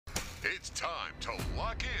It's time to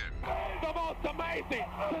lock in. The most amazing,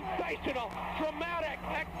 sensational, dramatic,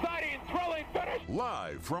 exciting, thrilling finish.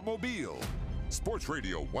 Live from Mobile, Sports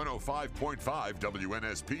Radio 105.5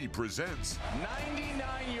 WNSP presents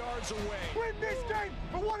 99 yards away. Win this game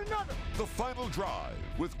for one another. The Final Drive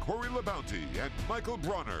with Corey LeBounty and Michael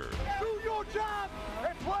Bronner. Do your job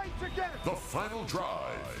and play together. The Final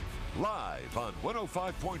Drive, live on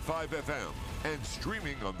 105.5 FM and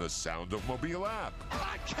streaming on the Sound of Mobile app.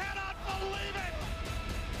 I cannot believe it.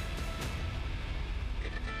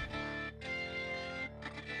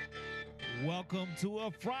 Welcome to a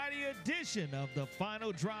Friday edition of the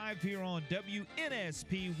Final Drive here on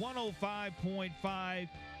WNSP 105.5.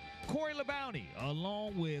 Corey LeBounty,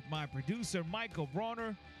 along with my producer Michael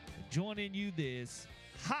Bronner, joining you this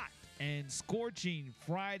hot and scorching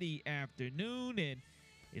Friday afternoon, and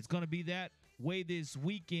it's going to be that way this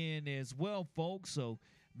weekend as well, folks. So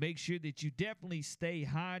make sure that you definitely stay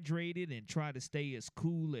hydrated and try to stay as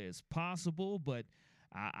cool as possible. But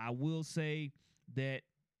I will say that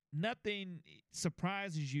nothing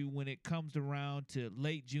surprises you when it comes around to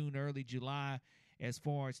late June, early July, as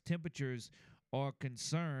far as temperatures are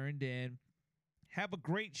concerned. And have a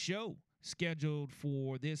great show scheduled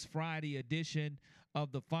for this Friday edition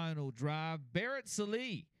of the Final Drive. Barrett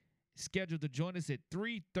Sallee scheduled to join us at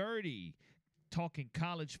 3:30, talking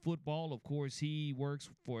college football. Of course, he works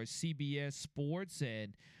for CBS Sports,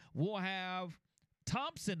 and we'll have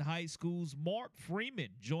Thompson High School's Mark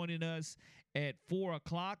Freeman joining us at 4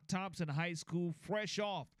 o'clock. Thompson High School fresh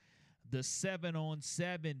off the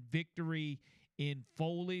 7-on-7 victory in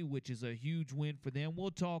Foley, which is a huge win for them.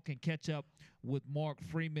 We'll talk and catch up with Mark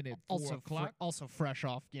Freeman at 4 o'clock. Also fresh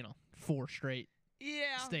off, 4 straight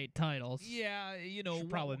state titles. Yeah,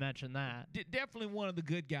 Should probably mention that. Definitely one of the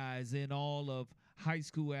good guys in all of high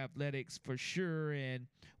school athletics for sure. And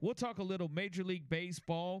we'll talk a little Major League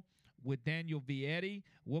Baseball with Daniel Vietti.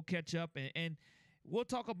 We'll catch up and we'll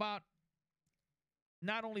talk about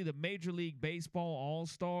not only the Major League Baseball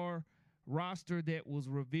All-Star roster that was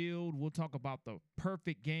revealed. We'll talk about the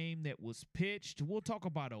perfect game that was pitched. We'll talk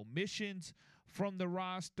about omissions from the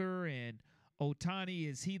roster, and Ohtani,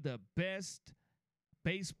 is he the best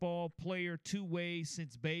baseball player two-way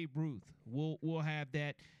since Babe Ruth? We'll have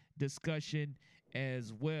that discussion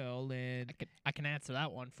as well. And I can answer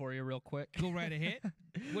that one for you real quick. Go right ahead.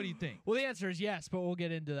 What do you think? Well, the answer is yes, but we'll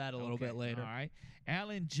get into that a little bit later. All right.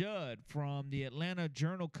 Alan Judd from the Atlanta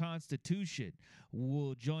Journal-Constitution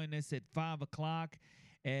will join us at 5 o'clock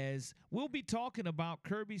as we'll be talking about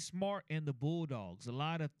Kirby Smart and the Bulldogs. A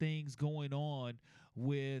lot of things going on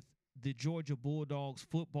with the Georgia Bulldogs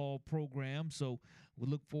football program. So we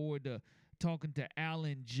look forward to talking to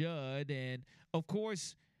Alan Judd. And, of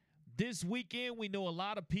course, this weekend we know a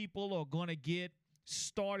lot of people are going to get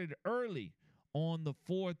started early on the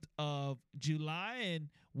 4th of July, and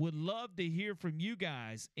would love to hear from you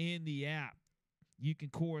guys in the app. You can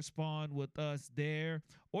correspond with us there,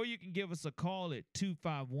 or you can give us a call at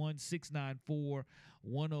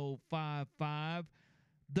 251-694-1055.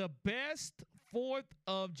 The best 4th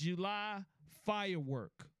of July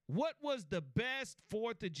firework. What was the best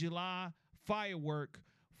 4th of July firework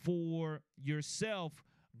for yourself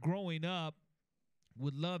growing up?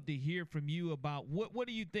 Would love to hear from you about what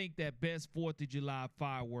do you think that best 4th of July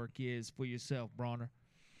firework is for yourself, Bronner?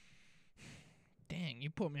 Dang, you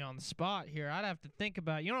put me on the spot here. I'd have to think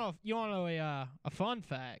about it. You want to know a fun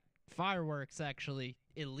fact? Fireworks actually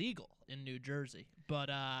illegal in New Jersey, but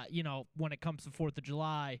when it comes to 4th of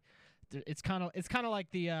July, it's kind of like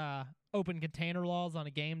the open container laws on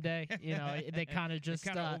a game day. They kind of just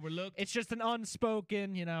overlook. It's just an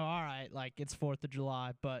unspoken, all right, like it's 4th of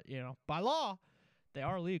July, but by law, they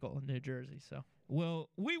are legal in New Jersey. So, well,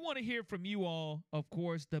 we want to hear from you all, of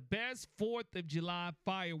course, the best 4th of July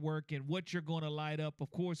firework and what you're going to light up. Of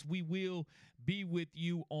course, we will be with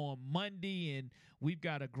you on Monday, and we've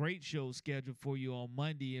got a great show scheduled for you on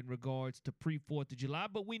Monday in regards to pre-4th of July.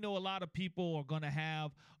 But we know a lot of people are going to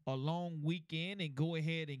have a long weekend and go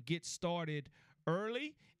ahead and get started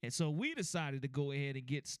early. And so we decided to go ahead and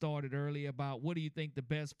get started early about what do you think the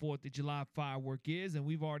best 4th of July firework is. And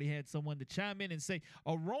we've already had someone to chime in and say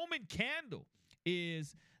a Roman candle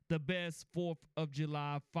is the best 4th of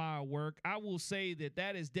July firework. I will say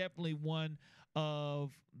that is definitely one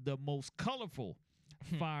of the most colorful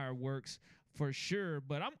fireworks for sure.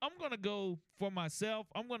 But I'm going to go for myself.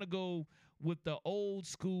 I'm going to go with the old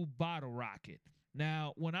school bottle rocket.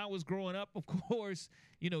 Now, when I was growing up, of course,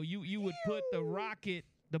 you would put the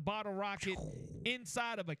bottle rocket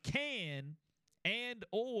inside of a can and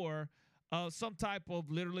or some type of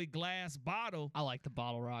literally glass bottle. I like the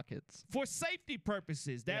bottle rockets. For safety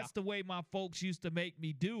purposes. That's the way my folks used to make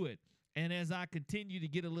me do it. And as I continue to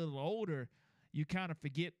get a little older, you kind of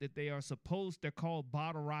forget that they're called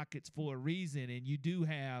bottle rockets for a reason. And you do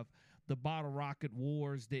have the bottle rocket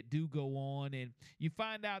wars that do go on. And you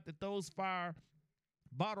find out that those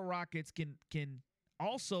bottle rockets can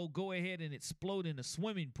also go ahead and explode in a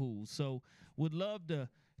swimming pool. So would love to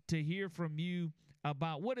hear from you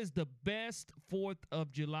about what is the best 4th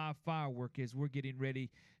of July firework as we're getting ready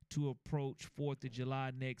to approach 4th of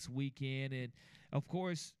July next weekend. And, of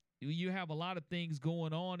course, you have a lot of things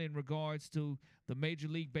going on in regards to the Major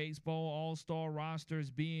League Baseball All-Star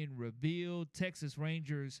rosters being revealed. Texas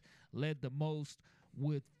Rangers led the most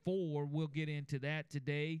with 4. We'll get into that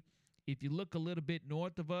today. If you look a little bit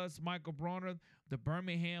north of us, Michael Bronner, the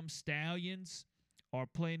Birmingham Stallions are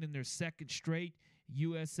playing in their second straight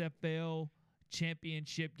USFL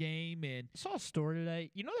championship game. And I saw a story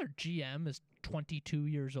today. You know their GM is 22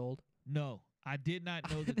 years old? No, I did not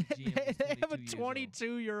know that the GM was 22 They have a years old.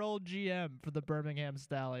 22-year-old GM for the Birmingham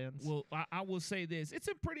Stallions. Well, I will say this. It's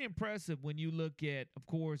pretty impressive when you look at, of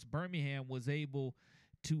course, Birmingham was able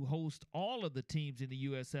to host all of the teams in the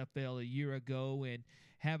USFL a year ago, and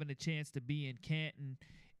having a chance to be in Canton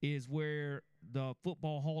is where the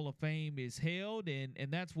Football Hall of Fame is held, and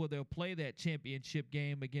that's where they'll play that championship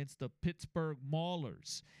game against the Pittsburgh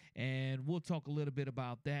Maulers. And we'll talk a little bit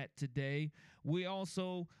about that today. We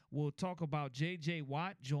also will talk about J.J.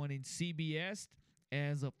 Watt joining CBS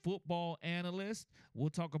as a football analyst. We'll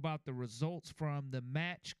talk about the results from the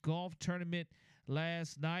match golf tournament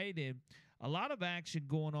last night, and a lot of action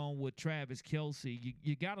going on with Travis Kelce.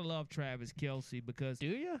 You got to love Travis Kelce because... Do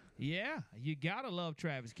you? Yeah, you got to love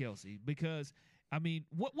Travis Kelce because, I mean,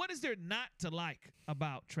 what is there not to like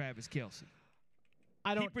about Travis Kelce?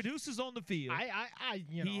 He produces on the field.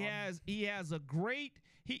 He has a great...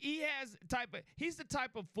 He's the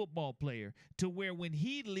type of football player to where when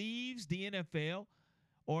he leaves the NFL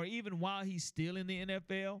or even while he's still in the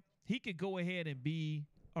NFL, he could go ahead and be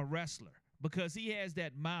a wrestler because he has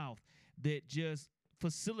that mouth that just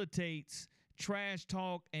facilitates trash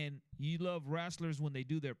talk, and you love wrestlers when they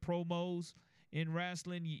do their promos in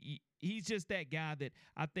wrestling. He's just that guy that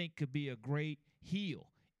I think could be a great heel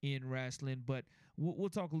in wrestling, but we'll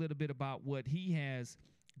talk a little bit about what he has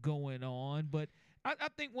going on. But I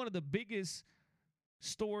think one of the biggest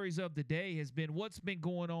stories of the day has been what's been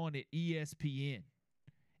going on at ESPN.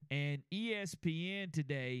 And ESPN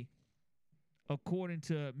today, according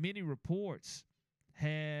to many reports,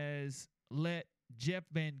 has let Jeff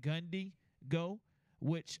Van Gundy go,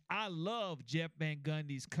 which I love Jeff Van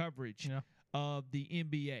Gundy's coverage of the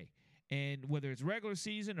NBA. And whether it's regular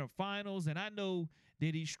season or finals, and I know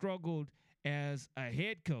that he struggled as a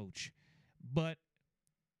head coach, but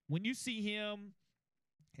when you see him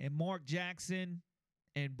and Mark Jackson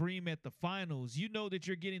and Bream at the finals, you know that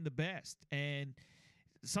you're getting the best. And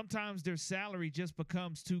sometimes their salary just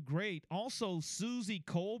becomes too great. Also, Susie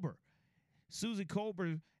Colbert. Susie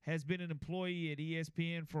Colbert has been an employee at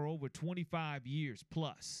ESPN for over 25 years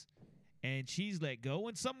plus, and she's let go.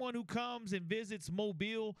 And someone who comes and visits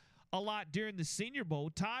Mobile a lot during the Senior Bowl,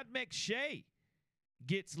 Todd McShay,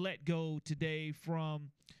 gets let go today from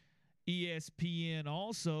ESPN.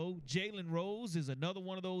 Also, Jalen Rose is another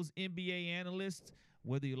one of those NBA analysts,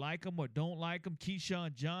 whether you like him or don't like him.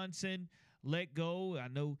 Keyshawn Johnson let go. I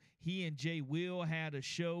know he and Jay Will had a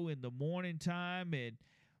show in the morning time, and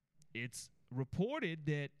it's reported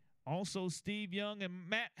that also Steve Young and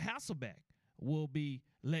Matt Hasselbeck will be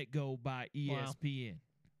let go by ESPN.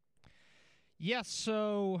 Wow. Yes,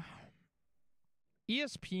 so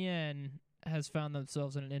ESPN has found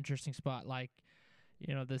themselves in an interesting spot. Like,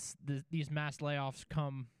 you know, these mass layoffs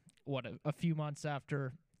come, a few months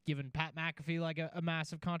after giving Pat McAfee like a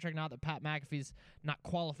massive contract. Not that Pat McAfee's not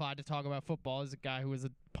qualified to talk about football. He's a guy who was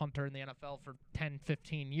a punter in the NFL for 10,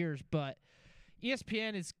 15 years, but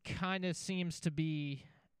ESPN seems to be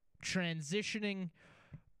transitioning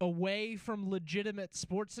away from legitimate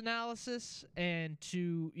sports analysis and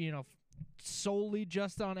to, solely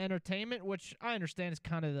just on entertainment, which I understand is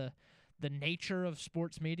kind of the nature of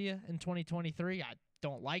sports media in 2023. I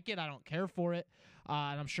don't like it. I don't care for it.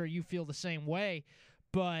 And I'm sure you feel the same way.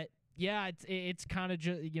 But, yeah, it's kind of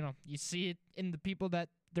just, you see it in the people that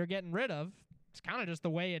they're getting rid of. It's kind of just the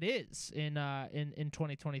way it is in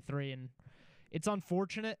 2023, and it's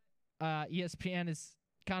unfortunate. ESPN is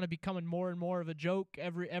kind of becoming more and more of a joke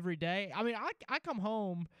every day. I mean, I come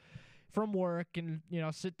home from work and,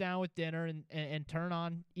 sit down with dinner and turn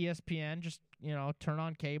on ESPN, just, turn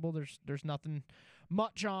on cable. There's nothing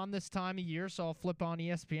much on this time of year, so I'll flip on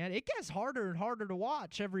ESPN. It gets harder and harder to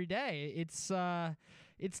watch every day. It's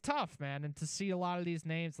tough, man. And to see a lot of these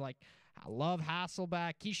names, like, I love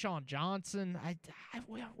Hasselbeck, Keyshawn Johnson.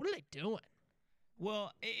 What are they doing?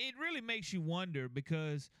 Well, it really makes you wonder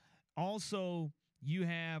because also you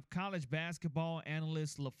have college basketball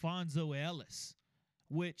analyst LaFonso Ellis,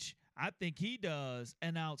 which I think he does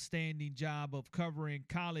an outstanding job of covering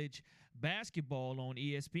college basketball on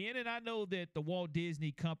ESPN. And I know that the Walt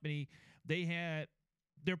Disney Company,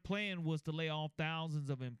 their plan was to lay off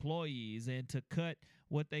thousands of employees and to cut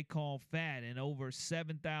what they call fat, and over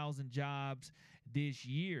 7,000 jobs this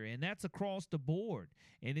year. And that's across the board.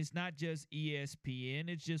 And it's not just ESPN.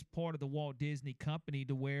 It's just part of the Walt Disney Company,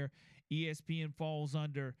 to where ESPN falls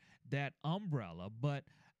under that umbrella. But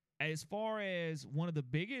as far as one of the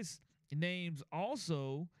biggest names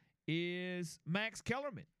also is Max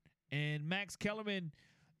Kellerman. And Max Kellerman,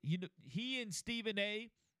 he and Stephen A.,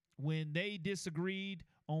 when they disagreed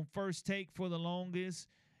on First Take for the longest,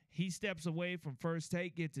 he steps away from First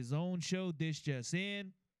Take, gets his own show, This Just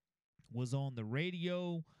In, was on the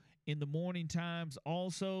radio in the morning times.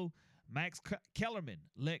 Also, Max Kellerman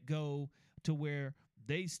let go, to where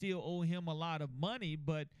they still owe him a lot of money,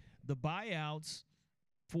 but the buyouts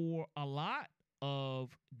for a lot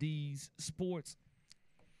of these sports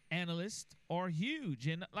analysts are huge.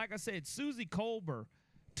 And like I said, Susie Colbert,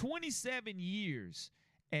 27 years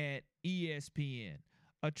at ESPN,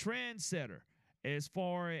 a trendsetter as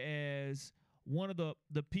far as one of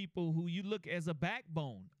the people who you look as a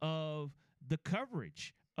backbone of the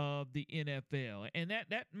coverage of the NFL. And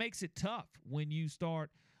that makes it tough when you start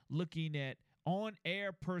looking at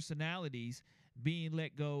on-air personalities being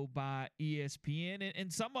let go by ESPN.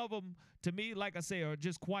 And some of them, to me, like I say, are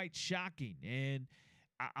just quite shocking. And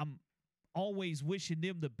I'm always wishing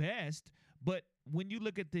them the best. But when you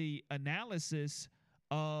look at the analysis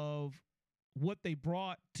of what they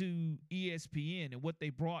brought to ESPN and what they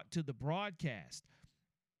brought to the broadcast,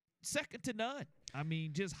 second to none. I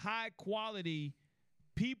mean, just high quality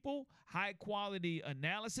people, high quality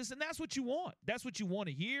analysis, and that's what you want. That's what you want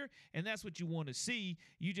to hear, and that's what you want to see.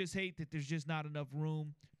 You just hate that there's just not enough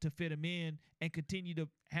room to fit them in and continue to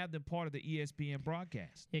have them part of the ESPN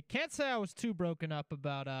broadcast. Yeah, can't say I was too broken up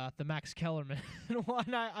about the Max Kellerman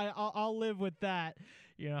one. I'll live with that,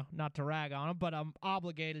 not to rag on him, but I'm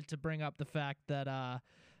obligated to bring up the fact that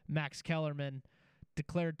Max Kellerman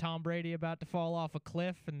declared Tom Brady about to fall off a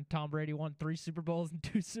cliff, and Tom Brady won 3 Super Bowls and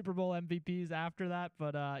 2 Super Bowl MVPs after that.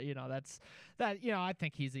 But that's that. I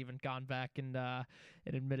think he's even gone back and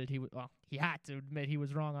admitted he had to admit he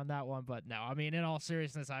was wrong on that one. But no, I mean, in all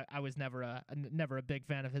seriousness, I was never a big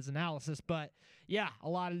fan of his analysis. But yeah, a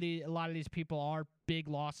lot of these people are big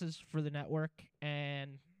losses for the network,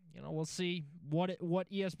 and we'll see what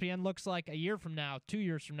ESPN looks like a year from now, 2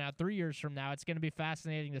 years from now, 3 years from now. It's going to be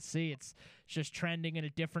fascinating to see. It's just trending in a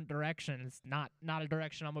different direction. It's not a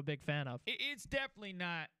direction I'm a big fan of. It's definitely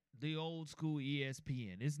not the old school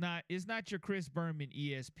ESPN. It's not your Chris Berman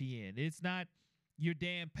ESPN. It's not your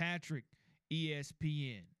Dan Patrick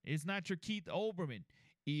ESPN. It's not your Keith Olbermann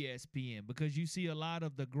ESPN, because you see a lot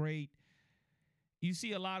of the great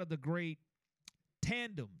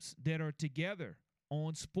tandems that are together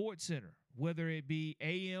on SportsCenter, whether it be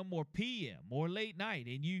AM or PM or late night,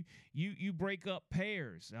 and you break up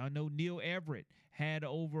pairs. I know Neil Everett had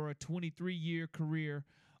over a 23-year career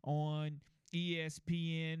on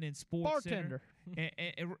ESPN and SportsCenter.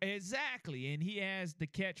 Bartender. Exactly, and he has the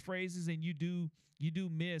catchphrases, and you do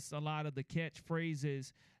miss a lot of the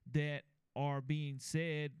catchphrases that are being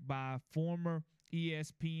said by former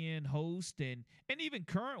ESPN hosts and even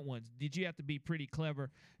current ones. Did you have to be pretty clever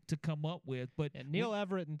to come up with? But Neil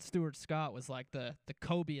Everett and Stuart Scott was like the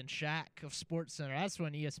Kobe and Shaq of SportsCenter. That's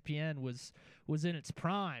when ESPN was in its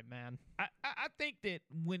prime, man. I think that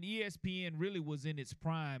when ESPN really was in its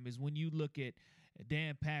prime is when you look at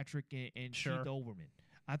Dan Patrick and Sure. Keith Olbermann.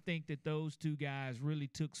 I think that those two guys really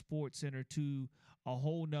took SportsCenter to a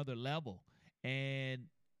whole nother level and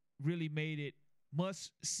really made it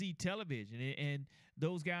must-see television. And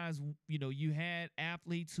those guys, you had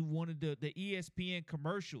athletes who wanted the ESPN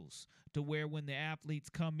commercials, to where when the athletes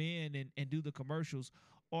come in and do the commercials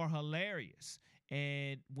are hilarious.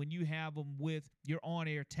 And when you have them with your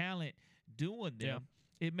on-air talent doing them,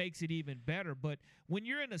 it makes it even better. But when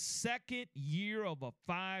you're in a second year of a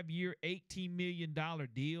 5-year, $18 million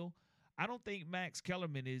deal, I don't think Max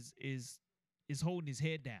Kellerman is holding his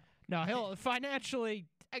head down. No, he'll financially.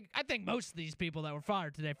 I think most of these people that were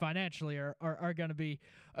fired today financially are going to be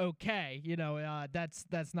okay.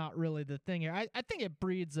 That's not really the thing here. I think it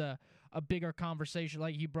breeds a bigger conversation.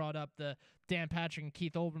 Like you brought up the Dan Patrick and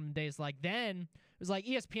Keith Olbermann days. Like then it was like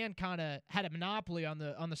ESPN kind of had a monopoly on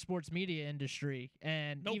the sports media industry,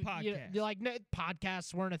 and podcasts.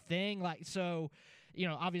 podcasts weren't a thing. Like so.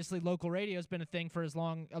 obviously local radio has been a thing for as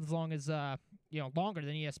long as longer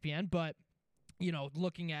than ESPN, but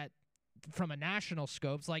looking at from a national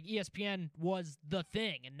scopes, like ESPN was the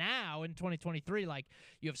thing, and now in 2023, like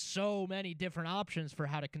you have so many different options for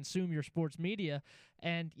how to consume your sports media,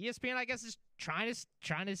 and ESPN, I guess, is trying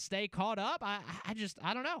to stay caught up. I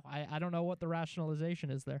don't know. I don't know what the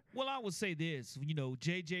rationalization is there. Well, I would say this.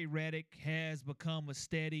 JJ Redick has become a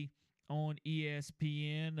steady on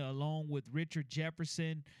ESPN along with Richard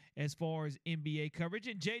Jefferson as far as NBA coverage.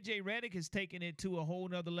 And JJ Redick has taken it to a whole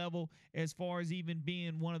nother level as far as even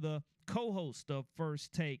being one of the co-hosts of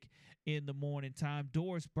First Take in the morning time.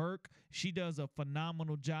 Doris Burke, she does a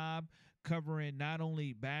phenomenal job covering not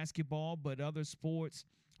only basketball but other sports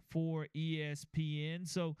for ESPN.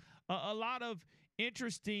 So a lot of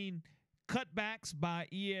interesting cutbacks by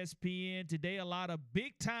ESPN today. A lot of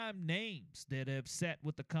big-time names that have sat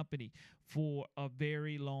with the company for a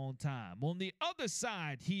very long time. On the other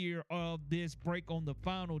side here of this break on the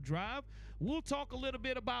final drive, we'll talk a little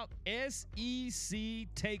bit about SEC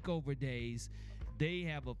takeover days. They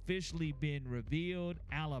have officially been revealed.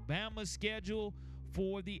 Alabama's schedule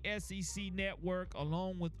for the SEC network,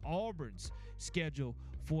 along with Auburn's schedule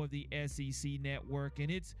for the SEC network.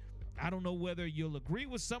 And I don't know whether you'll agree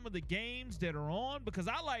with some of the games that are on, because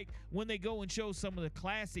I like when they go and show some of the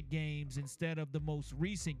classic games instead of the most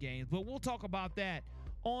recent games. But we'll talk about that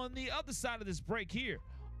on the other side of this break here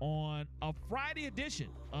on a Friday edition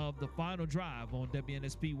of The Final Drive on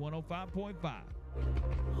WNSP 105.5.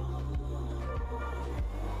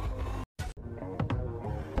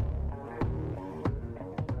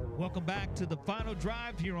 Welcome back to The Final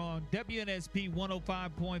Drive here on WNSP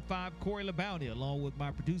 105.5. Corey LeBounty, along with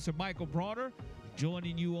my producer Michael Bronner,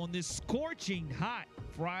 joining you on this scorching hot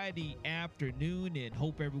Friday afternoon, and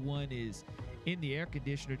hope everyone is in the air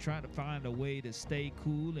conditioner trying to find a way to stay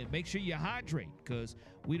cool and make sure you hydrate, because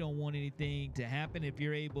we don't want anything to happen. If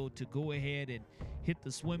you're able to go ahead and hit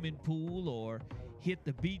the swimming pool or hit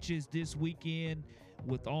the beaches this weekend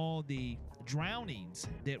with all the drownings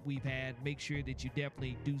that we've had, make sure that you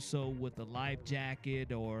definitely do so with a life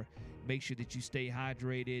jacket, or make sure that you stay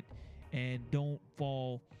hydrated and don't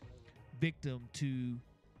fall victim to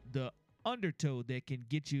the undertow that can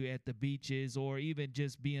get you at the beaches, or even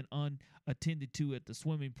just being unattended to at the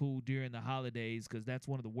swimming pool during the holidays, because that's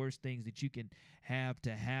one of the worst things that you can have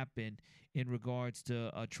to happen in regards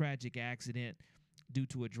to a tragic accident due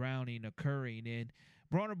to a drowning occurring. And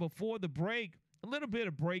Bronner, before the break, a little bit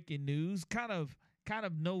of breaking news, kind of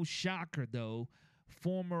no shocker though.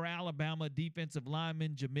 Former Alabama defensive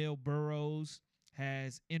lineman Jamil Burroughs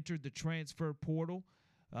has entered the transfer portal.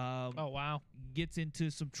 Oh, wow. Gets into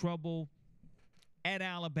some trouble at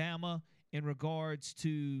Alabama in regards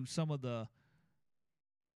to some of the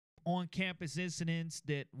on-campus incidents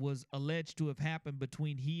that was alleged to have happened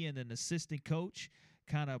between he and an assistant coach.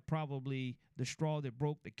 Kind of probably the straw that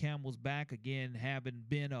broke the camel's back, again, having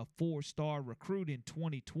been a 4-star recruit in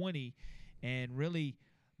 2020 and really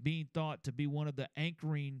being thought to be one of the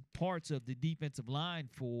anchoring parts of the defensive line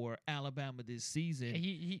for Alabama this season.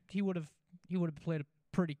 He would have played a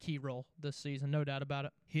pretty key role this season, no doubt about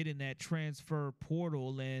it. Hitting that transfer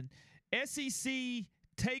portal, and SEC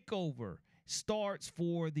takeover starts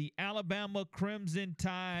for the Alabama Crimson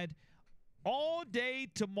Tide all day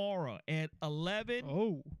tomorrow at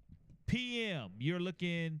 11 p.m. You're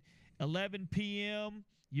looking 11 p.m.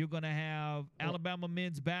 You're going to have Alabama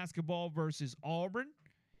men's basketball versus Auburn.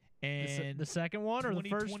 And the second one or the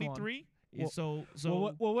first one? 2023.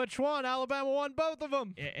 Well, which one? Alabama won both of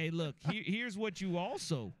them. Hey, look, here's what you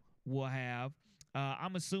also will have.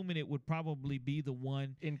 I'm assuming it would probably be the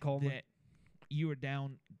one in Coleman that you are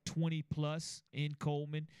down 20+ in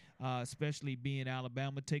Coleman, especially being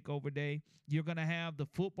Alabama takeover day. You're going to have the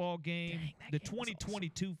football game, the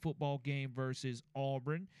 2022 awesome football game versus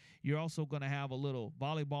Auburn. You're also going to have a little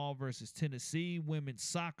volleyball versus Tennessee, women's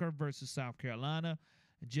soccer versus South Carolina,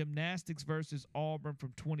 gymnastics versus Auburn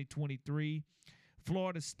from 2023,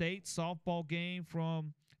 Florida State softball game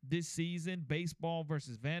from this season, baseball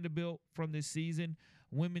versus Vanderbilt from this season,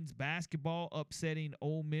 women's basketball upsetting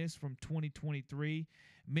Ole Miss from 2023.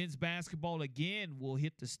 Men's basketball again will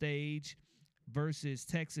hit the stage versus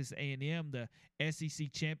Texas A&M. The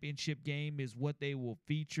SEC championship game is what they will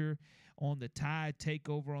feature on the Tide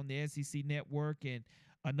takeover on the SEC network, and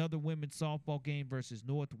another women's softball game versus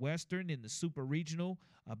Northwestern in the Super Regional,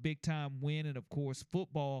 a big-time win, and, of course,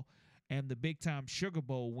 football and the big-time Sugar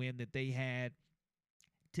Bowl win that they had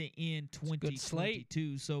to end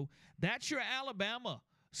 2022. So that's your Alabama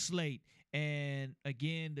slate. And,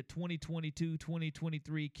 again, the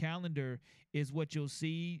 2022-2023 calendar is what you'll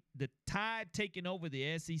see. The Tide taking over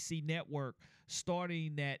the SEC network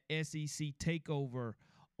starting that SEC takeover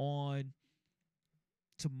on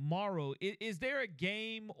tomorrow. Is there a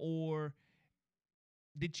game or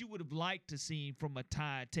that you would have liked to see from a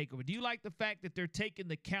Tide takeover? Do you like the fact that they're taking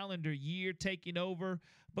the calendar year, taking over?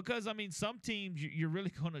 Because, I mean, some teams you're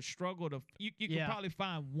really going to struggle to – you can probably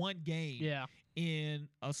find one game in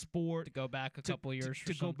a sport. To go back a couple years for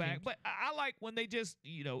to some go back. teams. But I like when they just –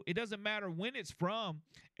 it doesn't matter when it's from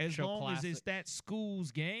as Show long classic. as it's that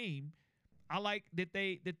school's game. I like that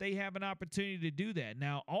they have an opportunity to do that.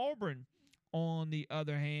 Now, Auburn, on the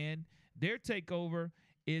other hand, their takeover –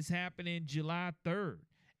 is happening July 3rd.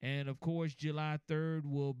 And, of course, July 3rd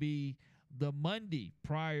will be the Monday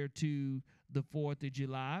prior to the 4th of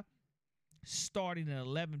July. Starting at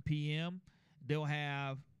 11 p.m., they'll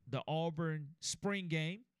have the Auburn spring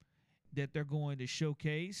game that they're going to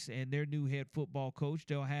showcase and their new head football coach.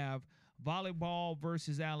 They'll have volleyball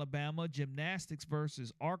versus Alabama, gymnastics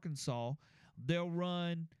versus Arkansas. They'll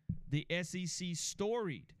run the SEC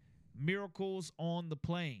storied Miracles on the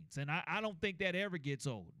Plains. And I don't think that ever gets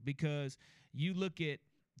old, because you look at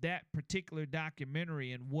that particular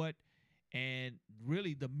documentary and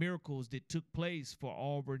really the miracles that took place for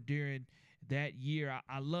Auburn during that year.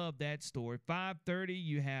 I love that story. 5:30,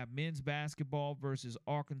 you have men's basketball versus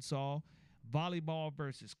Arkansas, volleyball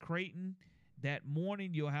versus Creighton. That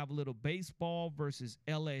morning, you'll have a little baseball versus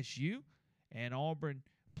LSU, and Auburn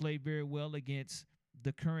played very well against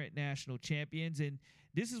the current national champions. And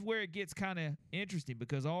this is where it gets kind of interesting,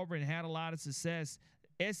 because Auburn had a lot of success.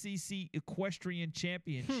 SEC Equestrian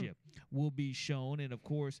Championship will be shown. And, of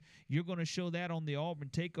course, you're going to show that on the Auburn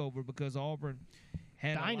takeover, because Auburn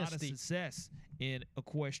had a lot of success in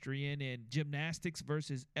equestrian. And gymnastics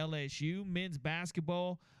versus LSU, men's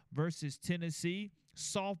basketball versus Tennessee,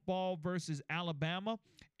 softball versus Alabama,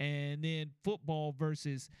 and then football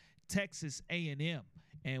versus Texas A&M.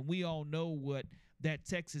 And we all know what that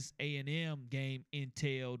Texas A&M game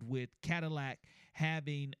entailed, with Cadillac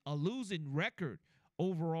having a losing record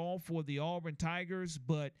overall for the Auburn Tigers,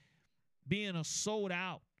 but being a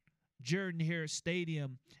sold-out Jordan-Hare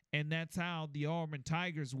Stadium, and that's how the Auburn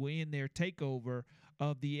Tigers will end their takeover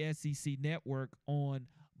of the SEC network on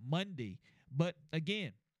Monday. But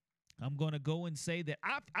again, I'm going to go and say that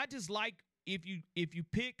I just like, if you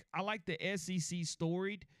pick, I like the SEC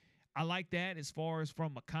storied. I like that as far as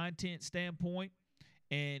from a content standpoint.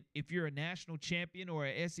 And if you're a national champion or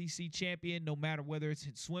a SEC champion, no matter whether it's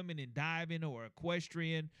in swimming and diving or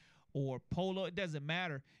equestrian or polo, it doesn't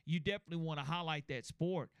matter. You definitely want to highlight that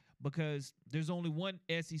sport, because there's only one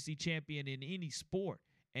SEC champion in any sport.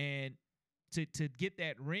 And to get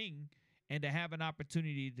that ring and to have an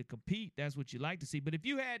opportunity to compete, that's what you like to see. But if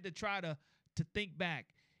you had to try to think back,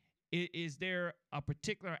 is there a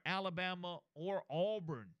particular Alabama or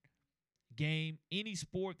Auburn game, any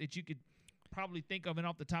sport that you could probably think of, and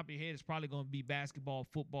off the top of your head, it's probably going to be basketball,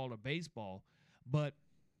 football, or baseball. But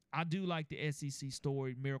I do like the SEC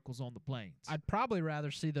story, Miracles on the Plains. I'd probably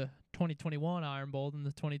rather see the 2021 Iron Bowl than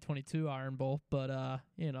the 2022 Iron Bowl, but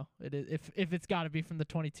if it's got to be from the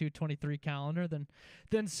 22-23 calendar,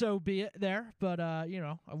 then so be it there. But I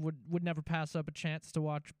would never pass up a chance to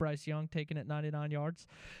watch Bryce Young taking it 99 yards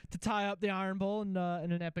to tie up the Iron Bowl in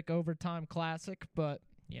an epic overtime classic. But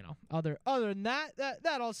other than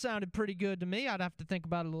that all sounded pretty good to me. I'd have to think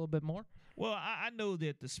about it a little bit more. Well, I know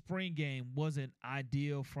that the spring game wasn't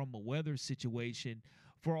ideal from a weather situation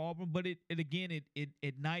for Auburn, but it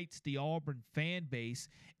ignites the Auburn fan base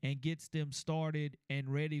and gets them started and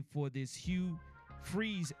ready for this Hugh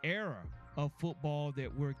Freeze era of football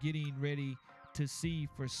that we're getting ready to see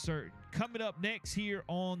for certain. Coming up next here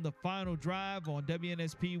on The Final Drive on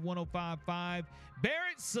WNSP 105.5,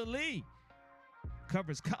 Barrett Sallee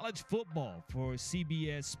covers college football for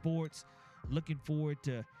CBS Sports. Looking forward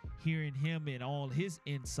to hearing him and all his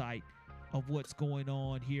insight of what's going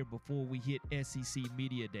on here before we hit SEC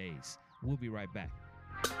Media Days. We'll be right back.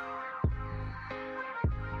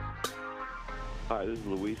 Hi, this is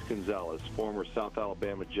Luis Gonzalez, former South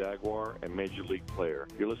Alabama Jaguar and Major League player.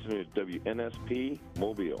 You're listening to WNSP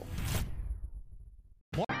Mobile.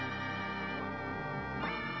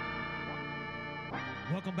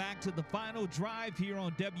 Welcome back to The Final Drive here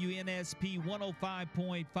on WNSP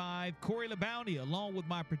 105.5. Corey LeBounty, along with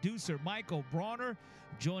my producer, Michael Bronner,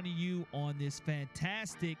 joining you on this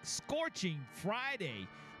fantastic, scorching Friday.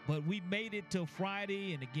 But we made it till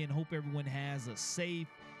Friday, and again, hope everyone has a safe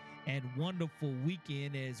and wonderful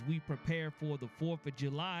weekend as we prepare for the 4th of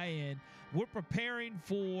July. And we're preparing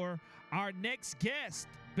for our next guest,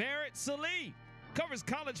 Barrett Sallee, covers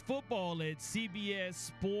college football at CBS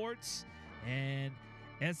Sports. And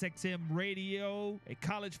SXM Radio, a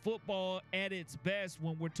college football at its best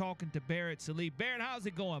when we're talking to Barrett Sallee. Barrett, how's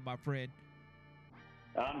it going, my friend?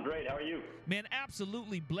 I'm great. How are you? Man,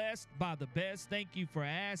 absolutely blessed by the best. Thank you for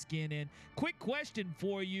asking. And quick question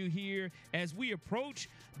for you here as we approach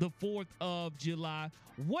the 4th of July.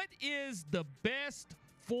 What is the best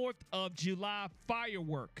 4th of July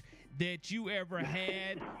firework that you ever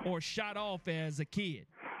had or shot off as a kid?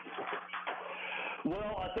 Well,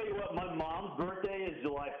 I'll tell you what, my mom's birthday is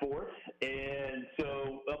July 4th. And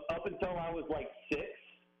so up until I was like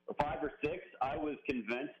 5 or 6, I was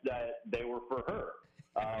convinced that they were for her.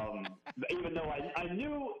 Even though I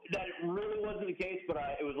knew that it really wasn't the case, but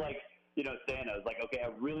it was like, Santa. I was like, okay,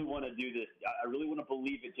 I really want to do this. I really want to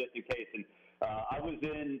believe it just in case. And I was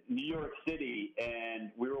in New York City,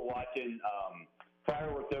 and we were watching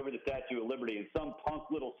fireworks over the Statue of Liberty, and some punk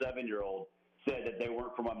little 7-year-old said that they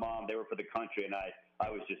weren't for my mom, they were for the country, and I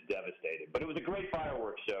was just devastated. But it was a great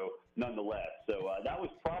fireworks show nonetheless. So that was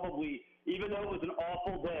probably, even though it was an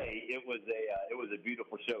awful day, it was a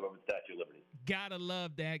beautiful show over the Statue of Liberty. Gotta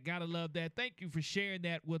love that. Gotta love that. Thank you for sharing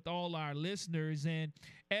that with all our listeners. And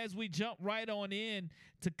as we jump right on in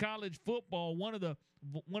to college football, one of the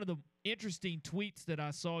interesting tweets that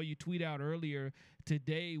I saw you tweet out earlier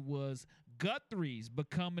today was Guthrie's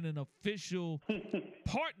becoming an official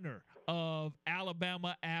partner of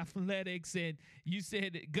Alabama athletics. And you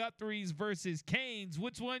said Guthrie's versus Canes.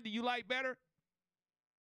 Which one do you like better?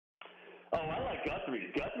 Oh, I like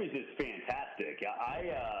Guthrie's. Guthrie's is fantastic.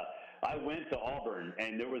 I went to Auburn,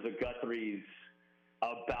 and there was a Guthrie's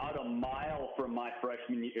about a mile from my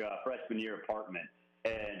freshman year apartment.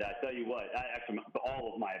 And I tell you what, actually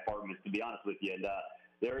all of my apartments, to be honest with you. And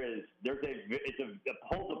it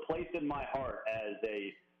holds a place in my heart as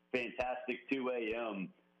a fantastic 2 a.m.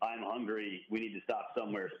 I'm hungry. We need to stop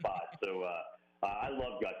somewhere spot. So I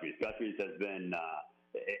love Guthrie's. Guthrie's has been.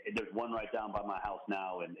 There's one right down by my house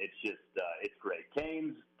now, and it's just it's great.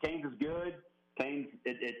 Canes is good. Canes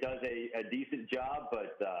it does a decent job,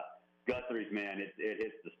 but Guthrie's, man, it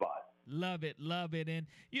hits the spot. Love it, love it. And,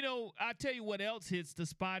 I tell you what else hits the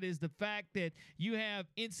spot is the fact that you have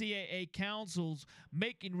NCAA councils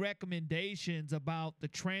making recommendations about the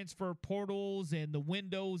transfer portals and the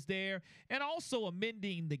windows there, and also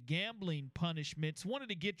amending the gambling punishments. Wanted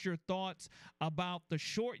to get your thoughts about the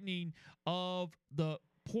shortening of the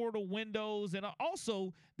portal windows and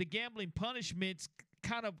also the gambling punishments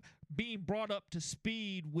kind of being brought up to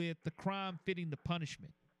speed with the crime fitting the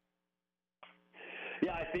punishment.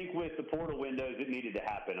 Yeah, I think with the portal windows, it needed to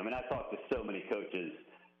happen. I mean, I talked to so many coaches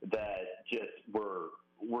that just were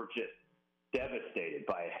just devastated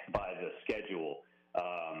by the schedule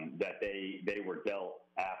that they were dealt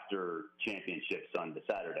after championship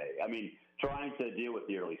Saturday. I mean, trying to deal with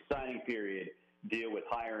the early signing period, deal with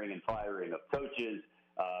hiring and firing of coaches,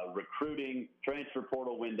 recruiting, transfer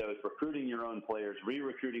portal windows, recruiting your own players,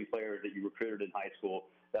 re-recruiting players that you recruited in high school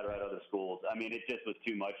that are at other schools. I mean, it just was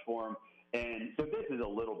too much for them. And so this is a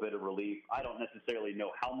little bit of relief. I don't necessarily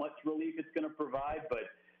know how much relief it's going to provide, but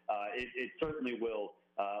it certainly will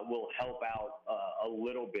help out a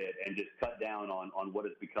little bit and just cut down on what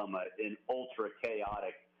has become an ultra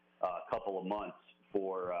chaotic couple of months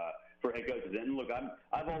for head coaches. And look,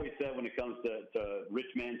 I've always said when it comes to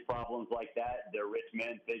rich men's problems like that, they're rich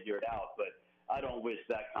men, figure it out. But I don't wish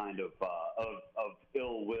that kind of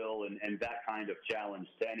ill will and that kind of challenge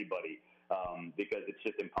to anybody. Because it's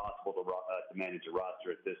just impossible to manage a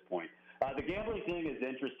roster at this point. The gambling thing is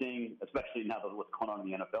interesting, especially now that what's going on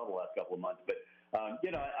in the NFL the last couple of months. But,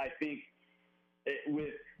 I think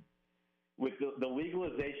with the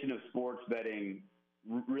legalization of sports betting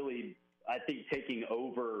really, I think, taking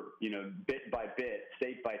over, bit by bit,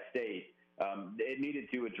 state by state, the NCAA needed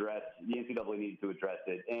to address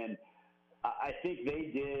it. And I think they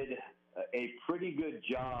did a pretty good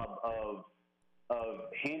job of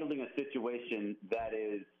handling a situation that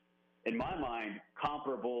is, in my mind,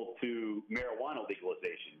 comparable to marijuana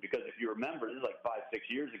legalization. Because if you remember, this is like 5-6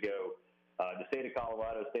 years ago, the state of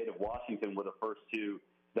Colorado, state of Washington were the first two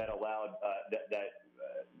that allowed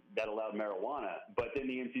that allowed marijuana. But then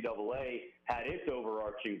the NCAA had its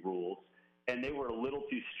overarching rules, and they were a little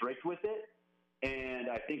too strict with it. And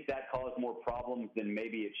I think that caused more problems than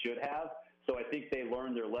maybe it should have. So I think they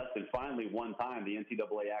learned their lesson. Finally, one time, the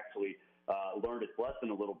NCAA actually learned its lesson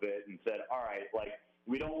a little bit and said, all right,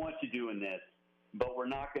 we don't want you doing this, but we're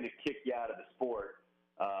not going to kick you out of the sport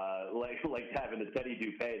like having the Teddy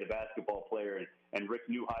Dupay, the basketball player, and Rick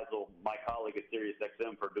Neuheisel, my colleague at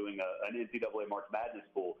SiriusXM, for doing an NCAA March Madness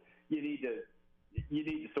pool. You need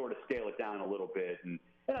to sort of scale it down a little bit, and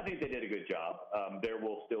I think they did a good job. There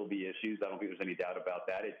will still be issues. I don't think there's any doubt about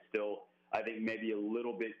that. It's still I think maybe a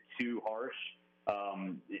little bit too harsh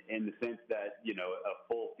in the sense that, a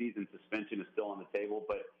full season suspension is still on the table,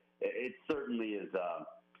 but it certainly is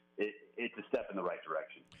it's a step in the right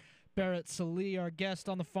direction. Barrett Sallee, our guest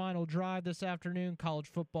on the Final Drive this afternoon, college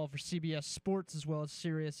football for CBS Sports as well as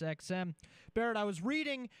SiriusXM. Barrett, I was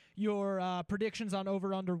reading your predictions on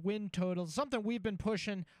over-under win totals. Something we've been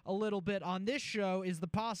pushing a little bit on this show is the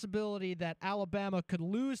possibility that Alabama could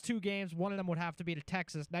lose 2 games. One of them would have to be to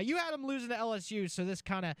Texas. Now, you had them losing to LSU, so this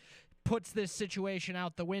kind of puts this situation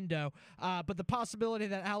out the window. But the possibility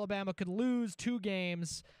that Alabama could lose 2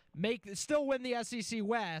 games, still win the SEC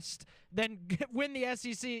West, then win the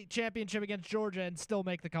SEC championship against Georgia and still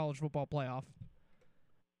make the college football playoff?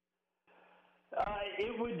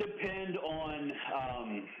 It would depend on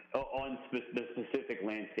the specific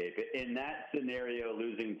landscape. In that scenario,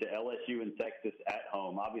 losing to LSU and Texas at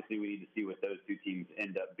home, obviously we need to see what those 2 teams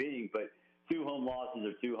end up being, but 2 home losses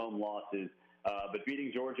are 2 home losses. But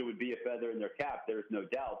beating Georgia would be a feather in their cap, there's no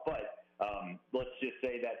doubt. But let's just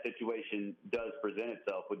say that situation does present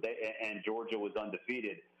itself. And Georgia was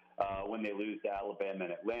undefeated when they lose to Alabama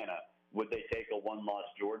and Atlanta. Would they take a 1-loss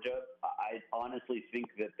Georgia? I honestly think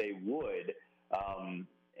that they would. And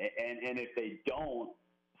if they don't,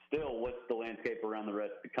 still, what's the landscape around the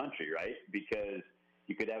rest of the country, right? Because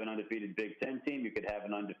you could have an undefeated Big Ten team. You could have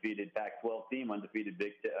an undefeated Pac-12 team, undefeated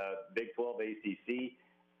Big 12 ACC.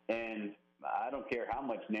 And I don't care how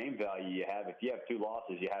much name value you have. If you have 2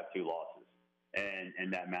 losses, you have 2 losses,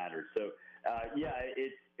 and that matters. So,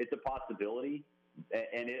 it's a possibility,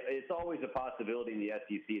 and it's always a possibility in the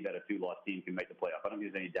SEC that a 2-loss team can make the playoff. I don't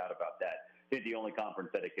think there's any doubt about that. I think the only conference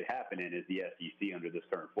that it could happen in is the SEC under this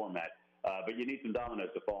current format. But you need some dominoes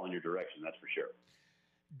to fall in your direction, that's for sure.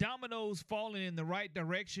 Dominoes falling in the right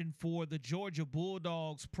direction for the Georgia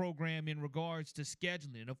Bulldogs program in regards to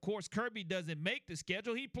scheduling. Of course, Kirby doesn't make the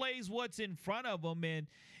schedule. He plays what's in front of him. And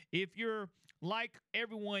if you're like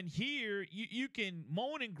everyone here, you can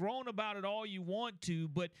moan and groan about it all you want to,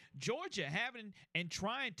 but Georgia having and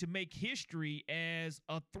trying to make history as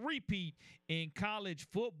a three-peat in college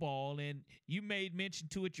football, and you made mention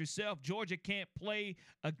to it yourself, Georgia can't play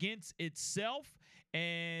against itself,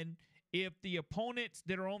 and if the opponents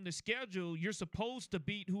that are on the schedule, you're supposed to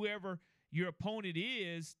beat whoever your opponent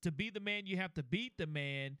is. To be the man, you have to beat the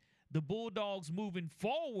man. The Bulldogs moving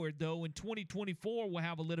forward, though, in 2024 will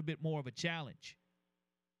have a little bit more of a challenge.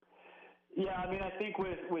 Yeah, I think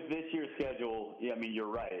with this year's schedule,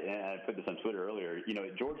 you're right. And I put this on Twitter earlier.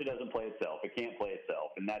 Georgia doesn't play itself. It can't play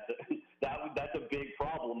itself. And that's a big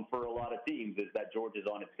problem for a lot of teams, is that Georgia's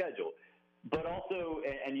on its schedule. But also,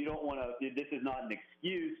 and you don't want to, this is not an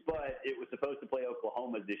excuse, but it was supposed to play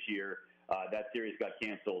Oklahoma this year. That series got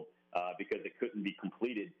canceled because it couldn't be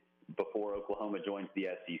completed before Oklahoma joins the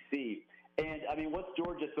SEC. And, what's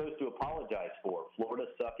Georgia supposed to apologize for? Florida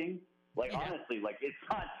sucking? Honestly, it's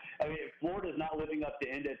not. Florida's not living up to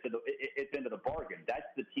its end of the bargain. That's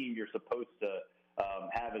the team you're supposed to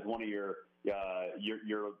have as one of your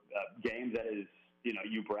games that is,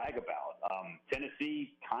 you brag about.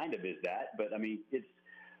 Tennessee kind of is that, but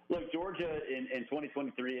Georgia in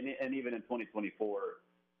 2023 and even in 2024,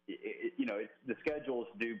 the schedules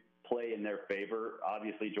do play in their favor.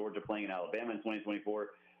 Obviously, Georgia playing in Alabama in 2024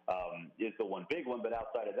 is the one big one, but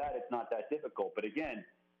outside of that, it's not that difficult. But again,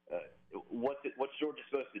 what's Georgia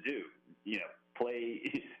supposed to do? Play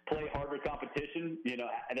harder competition.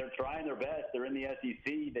 And they're trying their best. They're in the SEC.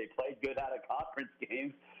 They played good out of conference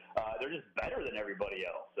games. They're just better than everybody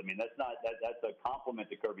else. That's a compliment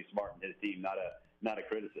to Kirby Smart and his team, not a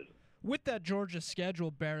criticism. With that Georgia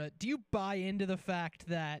schedule, Barrett, do you buy into the fact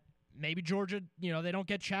that maybe Georgia, they don't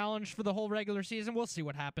get challenged for the whole regular season? We'll see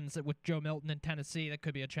what happens with Joe Milton in Tennessee. That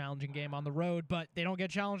could be a challenging game on the road, but they don't get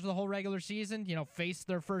challenged the whole regular season, face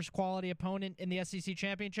their first quality opponent in the SEC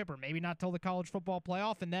championship, or maybe not till the college football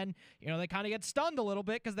playoff, and then, they kind of get stunned a little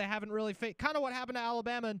bit because they haven't really kind of what happened to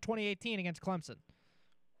Alabama in 2018 against Clemson.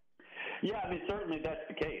 Yeah, certainly that's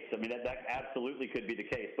the case. That absolutely could be the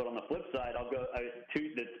case. But on the flip side, I'll go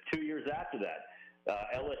the 2 years after that.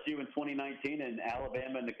 LSU in 2019 and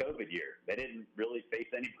Alabama in the COVID year. They didn't really face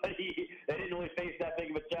anybody. They didn't really face that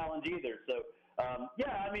big of a challenge either. So,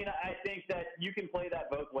 I think that you can play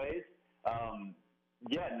that both ways.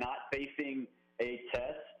 Not facing a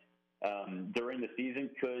test during the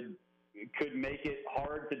season could make it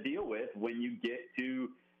hard to deal with when you get to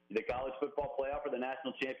the college football playoff or the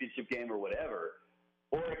national championship game or whatever,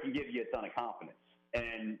 or it can give you a ton of confidence.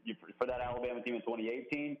 And for that Alabama team in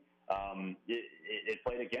 2018, it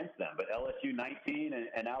played against them. But LSU 19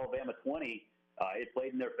 and Alabama 20, it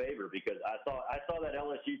played in their favor because I saw that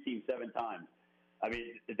LSU team 7 times.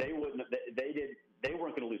 They weren't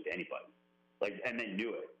going to lose to anybody. and they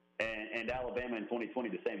knew it. And Alabama in 2020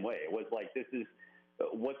 the same way. It was like, this is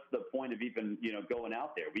what's the point of even going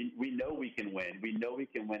out there? We know we can win. We know we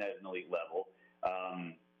can win at an elite level.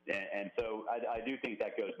 And so I do think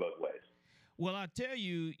that goes both ways. Well, I tell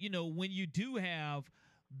you, when you do have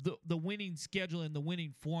the winning schedule and the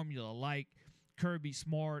winning formula like Kirby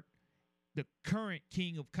Smart, the current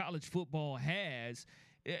king of college football, has,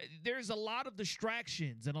 there's a lot of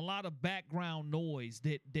distractions and a lot of background noise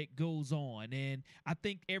that goes on. And I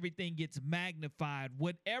think everything gets magnified.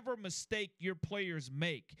 Whatever mistake your players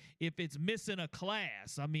make, if it's missing a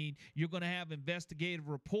class, I mean, you're going to have investigative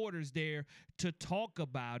reporters there to talk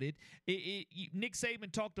about it. Nick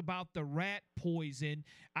Saban talked about the rat poison.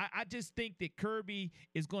 I just think that Kirby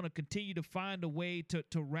is going to continue to find a way to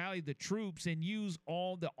rally the troops and use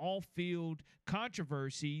all the off-field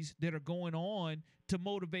controversies that are going on to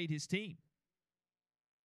motivate his team.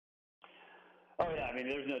 Oh yeah, I mean,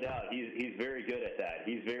 there's no doubt he's very good at that.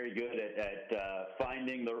 He's very good at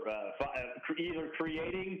finding either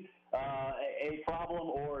creating a problem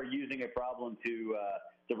or using a problem to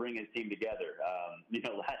bring his team together.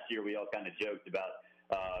 Last year we all kind of joked about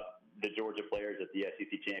the Georgia players at the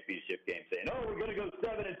SEC championship game saying, "Oh, we're going to go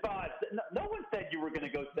 7-5." No one said you were going to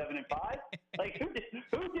go 7-5. Like who did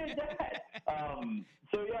that?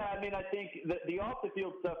 So yeah, I mean, I think the off the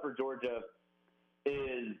field stuff for Georgia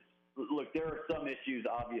is, look, there are some issues.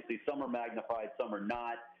 Obviously, some are magnified, some are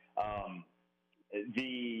not.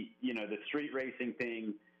 The street racing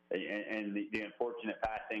thing and the unfortunate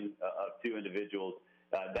passing of two individuals,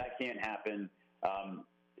 that can't happen.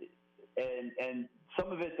 And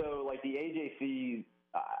some of it, though, like the AJC,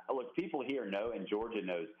 look, people here know, and Georgia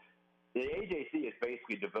knows, the AJC is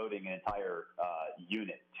basically devoting an entire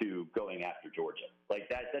unit to going after Georgia. Like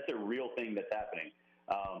that's a real thing that's happening.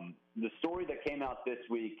 The story that came out this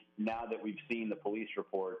week, now that we've seen the police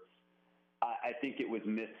reports, I think it was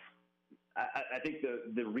I think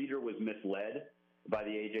the reader was misled by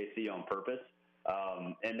the AJC on purpose,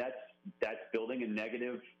 and that's building a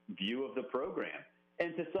negative view of the program.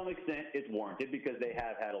 And to some extent, it's warranted because they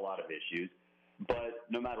have had a lot of issues. But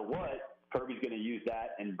no matter what, Kirby's going to use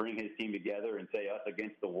that and bring his team together and say us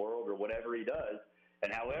against the world or whatever he does.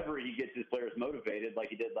 And however he gets his players motivated, like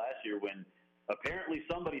he did last year when apparently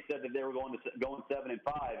somebody said that they were going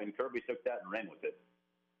 7-5, and Kirby took that and ran with it.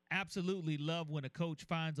 Absolutely love when a coach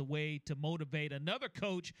finds a way to motivate. Another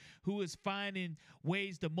coach who is finding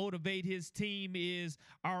ways to motivate his team is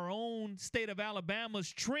our own state of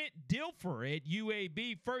Alabama's Trent Dilfer at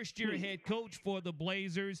UAB, first-year head coach for the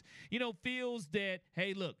Blazers. Feels that,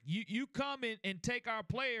 hey, look, you come in and take our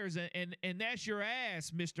players, and that's your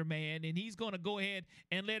ass, Mr. Man, and he's going to go ahead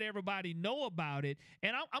and let everybody know about it.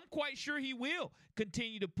 And I'm quite sure he will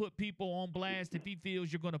continue to put people on blast if he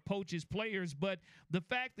feels you're going to poach his players. But the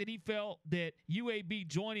fact that he felt that UAB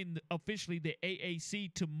joining officially the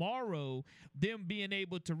AAC tomorrow, them being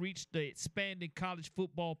able to reach the expanded college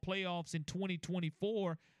football playoffs in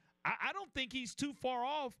 2024, I don't think he's too far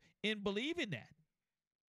off in believing that.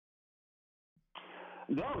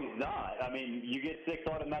 No, he's not. I mean, you get 6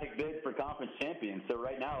 automatic bids for conference champions. So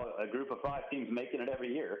right now, a group of 5 teams making it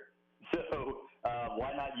every year. So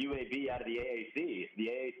why not UAB out of the AAC? The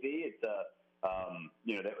AAC, it's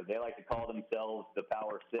they like to call themselves the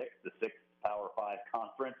Power 6, the 6th Power 5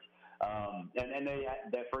 conference, and they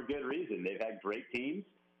for good reason. They've had great teams,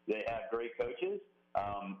 they have great coaches,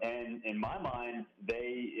 and in my mind,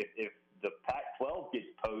 if the Pac-12 gets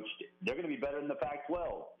poached, they're going to be better than the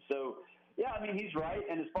Pac-12. So yeah, I mean, he's right.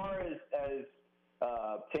 And as far as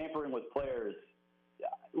tampering with players,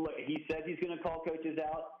 look, he says he's going to call coaches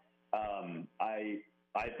out.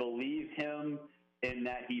 I believe him in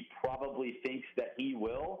that he probably thinks that he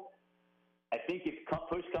will. I think if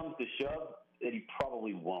push comes to shove, that he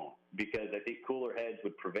probably won't, because I think cooler heads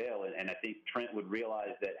would prevail, and I think Trent would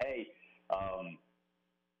realize that, hey,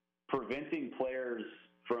 preventing players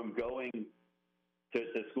from going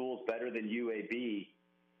to schools better than UAB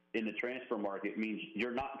in the transfer market means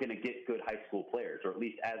you're not going to get good high school players, or at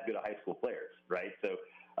least as good high school players, right? So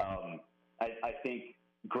I think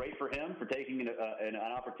great for him for taking an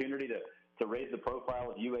opportunity to raise the profile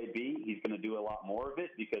of UAB. He's going to do a lot more of it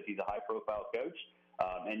because he's a high-profile coach.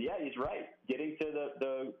 And, yeah, he's right. Getting to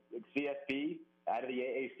the CFP out of the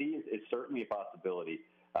AAC is certainly a possibility.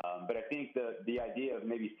 But I think the idea of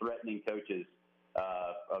maybe threatening coaches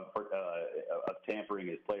of tampering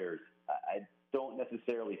his players, don't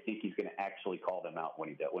necessarily think he's going to actually call them out when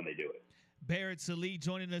they do it. Barrett Sallee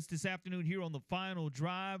joining us this afternoon here on the Final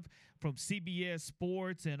Drive from CBS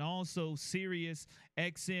Sports and also Sirius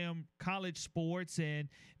XM College Sports. And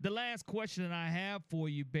the last question that I have for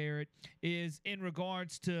you, Barrett, is in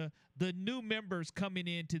regards to the new members coming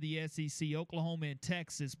into the SEC, Oklahoma and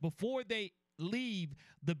Texas. Before they leave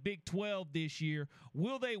the Big 12 this year,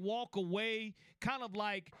 will they walk away kind of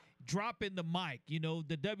like dropping the mic? You know,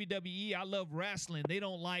 the WWE, I love wrestling. They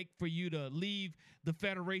don't like for you to leave the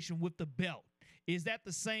federation with the belt. Is that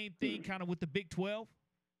the same thing kind of with the Big 12?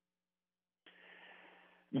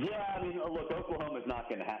 Yeah, I mean, look, Oklahoma's not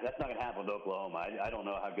going to happen. That's not going to happen with Oklahoma. I don't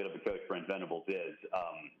know how good of a coach Brent Venables is.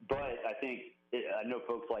 But I think, I know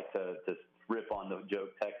folks like to rip on the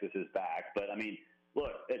joke Texas is back. But, I mean,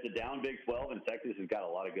 look, it's a down Big 12, and Texas has got a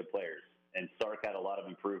lot of good players. And Sark had a lot of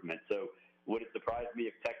improvement. So would it surprise me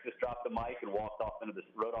if Texas dropped the mic and rode off into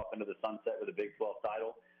the sunset with a Big 12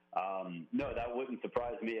 title? No, that wouldn't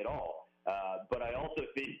surprise me at all. But I also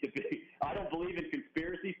think I don't believe in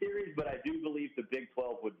conspiracy theories, but I do believe the Big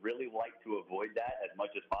 12 would really like to avoid that as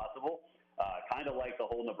much as possible. Kind of like the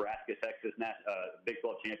whole Nebraska-Texas Big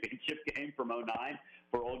 12 championship game from '09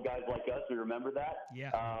 for old guys like us who remember that.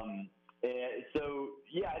 Yeah. So,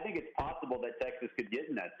 I think it's possible that Texas could get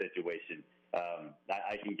in that situation.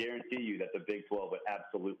 I can guarantee you that the Big 12 would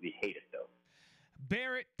absolutely hate it, though.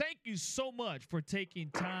 Barrett, thank you so much for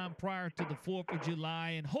taking time prior to the 4th of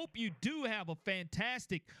July, and hope you do have a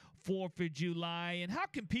fantastic 4th of July. And how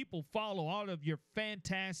can people follow all of your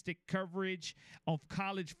fantastic coverage of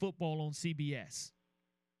college football on CBS?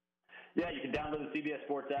 Yeah, you can download the CBS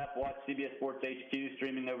Sports app, watch CBS Sports HQ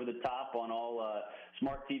streaming over the top on all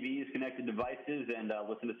smart TVs, connected devices, and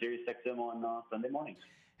listen to Sirius XM on Sunday mornings.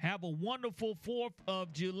 Have a wonderful 4th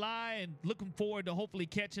of July, and looking forward to hopefully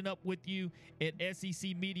catching up with you at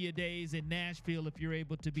SEC Media Days in Nashville if you're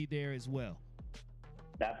able to be there as well.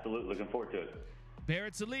 Absolutely. Looking forward to it.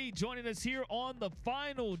 Barrett Sallee joining us here on the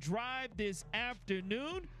Final Drive this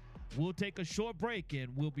afternoon. We'll take a short break, and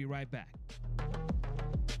we'll be right back.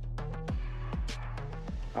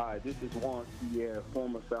 Hi, this is Juan Pierre,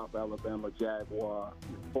 former South Alabama Jaguar,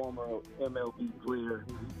 former MLB player,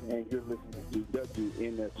 and you're listening to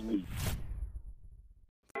WNSP.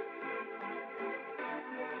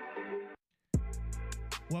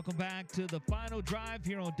 Welcome back to the Final Drive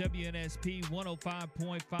here on WNSP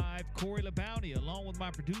 105.5. Corey LeBounty, along with my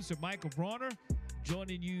producer, Michael Bronner,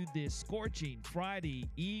 joining you this scorching Friday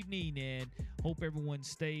evening, and hope everyone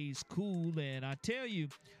stays cool. And I tell you,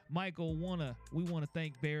 Michael, we want to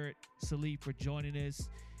thank Barrett Sallee for joining us.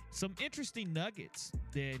 Some interesting nuggets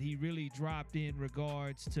that he really dropped in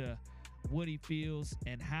regards to what he feels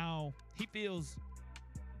and how he feels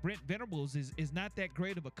Brent Venables is not that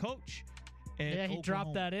great of a coach. Yeah, he Oklahoma.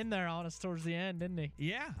 dropped that in there on us towards the end, didn't he?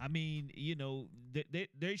 Yeah, I mean, you know,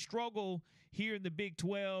 they struggle here in the Big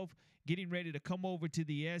 12, getting ready to come over to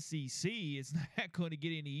the SEC. It's not going to get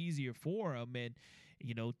any easier for them. And,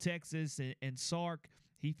 you know, Texas and Sark,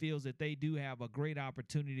 he feels that they do have a great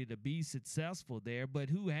opportunity to be successful there. But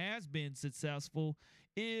who has been successful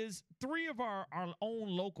is three of our own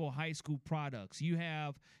local high school products. You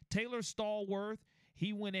have Taylor Stallworth.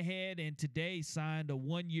 He went ahead and today signed a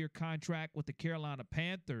 1-year contract with the Carolina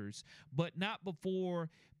Panthers, but not before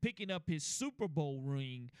picking up his Super Bowl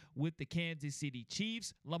ring with the Kansas City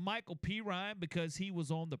Chiefs. LaMichael Pirine, because he was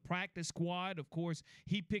on the practice squad, of course,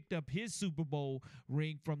 he picked up his Super Bowl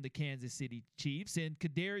ring from the Kansas City Chiefs. And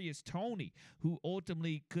Kadarius Toney, who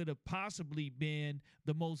ultimately could have possibly been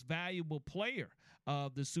the most valuable player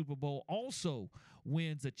of the Super Bowl, also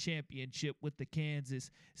wins a championship with the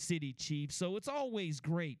Kansas City Chiefs. So it's always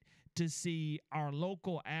great to see our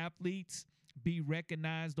local athletes be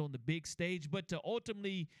recognized on the big stage, but to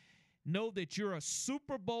ultimately know that you're a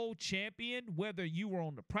Super Bowl champion, whether you were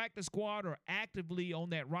on the practice squad or actively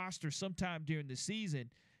on that roster sometime during the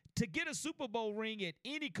season, to get a Super Bowl ring at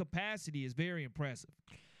any capacity is very impressive.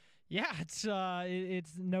 Yeah, it's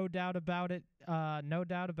no doubt about it. No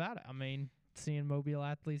doubt about it. I mean, seeing Mobile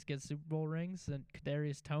athletes get Super Bowl rings, and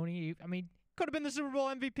Kadarius Toney, I mean, could have been the Super Bowl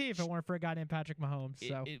MVP if it weren't for a guy named Patrick Mahomes.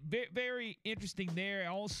 So very interesting there.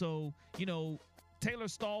 Also, you know, Taylor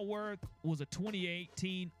Stallworth was a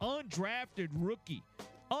 2018 undrafted rookie,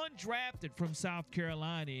 undrafted from South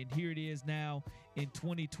Carolina, and here it is now in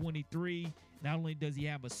 2023. Not only does he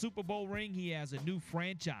have a Super Bowl ring, he has a new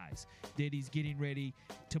franchise that he's getting ready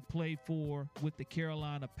to play for with the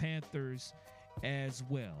Carolina Panthers as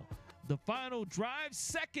well. The Final Drive,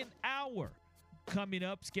 second hour coming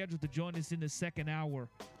up, scheduled to join us in the second hour.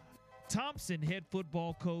 Thompson head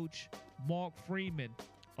football coach Mark Freeman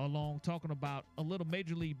along talking about a little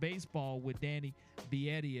Major League Baseball with Danny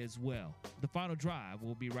Vietti as well. The Final Drive.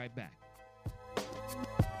 We'll be right back.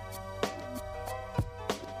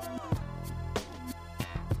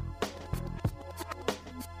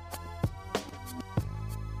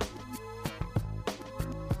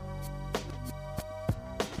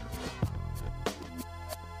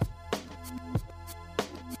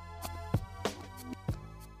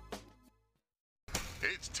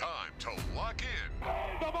 It's time to lock in.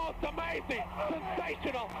 The most amazing,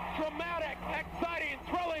 sensational, dramatic, exciting,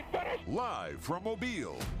 thrilling finish. Live from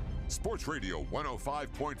Mobile, Sports Radio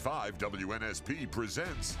 105.5 WNSP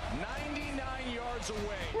presents 99 yards away.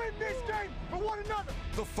 Win this game for one another.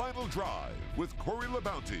 The Final Drive with Corey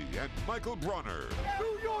LeBounty and Michael Bronner.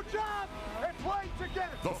 Do your job and play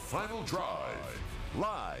together. The Final Drive,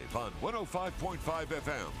 live on 105.5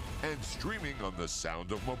 FM and streaming on the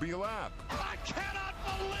Sound of Mobile app. I cannot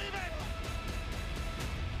believe it.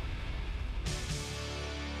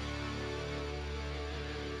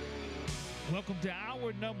 Welcome to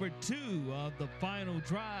hour number 2 of the Final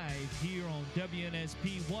Drive here on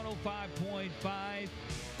WNSP 105.5.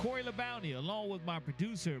 Corey LeBounty, along with my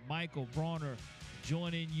producer, Michael Bronner,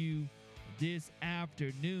 joining you this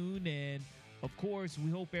afternoon. And, of course,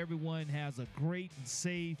 we hope everyone has a great and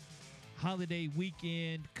safe holiday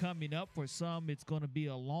weekend coming up. For some, it's going to be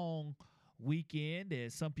a long weekend,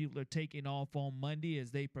 as some people are taking off on Monday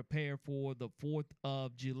as they prepare for the 4th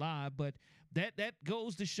of July. But that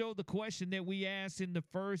goes to show the question that we asked in the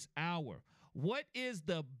first hour. What is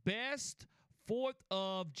the best 4th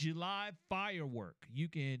of July firework? You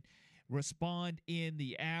can respond in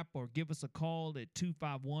the app or give us a call at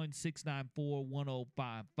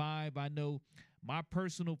 251-694-1055. I know my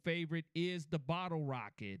personal favorite is the bottle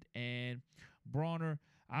rocket. And Bronner,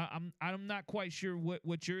 I'm not quite sure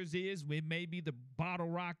what yours is. It may be the bottle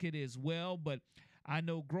rocket as well, but I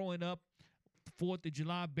know growing up, 4th of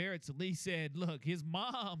July, Barrett Lee said, look, his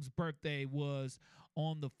mom's birthday was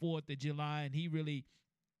on the 4th of July, and he really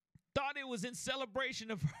thought it was in celebration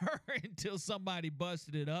of her until somebody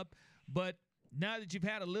busted it up. But now that you've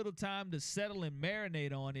had a little time to settle and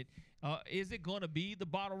marinate on it, is it going to be the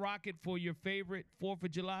bottle rocket for your favorite 4th of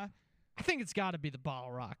July? I think it's got to be the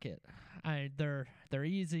bottle rocket. They're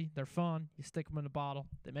easy. They're fun. You stick them in a bottle.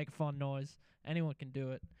 They make a fun noise. Anyone can do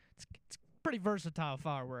it. It's pretty versatile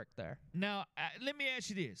firework there. Now, let me ask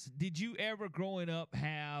you this. Did you ever growing up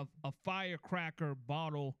have a firecracker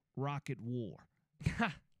bottle rocket war?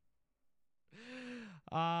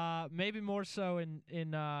 Maybe more so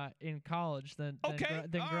in college than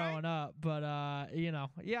growing up, but I've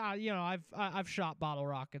shot bottle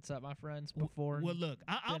rockets at my friends before. Well, look,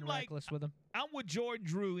 I'm reckless with them. I'm with Jordan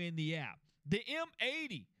Drew in the app. The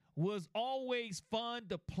M80 was always fun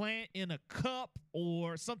to plant in a cup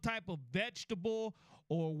or some type of vegetable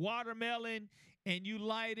or watermelon, and you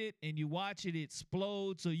light it and you watch it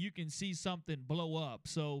explode so you can see something blow up.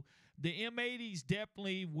 So the M80s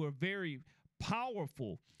definitely were very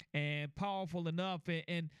powerful and powerful enough.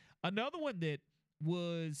 And another one that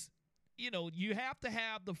was, you have to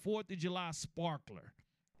have the 4th of July sparkler.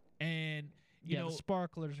 And, the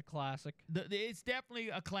sparkler's a classic. It's definitely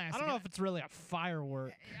a classic. I don't know if it's really a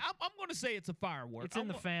firework. I'm going to say it's a firework. It's in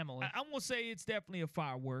the family. I'm going to say it's definitely a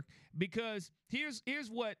firework because here's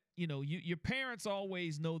what, your parents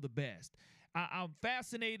always know the best. I'm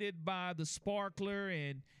fascinated by the sparkler,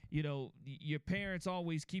 and, your parents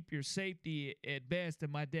always keep your safety at best.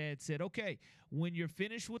 And my dad said, okay, when you're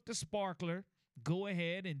finished with the sparkler, go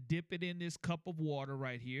ahead and dip it in this cup of water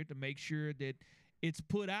right here to make sure that it's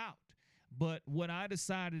put out. But what I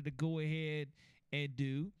decided to go ahead and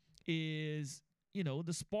do is,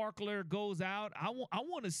 the sparkler goes out. I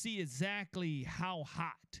want to see exactly how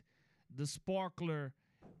hot the sparkler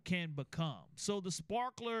can become. So the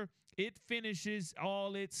sparkler, it finishes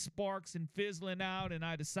all its sparks and fizzling out, and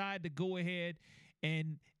I decide to go ahead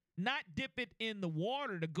and not dip it in the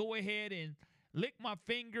water, to go ahead and lick my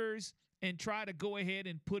fingers and try to go ahead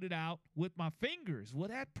and put it out with my fingers. Well,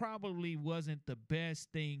 that probably wasn't the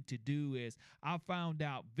best thing to do, as I found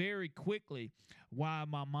out very quickly why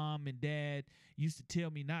my mom and dad used to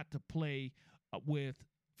tell me not to play with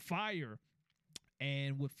fire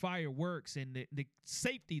and with fireworks and the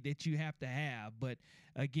safety that you have to have. But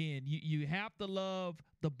again, you have to love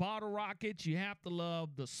the bottle rockets. You have to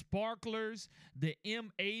love the sparklers. The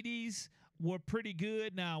M80s were pretty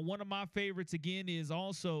good. Now, one of my favorites, again, is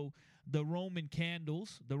also the Roman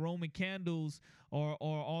candles. The Roman candles are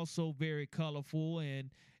also very colorful.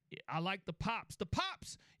 And I like the pops. The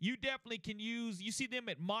pops you definitely can use. You see them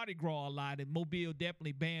at Mardi Gras a lot, and Mobile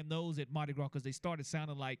definitely banned those at Mardi Gras because they started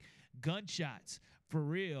sounding like gunshots for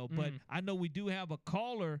real. But I know we do have a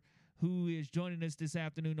caller who is joining us this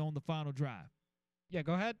afternoon on the final drive. Yeah,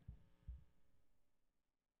 go ahead.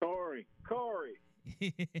 Corey.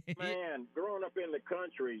 Man, growing up in the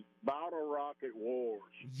country, bottle rocket wars.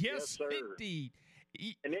 Yes, sir. indeed.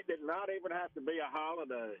 And it did not even have to be a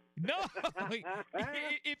holiday. No,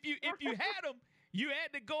 if you had them, you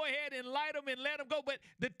had to go ahead and light them and let them go. But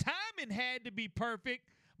the timing had to be perfect,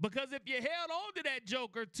 because if you held on to that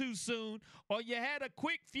joker too soon, or you had a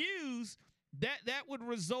quick fuse, that would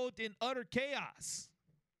result in utter chaos.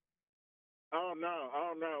 Oh no!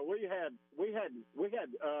 We had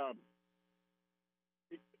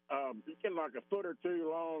like a foot or two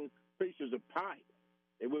long pieces of pipe,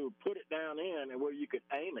 and we would put it down in, and where you could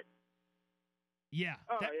aim it. Yeah.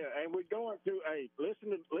 Yeah, and we're going to listen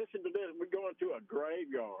to this. We're going to a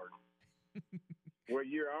graveyard where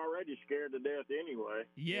you're already scared to death anyway.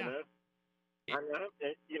 Yeah.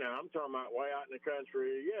 I'm talking about way out in the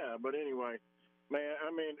country. Yeah, but anyway, man,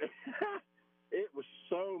 I mean, it was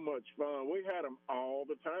so much fun. We had them all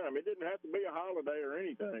the time. It didn't have to be a holiday or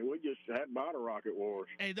anything. We just had bottle rocket wars.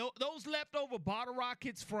 Hey, those leftover bottle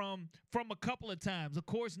rockets from a couple of times. Of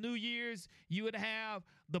course, New Year's, you would have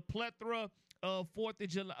the plethora of 4th of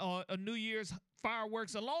July, New Year's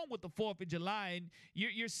fireworks along with the 4th of July. And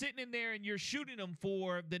you're sitting in there and you're shooting them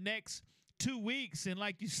for the next 2 weeks. And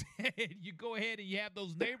like you said, you go ahead and you have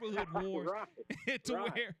those neighborhood wars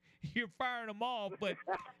where you're firing them off. But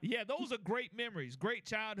yeah, those are great memories, great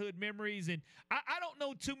childhood memories. And I don't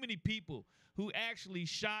know too many people who actually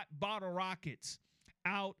shot bottle rockets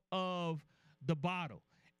out of the bottle.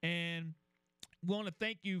 And we want to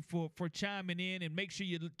thank you for chiming in, and make sure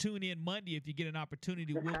you tune in Monday if you get an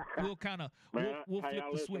opportunity. We'll kind of we'll flip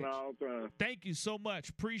the switch. Thank you so much,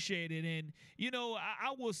 appreciate it. And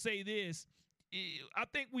I will say this. I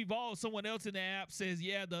think someone else in the app says,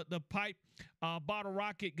 yeah, the pipe bottle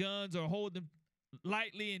rocket guns, or hold them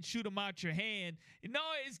lightly and shoot them out your hand. No,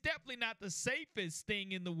 it's definitely not the safest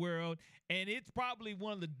thing in the world, and it's probably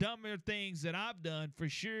one of the dumber things that I've done for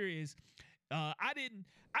sure. Is I didn't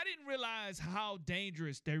realize how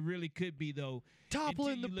dangerous they really could be, though.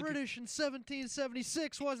 Toppling the British in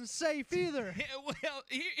 1776 wasn't safe either. Well,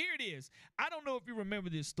 here it is. I don't know if you remember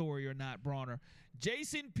this story or not, Bronner.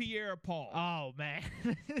 Jason Pierre-Paul. Oh, man.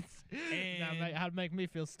 That'd make me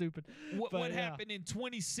feel stupid. What happened in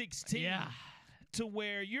 2016 to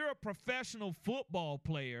where you're a professional football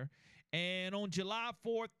player, and on July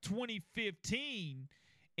 4th, 2015,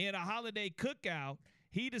 in a holiday cookout,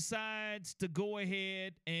 he decides to go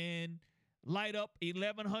ahead and light up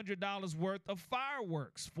 $1,100 worth of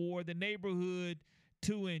fireworks for the neighborhood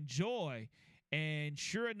to enjoy. And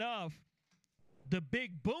sure enough, the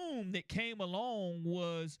big boom that came along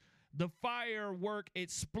was the firework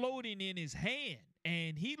exploding in his hand.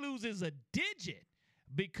 And he loses a digit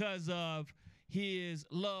because of his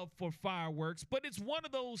love for fireworks. But it's one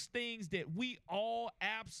of those things that we all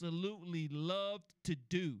absolutely love to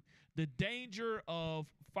do. The danger of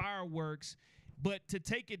fireworks, but to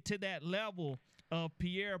take it to that level of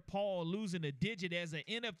Pierre-Paul losing a digit as an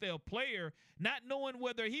NFL player, not knowing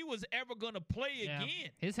whether he was ever going to play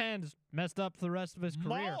again. His hand's messed up for the rest of his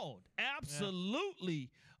career. Mauled, absolutely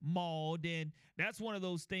mauled. And that's one of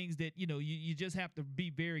those things that, you just have to be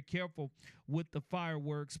very careful with the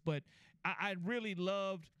fireworks. But I really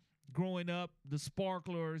loved growing up the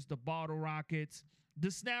sparklers, the bottle rockets. The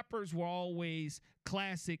snappers were always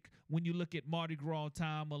classic when you look at Mardi Gras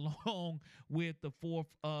time, along with the 4th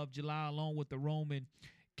of July, along with the Roman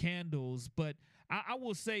candles. But I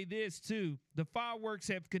will say this, too. The fireworks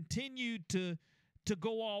have continued to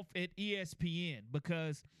go off at ESPN,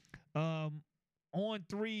 because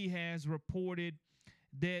On3 has reported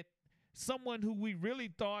that someone who we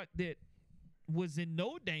really thought that was in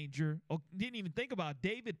no danger, or didn't even think about,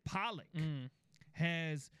 David Pollock,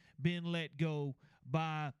 has been let go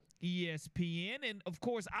by ESPN. And of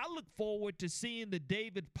course, I look forward to seeing the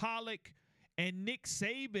David Pollock and Nick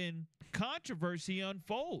Saban controversy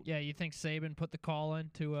unfold. Yeah, you think Saban put the call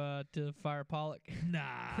in to fire Pollock? Nah,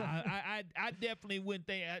 I definitely wouldn't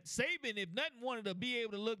think. Saban, if nothing, wanted to be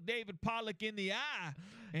able to look David Pollock in the eye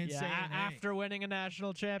and say, after winning a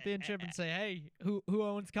national championship, and say, hey, who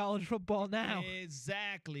owns college football now?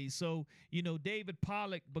 Exactly. So, David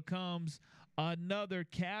Pollock becomes another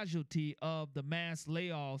casualty of the mass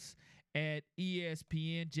layoffs at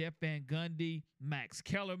ESPN. Jeff Van Gundy, Max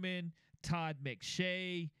Kellerman, Todd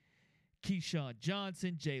McShay, Keyshawn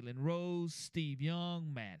Johnson, Jalen Rose, Steve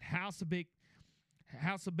Young, Matt Hasselbeck,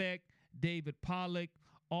 David Pollock,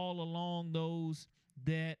 all along those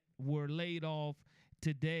that were laid off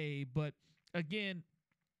today. But again,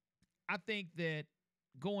 I think that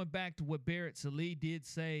going back to what Barrett Sallee did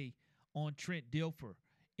say on Trent Dilfer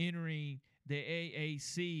entering the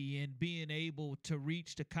AAC and being able to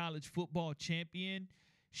reach the college football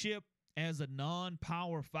championship as a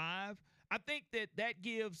non-Power 5, I think that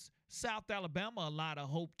gives South Alabama a lot of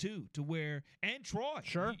hope too, to where, and Troy,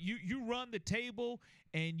 sure, you run the table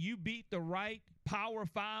and you beat the right Power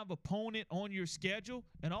 5 opponent on your schedule,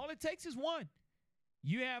 and all it takes is one.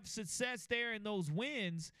 You have success there in those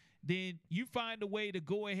wins, then you find a way to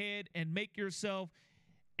go ahead and make yourself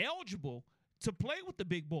eligible to play with the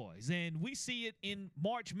big boys. And we see it in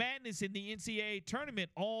March Madness in the NCAA tournament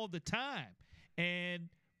all the time. And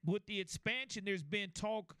with the expansion, there's been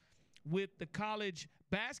talk with the college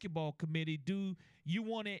basketball committee. Do you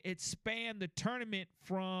want to expand the tournament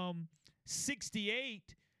from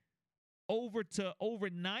 68 over to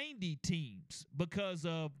over 90 teams because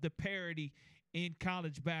of the parity in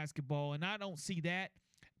college basketball? And I don't see that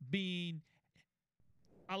being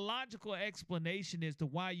a logical explanation as to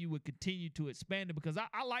why you would continue to expand it, because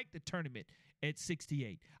I like the tournament at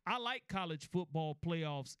 68. I like college football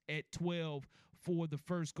playoffs at 12 for the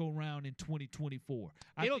first go-round in 2024.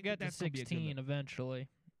 It'll get to 16 eventually.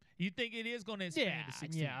 You think it is going to expand to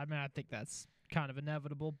 16? Yeah, I mean, I think that's kind of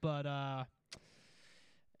inevitable. But,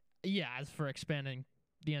 yeah, as for expanding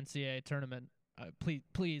the NCAA tournament,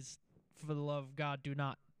 please, for the love of God, do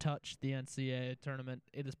not touch the NCAA tournament.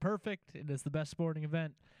 It is perfect. It is the best sporting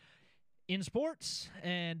event in sports,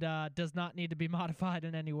 and does not need to be modified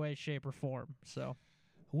in any way, shape, or form. So,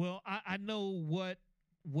 well, I know what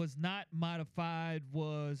was not modified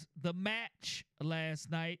was the match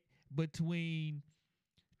last night between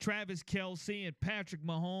Travis Kelce and Patrick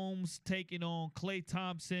Mahomes taking on Klay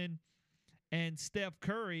Thompson and Steph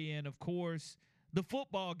Curry. And, of course, the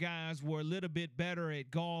football guys were a little bit better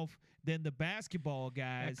at golf than the basketball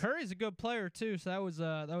guys. Yeah, Curry's a good player too, so that was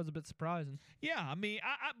a bit surprising. Yeah, I mean,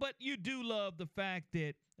 but you do love the fact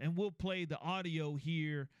that, and we'll play the audio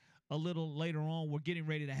here a little later on. We're getting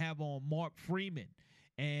ready to have on Mark Freeman,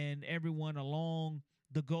 and everyone along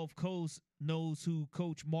the Gulf Coast knows who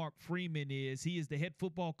Coach Mark Freeman is. He is the head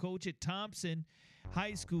football coach at Thompson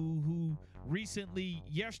High School, who recently,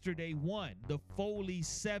 yesterday, won the Foley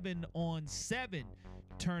 7-on-7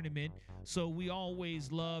 tournament. So we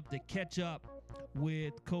always love to catch up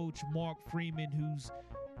with Coach Mark Freeman, who's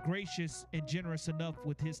gracious and generous enough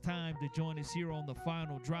with his time to join us here on the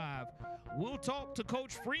Final Drive. We'll talk to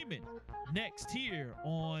Coach Freeman next here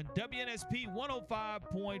on WNSP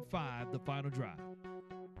 105.5, The Final Drive.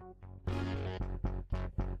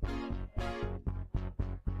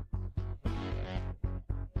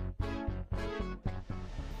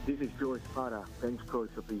 This is George Parra, bench coach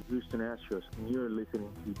of the Houston Astros, and you're listening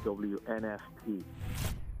to WNSP.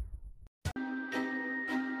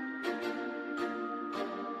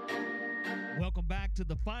 Welcome back to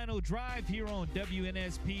the Final Drive here on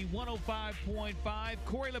WNSP 105.5.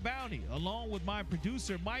 Corey LeBounty, along with my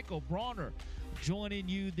producer, Michael Bronner, joining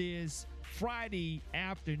you this Friday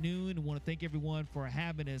afternoon. I want to thank everyone for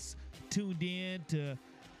having us tuned in to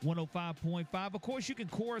 105.5. Of course, you can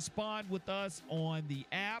correspond with us on the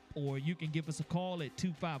app, or you can give us a call at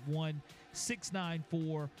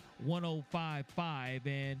 251-694-1055.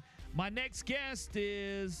 And my next guest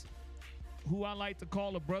is who I like to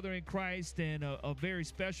call a brother in Christ and a very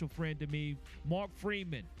special friend to me, Mark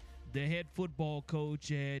Freeman, the head football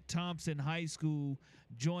coach at Thompson High School,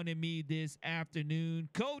 joining me this afternoon.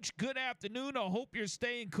 Coach, good afternoon. I hope you're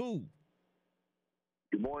staying cool.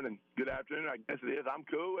 Good morning. Good afternoon. I guess it is. I'm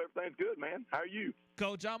cool. Everything's good, man. How are you?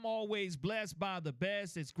 Coach, I'm always blessed by the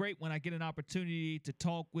best. It's great when I get an opportunity to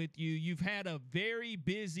talk with you. You've had a very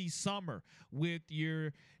busy summer with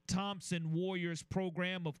your Thompson Warriors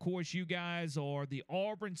program. Of course, you guys are the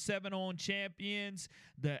Auburn 7-on champions,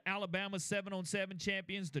 the Alabama 7-on-7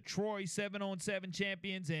 champions, the Troy 7-on-7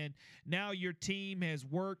 champions, and now your team has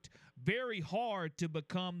worked very hard to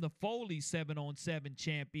become the Foley 7-on-7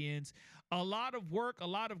 champions. A lot of work, a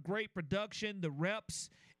lot of great production, the reps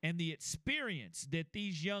and the experience that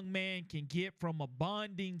these young men can get from a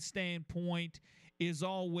bonding standpoint is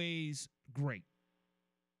always great.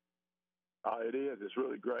 It is. It's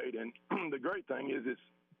really great. And the great thing is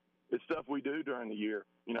it's stuff we do during the year.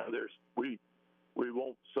 You know, we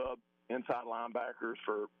won't sub inside linebackers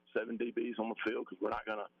for 7 DBs on the field because we're not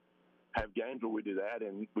going to have games where we do that.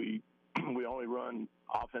 And we only run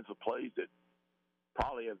offensive plays that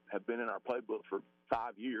probably have been in our playbook for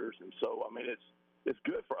 5 years. And so, I mean, it's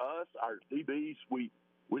good for us. Our DBs, we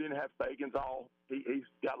didn't have Fagans all. He's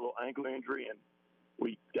got a little ankle injury, and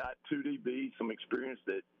We got two DBs, some experience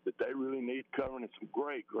that they really need covering, and some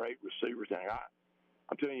great receivers. And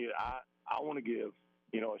I'm telling you, I want to give,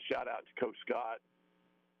 a shout out to Coach Scott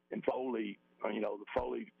and Foley, the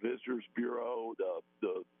Foley Visitors Bureau,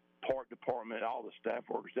 the park department, all the staff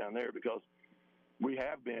workers down there, because we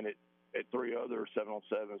have been at 3 other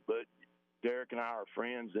 7-on-7s, but Derek and I are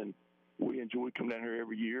friends, and we enjoy coming down here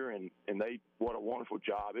every year, and what a wonderful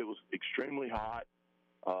job. It was extremely hot.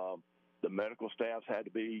 The medical staffs had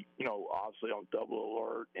to be, obviously on double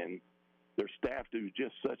alert, and their staff do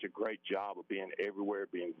just such a great job of being everywhere,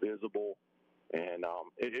 being visible. And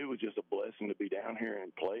it was just a blessing to be down here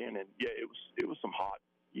and playing. And, yeah, it was some hot,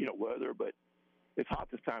 weather, but it's hot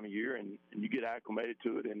this time of year, and you get acclimated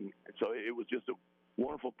to it. And so it was just a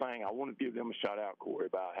wonderful thing. I want to give them a shout-out, Corey,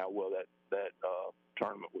 about how well that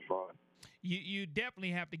tournament was run. You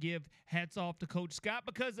definitely have to give hats off to Coach Scott,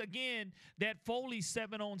 because, again, that Foley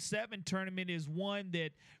 7-on-7 tournament is one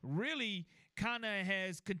that really kind of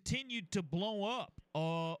has continued to blow up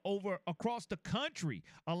over across the country.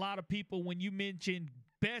 A lot of people, when you mention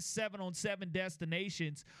best 7-on-7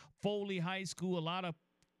 destinations, Foley High School, a lot of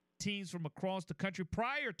teams from across the country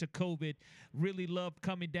prior to COVID really loved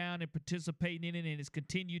coming down and participating in it, and it's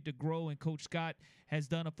continued to grow. And Coach Scott has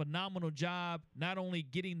done a phenomenal job not only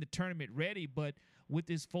getting the tournament ready, but with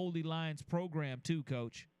this Foley Lions program too,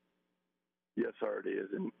 Coach. Yes, sir, it is.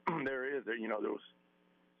 And there was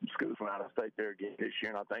some schools from out of state there again this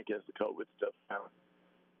year, and I think as the COVID stuff kind of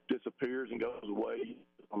disappears and goes away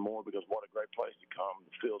more, because what a great place to come.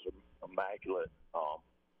 The fields are immaculate.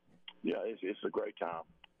 It's a great time.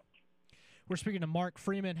 We're speaking to Mark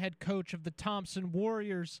Freeman, head coach of the Thompson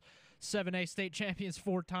Warriors, 7A state champions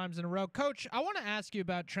 4 times in a row. Coach, I want to ask you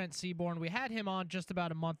about Trent Seaborn. We had him on just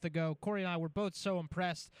about a month ago. Corey and I were both so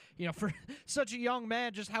impressed, for such a young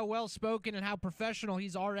man, just how well-spoken and how professional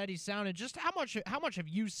he's already sounded. Just how much have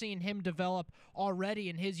you seen him develop already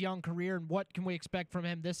in his young career, and what can we expect from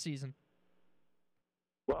him this season?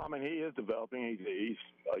 Well, he is developing. He's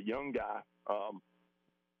a young guy.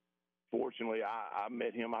 Fortunately, I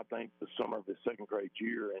met him, I think, the summer of his second grade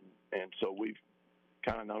year, and so we've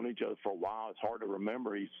kind of known each other for a while. It's hard to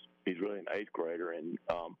remember. He's really an 8th grader, and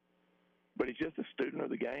but he's just a student of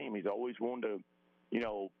the game. He's always wanted to,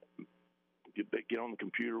 get on the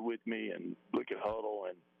computer with me and look at huddle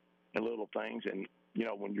and little things. And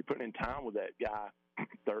when you're putting in time with that guy,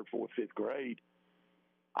 3rd, 4th, 5th grade,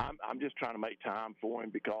 I'm just trying to make time for him,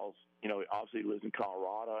 because obviously he lives in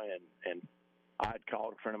Colorado, and I had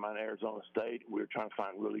called a friend of mine in Arizona State. We were trying to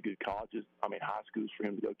find really good colleges, high schools for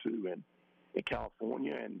him to go to in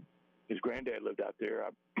California. And his granddad lived out there. I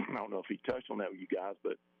don't know if he touched on that with you guys,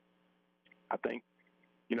 but I think,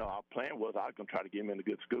 our plan was I was going to try to get him in a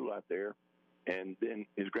good school out there. And then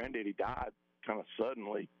his granddaddy died kind of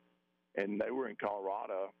suddenly, and they were in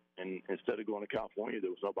Colorado. And instead of going to California, there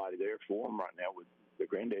was nobody there for him right now. With their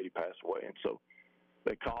granddaddy passed away. And so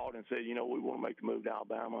they called and said, we want to make the move to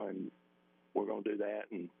Alabama, and we're going to do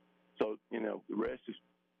that. And so, the rest is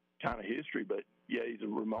kind of history. But, yeah, he's a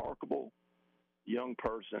remarkable young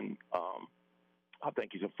person. I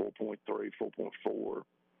think he's a 4.3, 4.4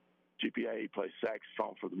 GPA. He plays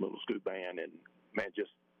saxophone for the middle school band, and, man,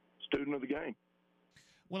 just student of the game.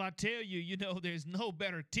 Well, I tell you, there's no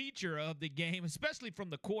better teacher of the game, especially from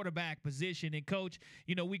the quarterback position. And, Coach,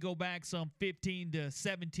 we go back some 15 to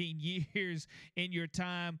 17 years in your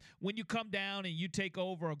time. When you come down and you take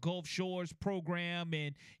over a Gulf Shores program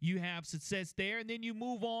and you have success there, and then you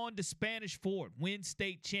move on to Spanish Fort, win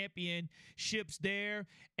state championships there,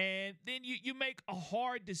 and then you make a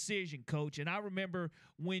hard decision, Coach. And I remember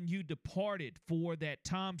when you departed for that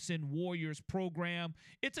Thompson Warriors program.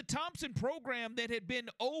 It's a Thompson program that had been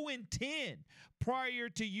 0-10 prior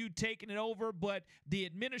to you taking it over, but the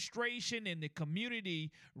administration and the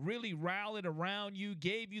community really rallied around you,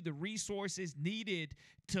 gave you the resources needed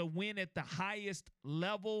to win at the highest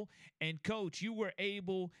level. And, Coach, you were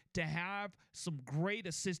able to have some great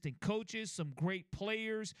assistant coaches, some great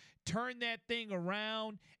players, turn that thing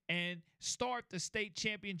around and start the state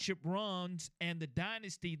championship runs and the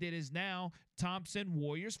dynasty that is now Thompson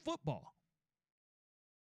Warriors football.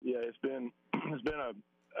 Yeah, it's been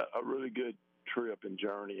a really good trip and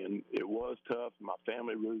journey, and it was tough. My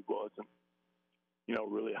family really wasn't,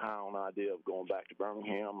 really high on the idea of going back to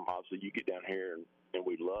Birmingham. Obviously, you get down here and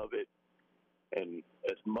we love it, and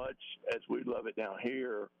as much as we love it down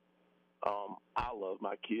here, I love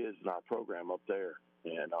my kids and our program up there,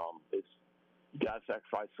 and it's you got to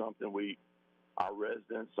sacrifice something. Our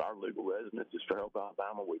residents, our legal residents, is Fairhope,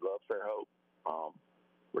 Alabama. We love Fairhope.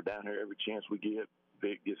 We're down here every chance we get.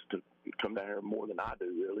 Vic gets to come down here more than I do,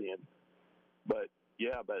 really. But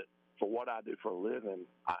for what I do for a living,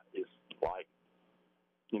 it's like,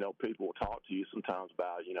 people will talk to you sometimes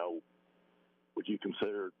about, would you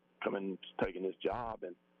consider taking this job?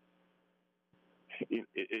 And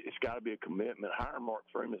it's got to be a commitment. Hiring Mark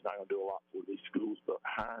Freeman is not going to do a lot for these schools, but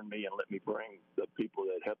hiring me and let me bring the people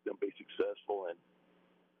that help them be successful and,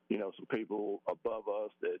 some people above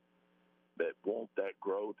us that want that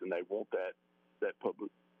growth and they want that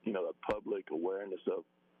public, the public awareness of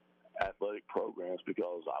athletic programs,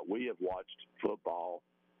 because we have watched football,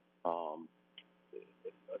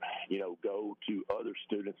 go to other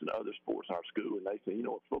students and other sports in our school, and they say,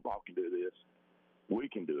 if football can do this, we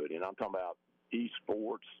can do it. And I'm talking about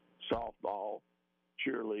esports, softball,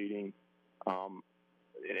 cheerleading,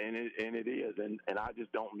 and it is. And I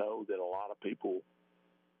just don't know that a lot of people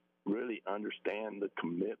really understand the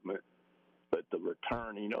commitment, but the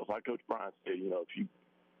return. Like Coach Bryant said, if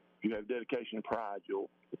you have dedication and pride,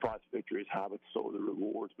 the price of victory is high, but so are the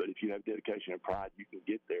rewards. But if you have dedication and pride, you can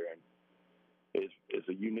get there. And it's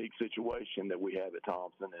a unique situation that we have at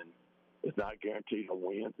Thompson, and it's not guaranteed on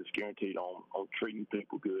wins. It's guaranteed on treating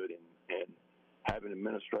people good and having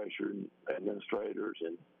administrators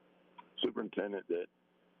and superintendent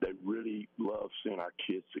that really love seeing our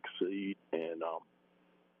kids succeed. And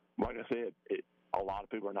like I said, a lot of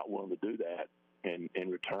people are not willing to do that. And in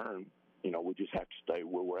return, we just have to stay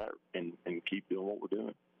where we're at and keep doing what we're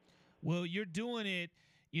doing. Well, you're doing it,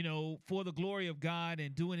 for the glory of God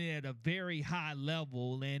and doing it at a very high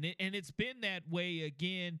level. And it's been that way,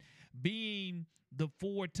 again, being the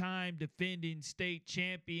 4-time defending state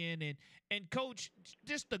champion. And Coach,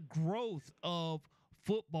 just the growth of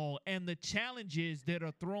football and the challenges that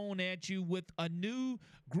are thrown at you with a new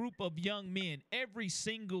group of young men every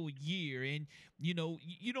single year. And,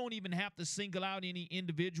 you don't even have to single out any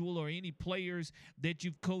individual or any players that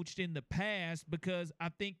you've coached in the past, because I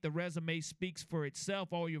think the resume speaks for itself.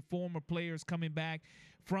 All your former players coming back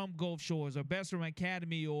from Gulf Shores or Bessemer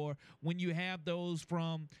Academy, or when you have those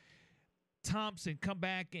from Thompson come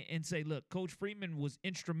back and say, look, Coach Freeman was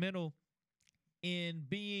instrumental in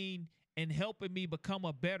being and helping me become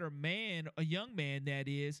a better man, a young man, that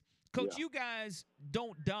is. Coach, You guys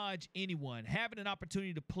don't dodge anyone. Having an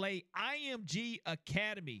opportunity to play IMG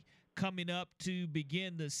Academy coming up to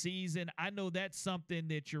begin the season, I know that's something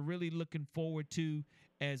that you're really looking forward to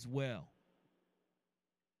as well.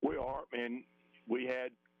 We are, and we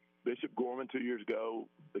had Bishop Gorman 2 years ago.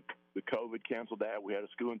 The COVID canceled that. We had a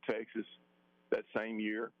school in Texas that same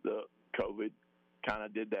year. The COVID kind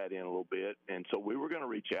of did that in a little bit. And so we were going to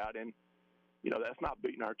reach out, and, that's not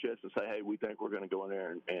beating our chest and say, hey, we think we're going to go in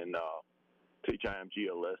there and teach IMG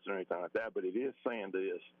a lesson or anything like that. But it is saying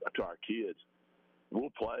this to our kids: we'll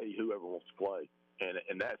play whoever wants to play.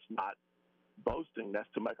 And that's not boasting. That's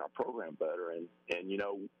to make our program better. And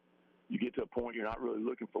you get to a point you're not really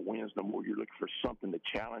looking for wins no more. You're looking for something to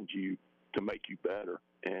challenge you to make you better.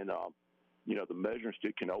 And, the measuring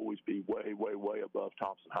stick can always be way, way, way above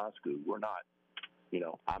Thompson High School. We're not,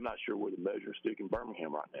 I'm not sure we're the measuring stick in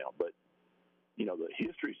Birmingham right now, but, the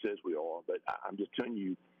history says we are. But I'm just telling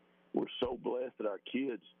you, we're so blessed that our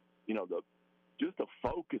kids, just the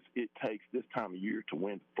focus it takes this time of year to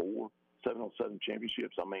win 4 7-on-7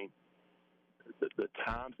 championships. I mean, the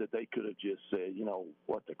times that they could have just said,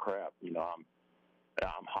 what the crap, I'm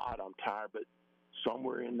hot, I'm tired, but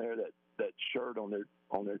somewhere in there that shirt on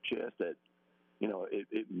their chest that,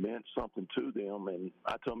 it meant something to them. And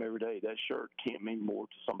I tell them every day, that shirt can't mean more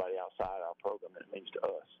to somebody outside our program than it means to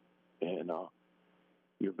us. And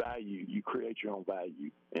your value, you create your own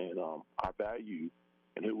value, and our value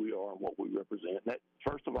and who we are and what we represent. That,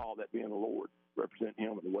 first of all, that being the Lord, represent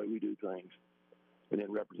Him and the way we do things, and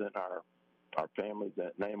then represent our families,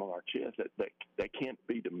 that name on our chest, that can't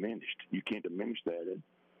be diminished. You can't diminish that. And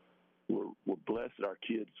we're blessed that our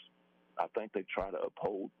kids, I think they try to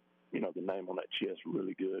uphold, the name on that chest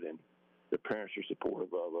really good, and the parents are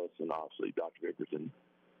supportive of us, and obviously Dr. Vickers and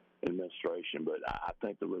administration. But I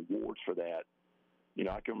think the rewards for that,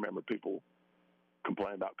 I can remember people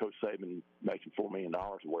complaining about Coach Saban making $4 million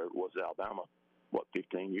or whatever it was at Alabama,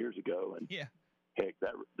 15 years ago. And heck,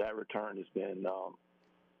 that return has been,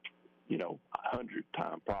 100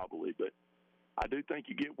 times probably. But I do think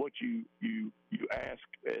you get what you ask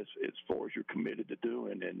as far as you're committed to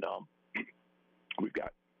doing. And we've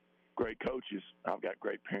got great coaches. I've got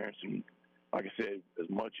great parents. And like I said, as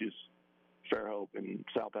much as Fairhope and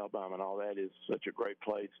South Alabama and all that is such a great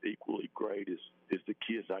place, equally great is the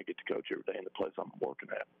kids I get to coach every day in the place I'm working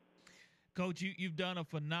at. Coach, you've done a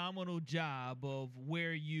phenomenal job of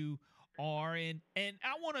where you are, and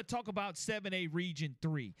I want to talk about 7A Region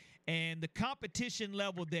 3 and the competition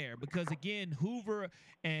level there, because again, Hoover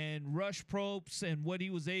and Rush Probst and what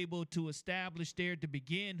he was able to establish there to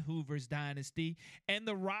begin Hoover's dynasty, and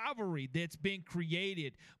the rivalry that's been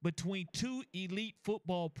created between two elite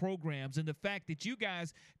football programs, and the fact that you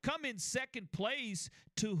guys come in second place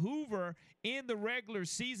to Hoover in the regular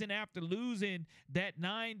season after losing that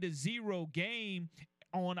 9-0 game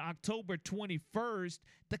on October 21st.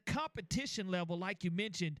 The competition level, like you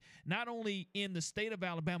mentioned, not only in the state of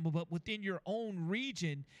Alabama, but within your own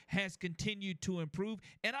region, has continued to improve.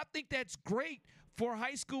 And I think that's great for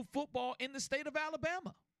high school football in the state of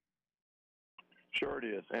Alabama. Sure it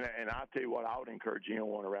is. And I'll tell you what, I would encourage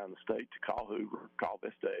anyone around the state to call Hoover, call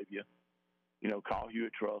Vestavia, call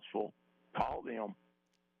Hewitt-Trussville, call them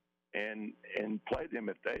and play them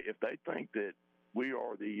if they think that we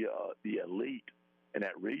are the elite in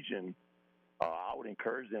that region. I would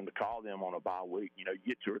encourage them to call them on a bye week. You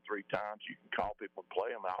get 2 or 3 times, you can call people and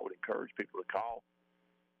play them. I would encourage people to call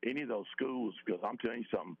any of those schools, because I'm telling you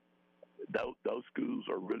something, those schools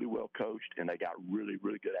are really well coached, and they got really,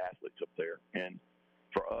 really good athletes up there. And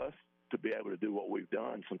for us to be able to do what we've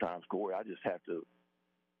done sometimes, Corey, I just have to,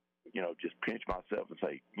 just pinch myself and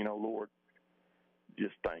say, Lord,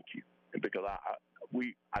 just thank you. And because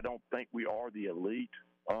I don't think we are the elite.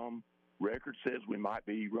 Record says we might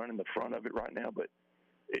be running the front of it right now, but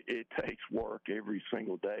it takes work every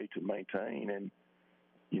single day to maintain. And,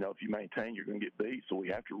 if you maintain, you're going to get beat. So we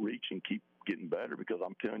have to reach and keep getting better, because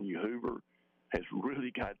I'm telling you, Hoover has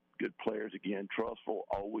really got good players again. Trussville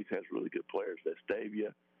always has really good players.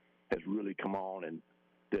 Vestavia has really come on and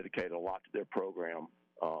dedicated a lot to their program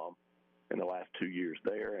in the last 2 years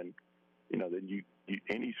there. And, then you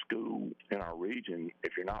any school in our region,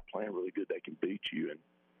 if you're not playing really good, they can beat you. And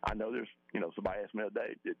I know there's, somebody asked me the other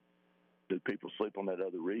day, did people sleep on that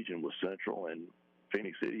other region with Central and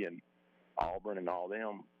Phoenix City and Auburn and all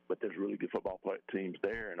them? But there's really good football teams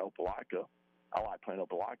there. And Opelika, I like playing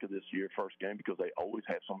Opelika this year, first game, because they always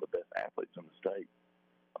have some of the best athletes in the state.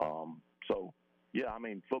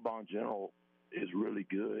 Football in general is really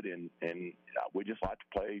good, and we just like to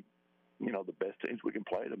play, the best teams we can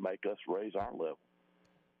play to make us raise our level.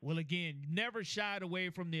 Well, again, never shied away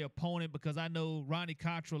from the opponent, because I know Ronnie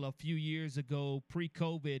Cottrell a few years ago,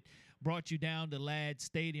 pre-COVID, brought you down to Ladd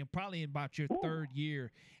Stadium, probably in about your third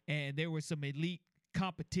year, and there was some elite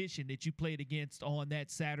competition that you played against on that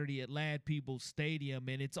Saturday at Ladd-Peebles Stadium,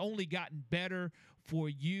 and it's only gotten better for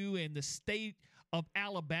you, and the state of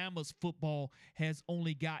Alabama's football has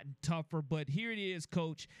only gotten tougher. But here it is,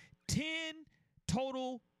 Coach, 10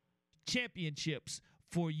 total championships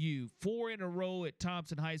for you, 4 in a row at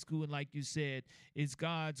Thompson High School. And like you said, it's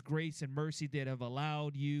God's grace and mercy that have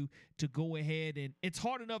allowed you to go ahead, and it's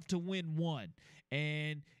hard enough to win one.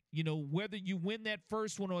 And, whether you win that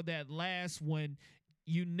first one or that last one,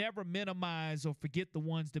 you never minimize or forget the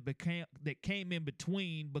ones that came in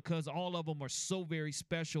between, because all of them are so very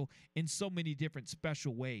special in so many different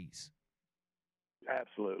special ways.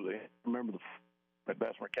 Absolutely. Remember the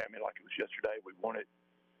Bessemer Academy like it was yesterday. We won it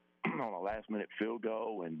on a last-minute field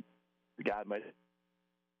goal, and the guy made it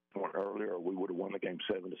one earlier, or we would have won the game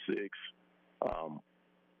 7-6.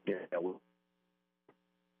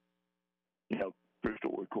 True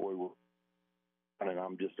story, Corey. And I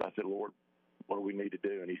said, Lord, what do we need to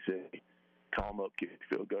do? And he said, call him up, kick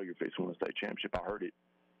the field goal, you're fixing to win the state championship. I heard it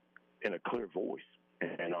in a clear voice.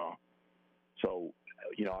 And so,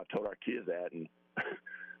 I told our kids that, and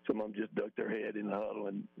some of them just ducked their head in the huddle,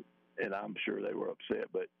 and I'm sure they were upset.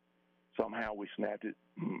 But somehow we snapped it,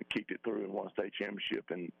 kicked it through, and won a state championship.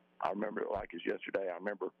 And I remember it like it's yesterday. I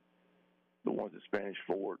remember the ones at Spanish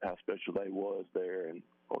Fort, how special they was there. And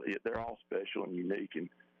they're all special and unique, and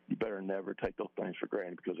you better never take those things for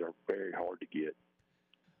granted, because they're very hard to get.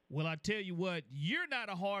 Well, I tell you what, you're not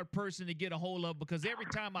a hard person to get a hold of, because every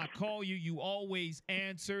time I call you, you always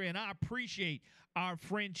answer, and I appreciate our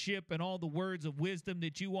friendship and all the words of wisdom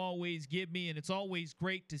that you always give me, and it's always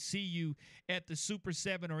great to see you at the Super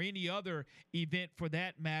 7 or any other event for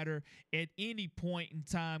that matter at any point in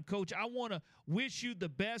time. Coach, I want to wish you the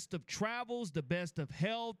best of travels, the best of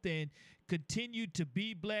health, and continue to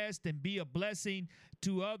be blessed and be a blessing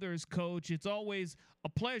to others, Coach. It's always a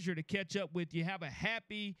pleasure to catch up with you. Have a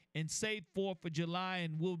happy and safe 4th of July,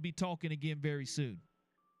 and we'll be talking again very soon.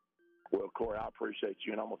 Well, Corey, I appreciate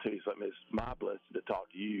you, and I'm going to tell you something. It's my blessing to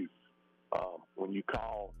talk to you. When you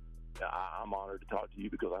call, I'm honored to talk to you,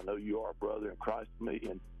 because I know you are a brother in Christ to me,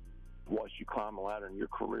 and watch you climb the ladder in your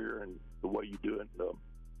career and the way you do it,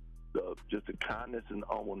 and just the kindness and the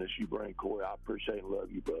humbleness you bring, Corey. I appreciate and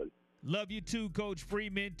love you, buddy. Love you too, Coach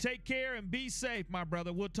Freeman. Take care and be safe, my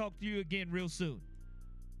brother. We'll talk to you again real soon.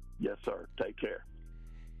 Yes, sir. Take care.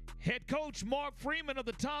 Head coach Mark Freeman of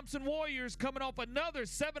the Thompson Warriors coming off another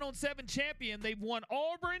 7-on-7 champion. They've won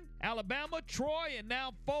Auburn, Alabama, Troy, and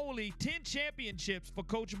now Foley. 10 championships for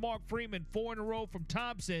Coach Mark Freeman, 4 in a row from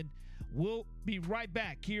Thompson. We'll be right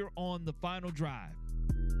back here on The Final Drive.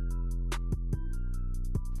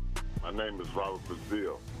 My name is Robert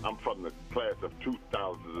Brazile. I'm from the class of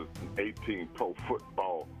 2018 Pro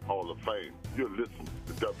Football Hall of Fame. You're listening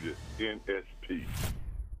to WNSP.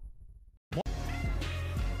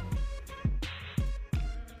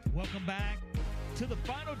 Welcome back to The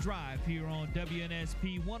Final Drive here on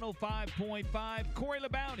WNSP 105.5. Corey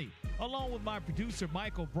LeBounty, along with my producer,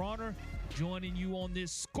 Michael Bronner, joining you on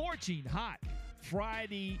this scorching hot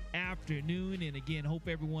Friday afternoon. And again, hope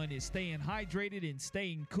everyone is staying hydrated and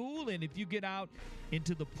staying cool. And if you get out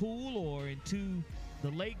into the pool or into the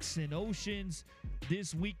lakes and oceans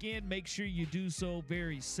this weekend, make sure you do so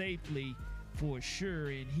very safely for sure,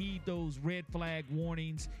 and heed those red flag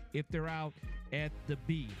warnings if they're out at the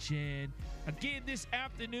beach. And again, this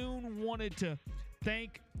afternoon, wanted to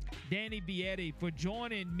thank Danny Vietti for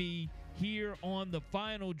joining me here on The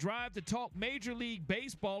Final Drive to talk Major League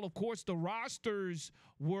Baseball. Of course, the rosters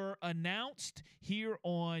were announced here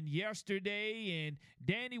on yesterday. And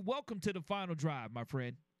Danny, welcome to The Final Drive, my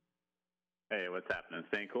friend. Hey, what's happening?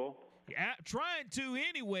 Staying cool? Yeah, trying to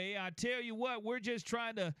anyway. I tell you what, we're just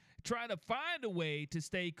trying to find a way to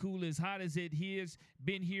stay cool, as hot as it has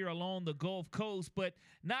been here along the Gulf Coast, but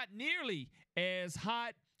not nearly as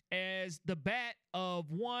hot as the bat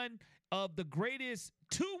of one of the greatest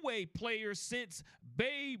two-way players since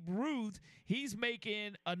Babe Ruth. He's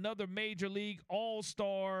making another Major League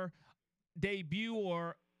All-Star debut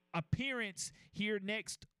or appearance here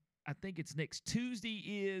next. I think it's next Tuesday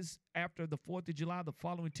is after the 4th of July. The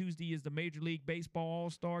following Tuesday is the Major League Baseball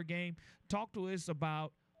All-Star game. Talk to us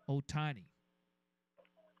about Ohtani.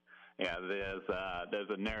 Yeah, there's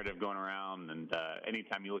a narrative going around, and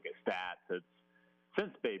anytime you look at stats, it's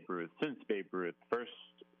since Babe Ruth, first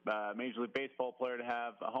Major League Baseball player to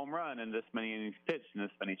have a home run and this many innings pitched and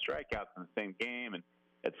this many strikeouts in the same game, and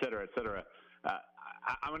et cetera, et cetera.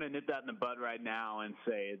 I'm going to nip that in the bud right now and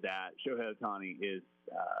say that Shohei Ohtani is,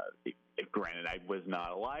 granted, I was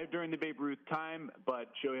not alive during the Babe Ruth time, but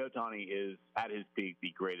Shohei Ohtani is, at his peak,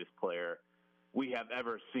 the greatest player we have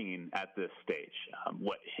ever seen at this stage.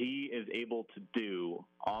 What he is able to do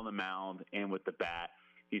on the mound and with the bat,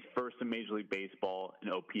 he's first in Major League Baseball in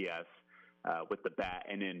OPS with the bat,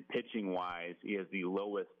 and in pitching-wise, he has the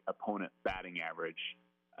lowest opponent batting average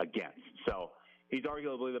against. So he's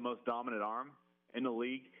arguably the most dominant arm in the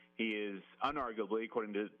league. He is unarguably,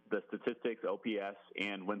 according to the statistics, OPS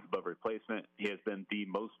and wins above replacement, he has been the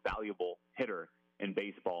most valuable hitter in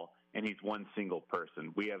baseball, and he's one single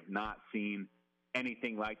person. We have not seen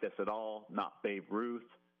anything like this at all, not Babe Ruth,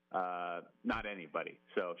 not anybody.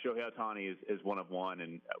 So Shohei Ohtani is one of one,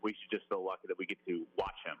 and we should just feel lucky that we get to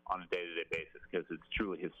watch him on a day-to-day basis because it's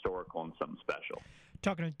truly historical and something special.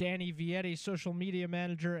 Talking to Danny Vietti, social media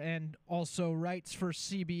manager, and also writes for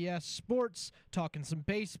CBS Sports, talking some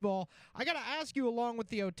baseball. I got to ask you, along with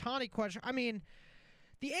the Ohtani question, I mean,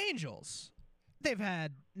 the Angels, they've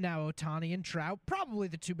had now Ohtani and Trout, probably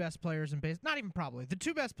the two best players in baseball. Not even probably. The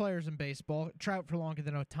two best players in baseball, Trout for longer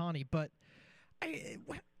than Ohtani. But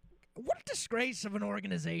what a disgrace of an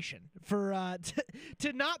organization for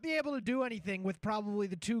to not be able to do anything with probably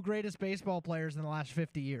the two greatest baseball players in the last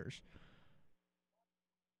 50 years.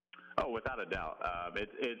 Oh, without a doubt.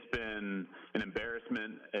 It's been an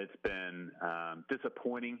embarrassment. It's been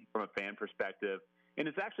disappointing from a fan perspective. And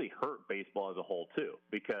it's actually hurt baseball as a whole, too,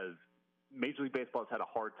 because Major League Baseball has had a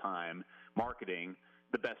hard time marketing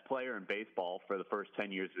the best player in baseball for the first 10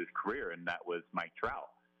 years of his career, and that was Mike Trout.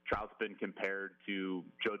 Trout's been compared to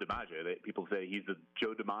Joe DiMaggio. People say he's the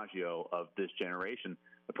Joe DiMaggio of this generation.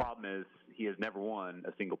 The problem is he has never won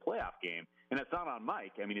a single playoff game, and that's not on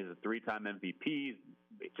Mike. I mean, he's a three-time MVP. He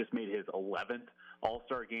just made his 11th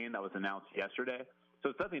All-Star game that was announced yesterday. So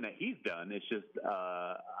it's nothing that he's done. It's just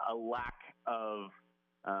a lack of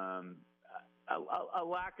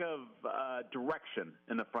direction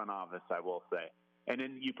in the front office, I will say. And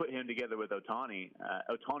then you put him together with Ohtani.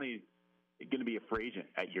 Ohtani's going to be a free agent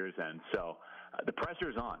at year's end. So the pressure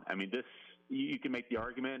is on. I mean, you can make the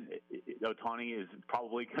argument Ohtani is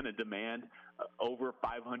probably going to demand over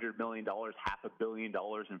 $500 million, $500 million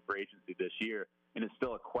in free agency this year. And it's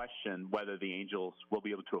still a question whether the Angels will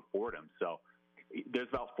be able to afford him. So there's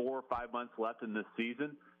about 4 or 5 months left in this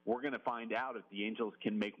season. We're going to find out if the Angels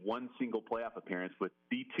can make one single playoff appearance with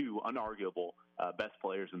the two unarguable best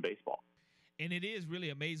players in baseball. And it is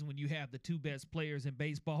really amazing when you have the two best players in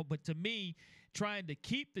baseball. But to me, trying to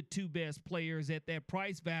keep the two best players at that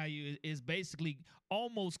price value is basically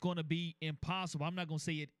almost going to be impossible. I'm not going to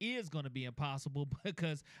say it is going to be impossible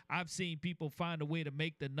because I've seen people find a way to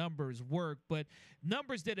make the numbers work. But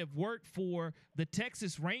numbers that have worked for the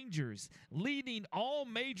Texas Rangers, leading all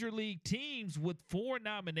major league teams with 4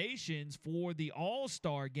 nominations for the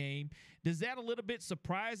All-Star game. Does that a little bit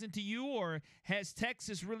surprising to you, or has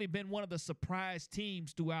Texas really been one of the surprise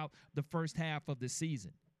teams throughout the first half of the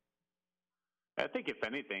season? I think, if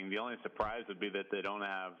anything, the only surprise would be that they don't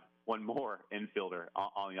have one more infielder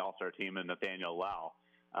on the All-Star team in Nathaniel Lau.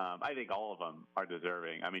 I think all of them are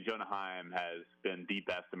deserving. I mean, Jonah Heim has been the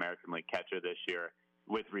best American League catcher this year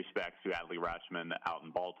with respect to Adley Rutschman out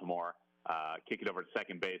in Baltimore. Kick it over to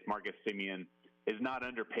second base. Marcus Semien is not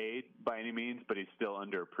underpaid by any means, but he's still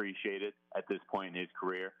underappreciated at this point in his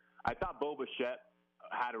career. I thought Bo Bichette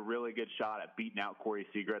had a really good shot at beating out Corey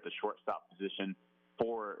Seager at the shortstop position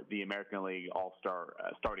for the American League All-Star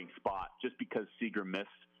starting spot, just because Seager missed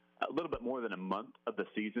a little bit more than a month of the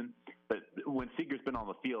season. But when Seager's been on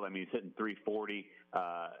the field, I mean, he's hitting 340.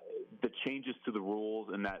 The changes to the rules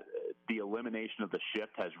and that the elimination of the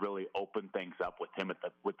shift has really opened things up with him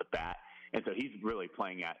with the bat. And so he's really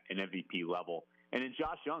playing at an MVP level. And then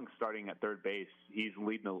Josh Young starting at third base, he's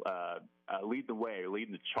leading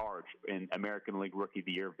the charge in American League Rookie of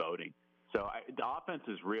the Year voting. So the offense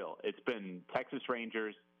is real. It's been Texas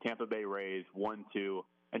Rangers, Tampa Bay Rays, 1-2,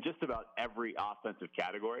 and just about every offensive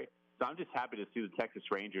category. So I'm just happy to see the Texas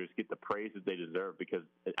Rangers get the praise that they deserve because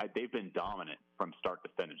they've been dominant from start to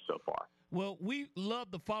finish so far. Well, we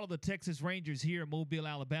love to follow the Texas Rangers here in Mobile,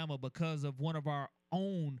 Alabama because of one of our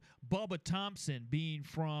own, Bubba Thompson, being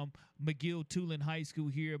from McGill-Tulane High School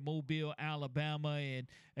here in Mobile, Alabama, and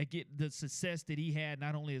get the success that he had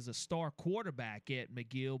not only as a star quarterback at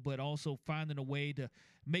McGill, but also finding a way to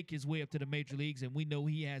make his way up to the major leagues. And we know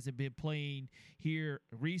he hasn't been playing here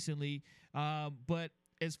recently. But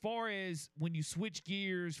as far as when you switch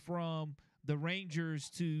gears from the Rangers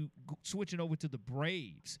to switching over to the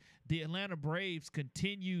Braves, the Atlanta Braves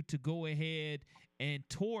continue to go ahead and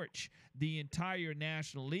torch the entire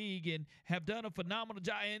National League and have done a phenomenal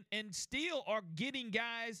job and still are getting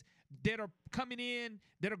guys that are coming in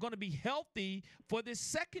that are going to be healthy for this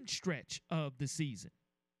second stretch of the season.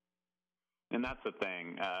 And that's the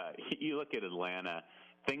thing. You look at Atlanta,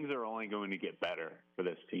 things are only going to get better for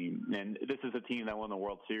this team. And this is a team that won the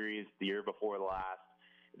World Series the year before last.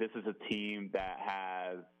 This is a team that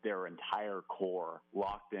has their entire core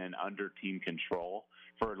locked in under team control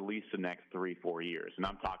for at least the next 3-4 years. And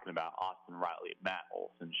I'm talking about Austin Riley, Matt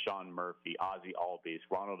Olson, Sean Murphy, Ozzie Albies,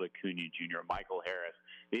 Ronald Acuna Jr., Michael Harris.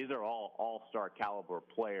 These are all all-star caliber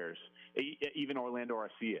players. Even Orlando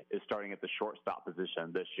Arcia is starting at the shortstop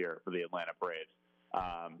position this year for the Atlanta Braves.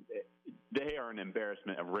 They are an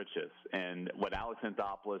embarrassment of riches. And what Alex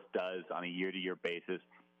Anthopoulos does on a year-to-year basis,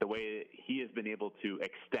 the way he has been able to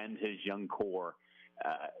extend his young core,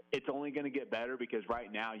 it's only going to get better because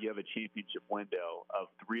right now you have a championship window of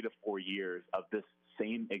 3 to 4 years of this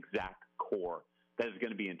same exact core that is going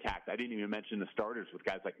to be intact. I didn't even mention the starters with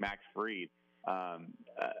guys like Max Fried.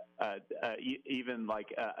 Even like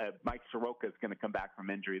Mike Soroka is going to come back from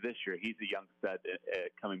injury this year. He's a young stud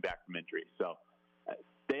coming back from injury. So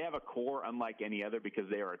they have a core unlike any other because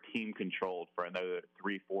they are team controlled for another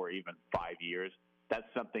 3, 4, even 5 years. That's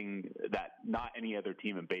something that not any other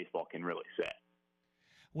team in baseball can really say.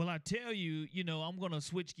 Well, I tell you, I'm going to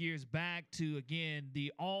switch gears back to, again,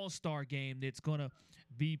 the All-Star game that's going to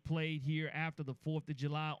be played here after the 4th of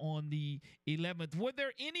July on the 11th. Were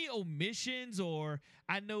there any omissions, or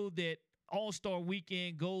I know that All-Star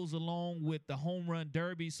weekend goes along with the Home Run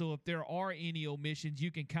Derby, so if there are any omissions,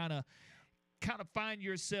 you can kind of find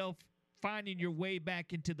yourself finding your way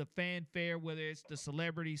back into the fanfare, whether it's the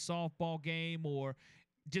celebrity softball game or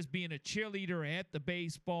just being a cheerleader at the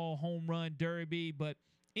baseball home run derby. But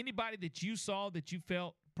anybody that you saw that you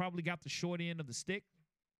felt probably got the short end of the stick?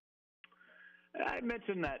 I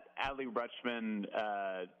mentioned that Adley Rutschman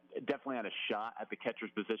definitely had a shot at the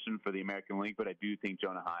catcher's position for the American League, but I do think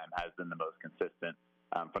Jonah Heim has been the most consistent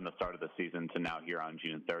from the start of the season to now here on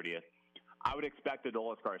June 30th. I would expect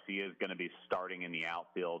Adolis Garcia is going to be starting in the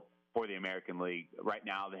outfield for the American League. Right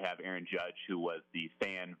now they have Aaron Judge, who was the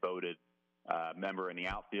fan-voted member in the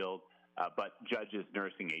outfield, but Judge is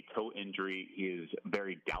nursing a toe injury. He is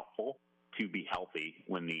very doubtful to be healthy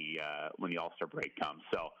when the All-Star break comes.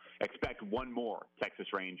 So expect one more Texas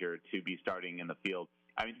Ranger to be starting in the field.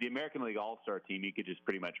 I mean, the American League All-Star team, you could just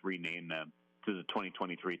pretty much rename them to the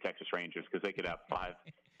 2023 Texas Rangers because they could have 5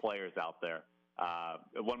 players out there.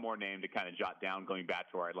 One more name to kind of jot down, going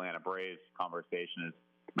back to our Atlanta Braves conversation, is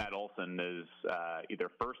Matt Olson is either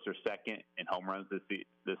first or second in home runs this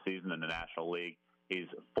season in the National League. He's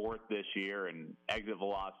fourth this year in exit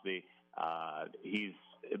velocity. He's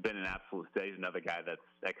been an absolute star. He's another guy that's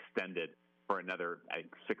extended for another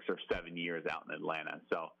 6 or 7 years out in Atlanta.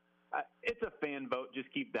 So it's a fan vote.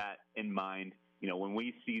 Just keep that in mind. When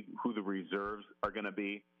we see who the reserves are going to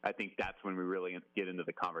be, I think that's when we really get into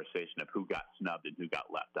the conversation of who got snubbed and who got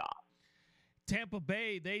left off. Tampa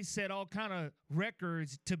Bay, they set all kind of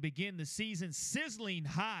records to begin the season, sizzling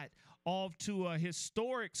hot off to a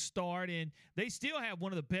historic start, and they still have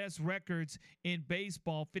one of the best records in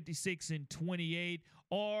baseball, 56-28.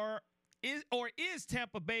 Or is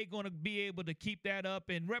Tampa Bay going to be able to keep that up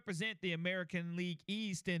and represent the American League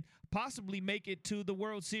East and possibly make it to the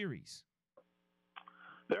World Series?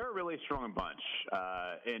 They're a really strong bunch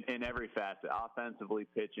in every facet, offensively,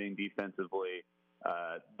 pitching, defensively.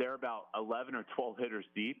 They're about 11 or 12 hitters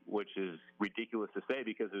deep, which is ridiculous to say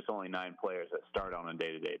because there's only 9 players that start on a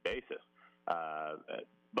day-to-day basis.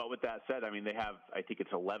 But with that said, I mean, they have, I think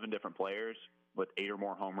it's 11 different players with 8 or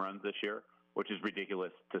more home runs this year, which is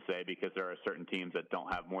ridiculous to say because there are certain teams that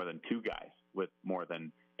don't have more than 2 guys with more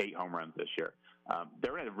than 8 home runs this year.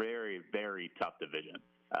 They're in a very, very tough division.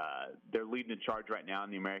 They're leading the charge right now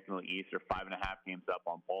in the American League East. They're 5.5 games up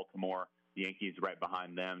on Baltimore. The Yankees right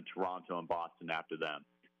behind them, Toronto and Boston after them.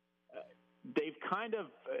 They've kind of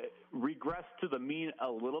regressed to the mean a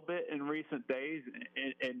little bit in recent days,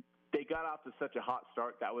 and they got off to such a hot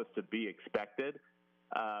start that was to be expected.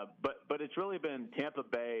 But it's really been Tampa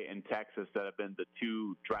Bay and Texas that have been the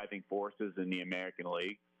 2 driving forces in the American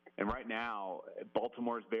League. And right now,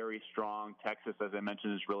 Baltimore's very strong. Texas, as I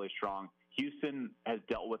mentioned, is really strong. Houston has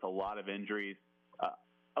dealt with a lot of injuries.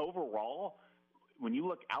 Overall, when you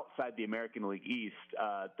look outside the American League East,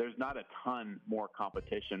 there's not a ton more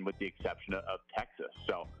competition with the exception of Texas.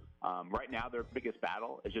 So right now, their biggest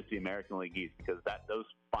battle is just the American League East because those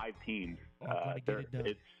 5 teams,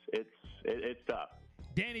 it's tough.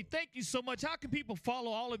 Danny, thank you so much. How can people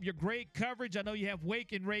follow all of your great coverage? I know you have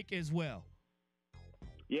Wake and Rake as well.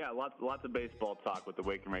 Yeah, lots of baseball talk with the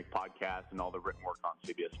Wake and Rake podcast and all the written work on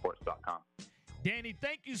CBSSports.com. Danny,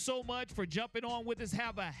 thank you so much for jumping on with us.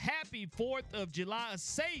 Have a happy 4th of July, a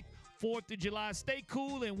safe 4th of July. Stay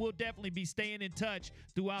cool, and we'll definitely be staying in touch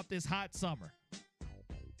throughout this hot summer.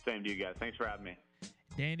 Same to you guys. Thanks for having me.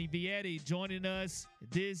 Danny Vietti joining us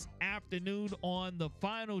this afternoon on The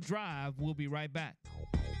Final Drive. We'll be right back.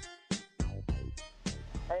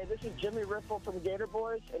 Hey, this is Jimmy Riffle from Gator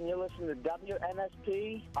Boys, and you're listening to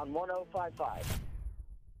WNSP on 105.5.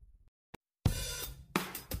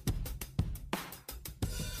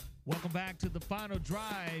 Welcome back to The Final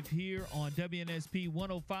Drive here on WNSP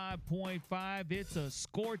 105.5. It's a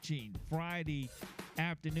scorching Friday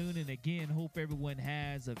afternoon, and again, hope everyone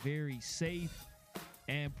has a very safe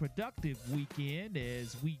and productive weekend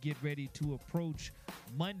as we get ready to approach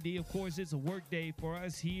Monday. Of course, it's a work day for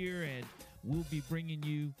us here, and we'll be bringing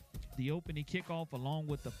you the opening kickoff along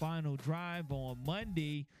with the Final Drive on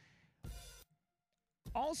Monday.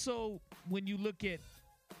 Also, when you look at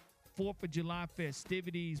 4th of July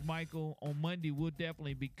festivities, Michael, on Monday, we'll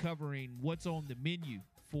definitely be covering what's on the menu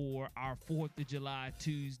for our 4th of July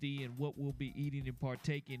Tuesday and what we'll be eating and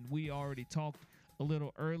partaking. We already talked a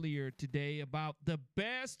little earlier today about the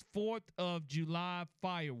best 4th of July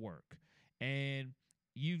firework. And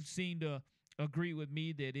you've seemed to agree with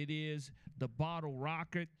me that it is the bottle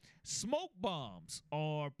rocket. Smoke bombs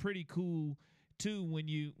are pretty cool too when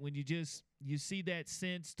you see that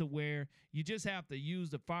sense to where you just have to use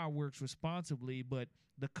the fireworks responsibly, but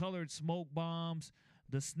the colored smoke bombs,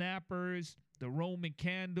 the snappers, the Roman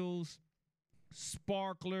candles,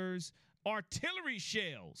 sparklers, artillery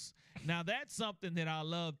shells. Now that's something that I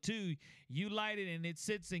love too. You light it and it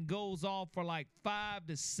sits and goes off for like 5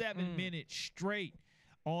 to 7 minutes straight.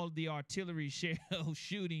 All the artillery shells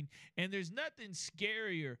shooting, and there's nothing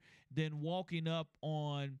scarier than walking up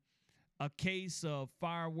on a case of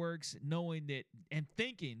fireworks knowing that and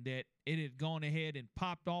thinking that it had gone ahead and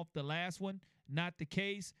popped off the last one. Not the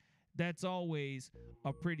case. That's always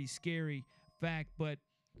a pretty scary fact, but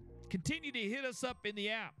continue to hit us up in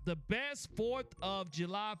the app. The best 4th of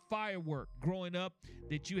July firework growing up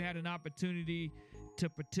that you had an opportunity to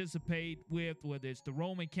participate with, whether it's the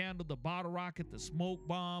Roman candle, the bottle rocket, the smoke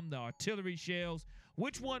bomb, the artillery shells.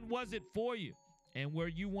 Which one was it for you? And were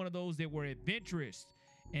you one of those that were adventurous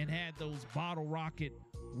and had those bottle rocket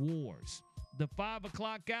wars? The 5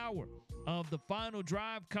 o'clock hour of the Final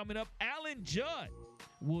Drive coming up. Alan Judd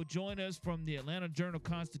will join us from the Atlanta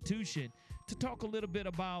Journal-Constitution to talk a little bit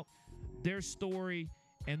about their story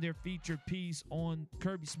and their featured piece on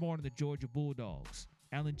Kirby Smart and the Georgia Bulldogs.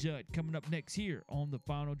 Alan Judd coming up next here on The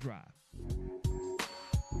Final Drive.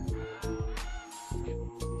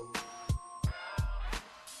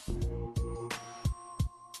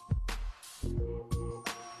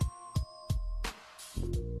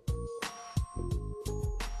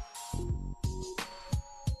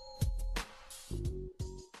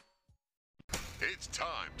 It's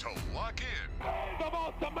time to lock in. The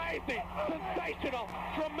most amazing, sensational,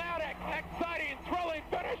 dramatic, exciting, thrilling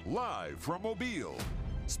finish. Live from Mobile,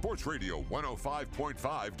 Sports Radio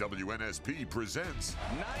 105.5 WNSP presents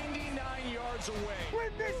 99 yards away.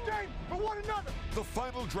 Win this game for one another. The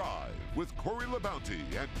Final Drive with Corey LeBounty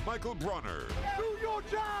and Michael Bronner. Do your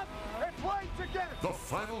job and play together. The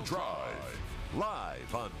Final Drive,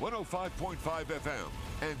 live on 105.5 FM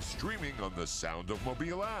and streaming on the Sound of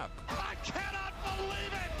Mobile app. I cannot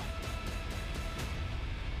believe it.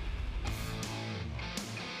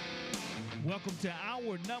 Welcome to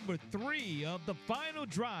hour number 3 of The Final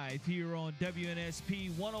Drive here on WNSP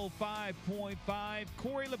 105.5.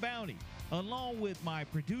 Corey LeBounty, along with my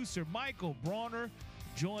producer, Michael Bronner,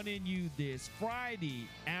 joining you this Friday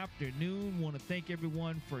afternoon. Want to thank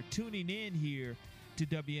everyone for tuning in here to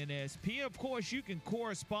WNSP. Of course, you can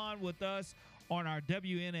correspond with us on our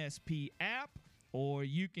WNSP app, or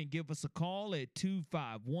you can give us a call at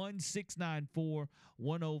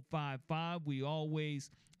 251-694-1055. We always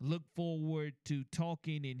look forward to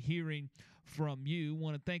talking and hearing from you.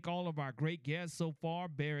 Want to thank all of our great guests so far.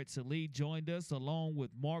 Barrett Sallee joined us along with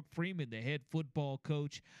Mark Freeman, the head football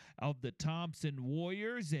coach of the Thompson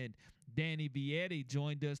Warriors, and Danny Vietti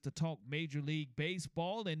joined us to talk Major League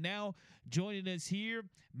Baseball. And now joining us here,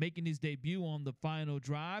 making his debut on The Final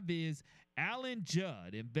Drive, is Alan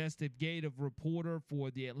Judd, investigative reporter for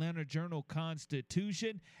the Atlanta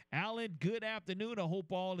Journal-Constitution. Alan, good afternoon. I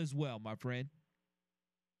hope all is well, my friend.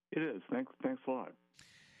 It is. Thanks a lot.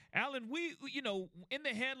 Alan, in the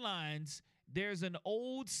headlines, there's an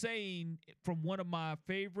old saying from one of my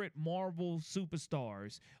favorite Marvel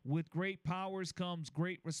superstars: with great powers comes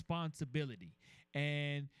great responsibility.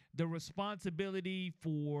 And the responsibility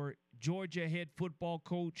for Georgia head football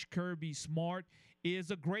coach Kirby Smart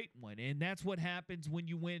is a great one. And that's what happens when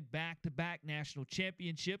you win back-to-back national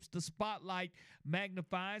championships. The spotlight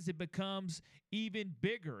magnifies, it becomes even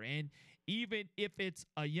bigger. And even if it's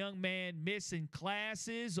a young man missing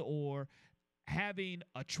classes or having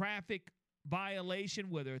a traffic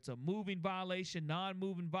violation, whether it's a moving violation,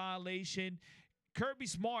 non-moving violation, Kirby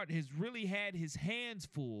Smart has really had his hands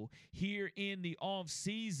full here in the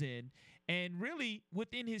offseason and really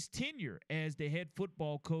within his tenure as the head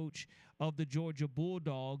football coach of the Georgia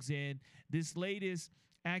Bulldogs. And this latest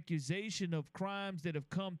accusation of crimes that have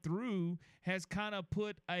come through has kind of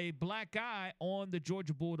put a black eye on the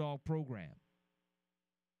Georgia Bulldog program.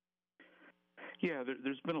 Yeah,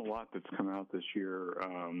 there's been a lot that's come out this year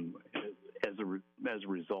as a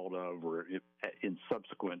result of, or in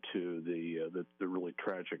subsequent to the really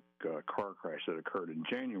tragic car crash that occurred in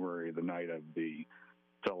January, the night of the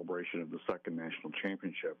celebration of the second national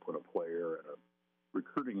championship, when a player and a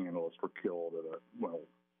recruiting analyst were killed at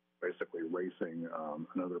basically racing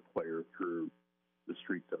another player through the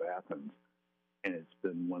streets of Athens. And it's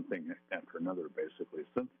been one thing after another basically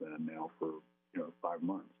since then, now for 5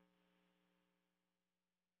 months.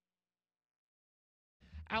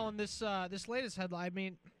 Alan, this latest headline, I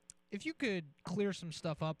mean, if you could clear some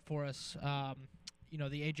stuff up for us,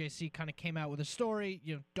 the AJC kind of came out with a story,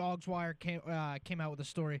 Dogs Wire came out with a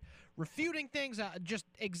story refuting things, just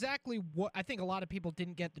exactly what I think a lot of people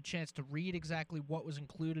didn't get the chance to read exactly what was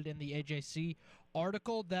included in the AJC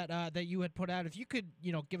article that you had put out. If you could,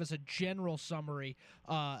 give us a general summary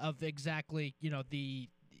of exactly, the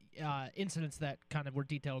incidents that kind of were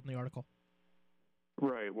detailed in the article.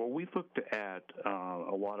 Right. Well, we looked at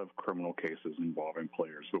a lot of criminal cases involving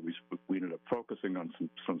players, but we ended up focusing on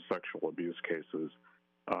some sexual abuse cases,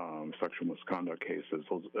 sexual misconduct cases,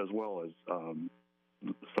 as well as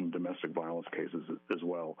some domestic violence cases as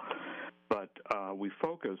well. But we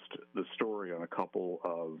focused the story on a couple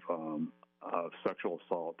of sexual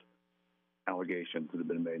assault allegations that have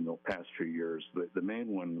been made in the past few years. The main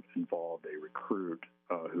one involved a recruit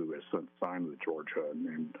who has since signed with Georgia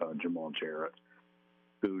named Jamal Jarrett,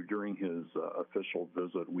 who during his official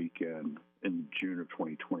visit weekend in June of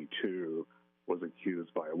 2022 was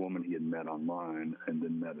accused by a woman he had met online and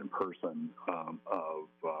then met in person of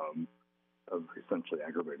essentially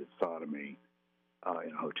aggravated sodomy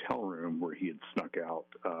in a hotel room where he had snuck out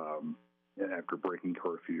after breaking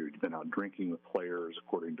curfew. He'd been out drinking with players,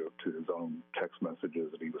 according to his own text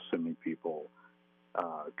messages that he was sending people,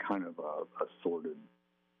 kind of a sordid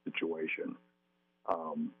situation.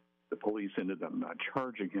 The police ended up not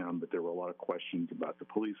charging him, but there were a lot of questions about the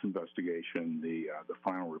police investigation. The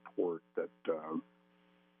final report that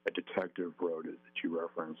a detective wrote that you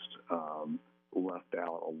referenced left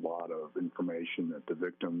out a lot of information that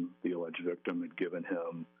the alleged victim, had given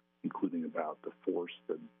him, including about the force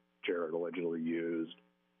that Jared allegedly used,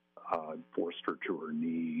 forced her to her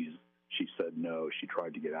knees. She said no. She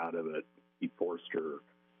tried to get out of it. He forced her,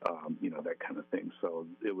 that kind of thing. So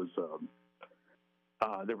it was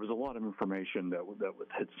there was a lot of information that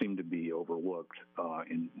had seemed to be overlooked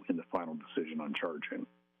in the final decision on charging.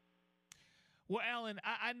 Well, Alan,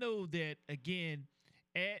 I know that, again,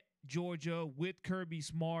 at Georgia with Kirby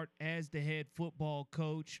Smart as the head football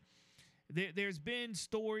coach, there's been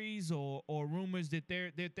stories or rumors that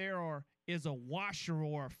there is a washer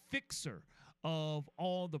or a fixer of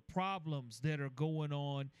all the problems that are going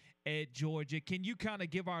on at Georgia. Can you kind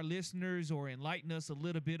of give our listeners or enlighten us a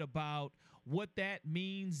little bit about what that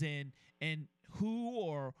means and who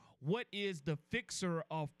or what is the fixer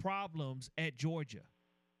of problems at Georgia?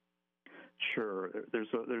 Sure.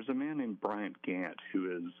 There's a man named Bryant Gant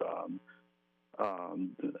who is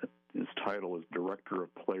his title is Director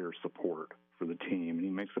of Player Support for the team, and he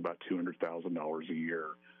makes about $200,000 a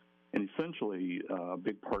year. And essentially, a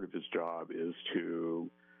big part of his job is to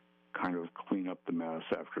kind of clean up the mess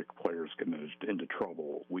after players get into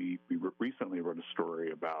trouble. We recently wrote a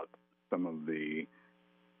story about some of the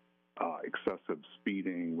excessive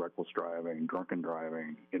speeding, reckless driving, drunken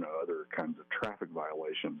driving, other kinds of traffic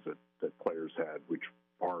violations that players had, which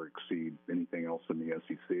far exceed anything else in the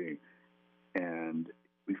SEC. And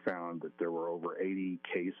we found that there were over 80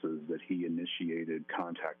 cases that he initiated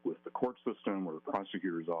contact with the court system or the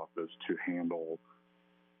prosecutor's office to handle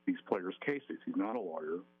these players' cases. He's not a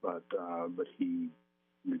lawyer, but he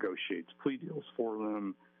negotiates plea deals for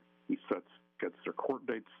them. He gets their court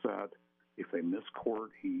dates set. If they miss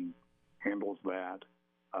court, he handles that.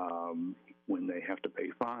 When they have to pay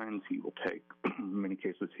fines, he will take, in many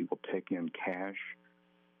cases, he will take in cash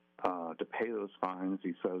to pay those fines.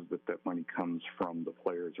 He says that money comes from the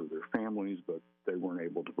players or their families, but they weren't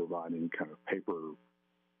able to provide any kind of paper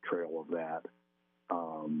trail of that.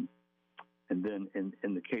 And then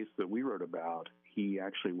in the case that we wrote about, he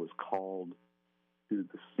actually was called to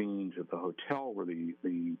the scene to the hotel where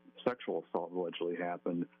the sexual assault allegedly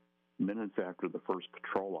happened minutes after the first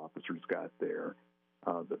patrol officers got there.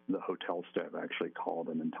 The hotel staff actually called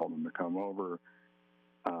him and told him to come over.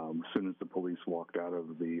 As soon as the police walked out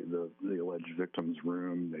of the alleged victim's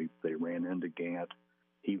room, they ran into Gant.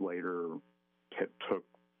 He later took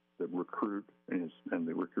the recruit and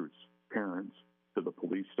the recruit's parents to the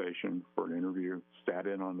police station for an interview, sat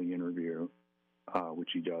in on the interview, which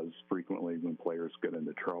he does frequently when players get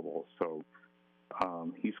into trouble. So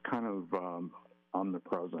he's kind of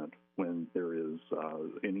omnipresent when there is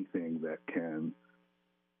anything that can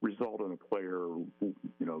result in a player,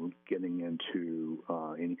 getting into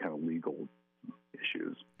any kind of legal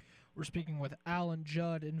issues. We're speaking with Alan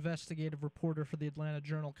Judd, investigative reporter for the Atlanta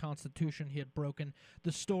Journal-Constitution. He had broken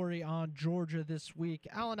the story on Georgia this week.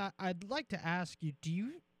 Alan, I'd like to ask you, do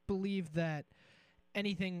you believe that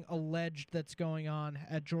anything alleged that's going on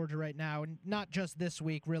at Georgia right now, and not just this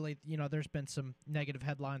week, really, there's been some negative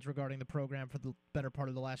headlines regarding the program for the better part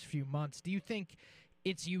of the last few months. Do you think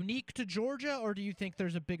it's unique to Georgia, or do you think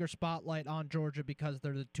there's a bigger spotlight on Georgia because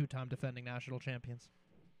they're the two-time defending national champions?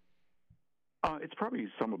 It's probably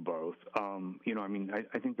some of both.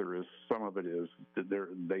 I think there is some of it is that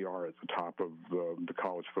they are at the top of the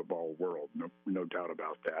college football world. No doubt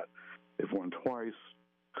about that. They've won twice,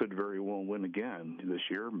 could very well win again this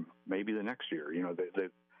year, maybe the next year.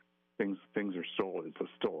 Things are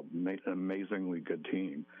it's still an amazingly good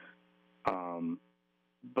team.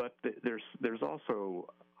 But there's also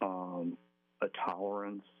a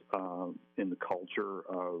tolerance in the culture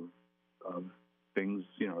of things.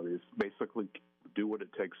 It's basically do what it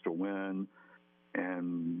takes to win,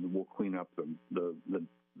 and we'll clean up the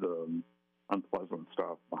unpleasant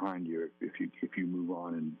stuff behind you if you move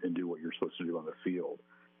on and do what you're supposed to do on the field.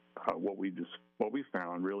 What we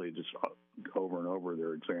found really just over and over, there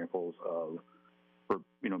are examples of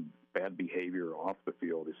bad behavior off the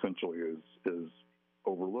field essentially is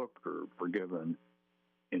overlooked or forgiven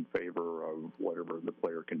in favor of whatever the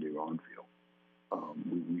player can do on field.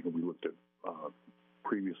 We looked at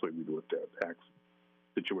previously. We looked at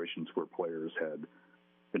situations where players had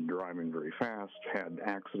been driving very fast, had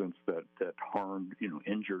accidents that harmed,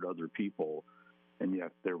 injured other people, and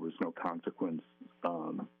yet there was no consequence,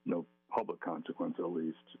 no public consequence at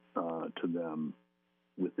least, to them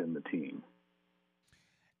within the team.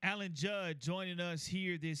 Alan Judd joining us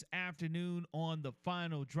here this afternoon on the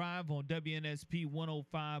final drive on WNSP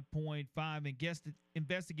 105.5 and guest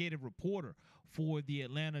investigative reporter for the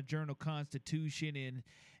Atlanta Journal-Constitution, and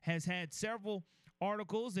has had several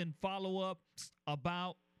articles and follow-ups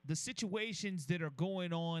about the situations that are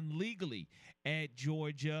going on legally at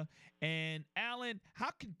Georgia. And Alan, how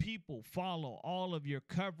can people follow all of your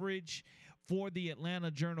coverage for the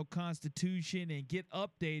Atlanta Journal-Constitution and get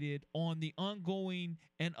updated on the ongoing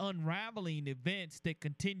and unraveling events that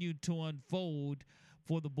continue to unfold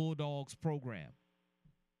for the Bulldogs program?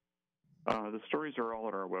 The stories are all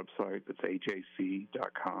at our website. It's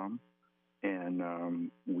hjc.com,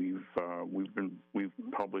 and we've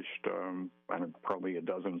published I don't know, probably a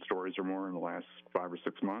dozen stories or more in the last 5 or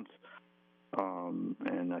 6 months,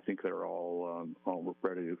 and I think they're all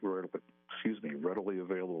readily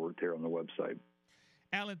available right there on the website.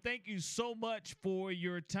 Alan, thank you so much for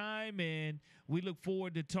your time, and we look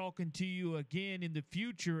forward to talking to you again in the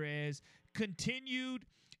future as continued,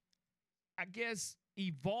 I guess,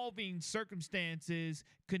 evolving circumstances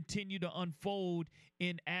continue to unfold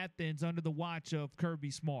in Athens under the watch of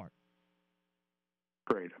Kirby Smart.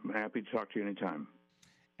 Great. I'm happy to talk to you anytime.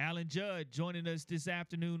 Alan Judd joining us this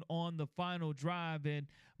afternoon on the final drive. And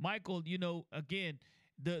Michael, you know, again,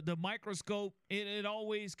 the microscope, it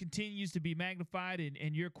always continues to be magnified.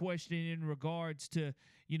 And your question in regards to,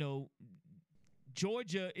 you know,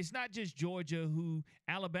 Georgia, it's not just Georgia who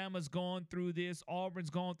Alabama's gone through this,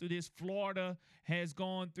 Auburn's gone through this, Florida has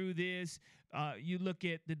gone through this. You look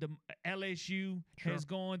at the LSU has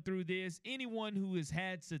gone through this. Anyone who has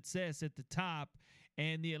had success at the top,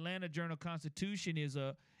 and the Atlanta Journal-Constitution is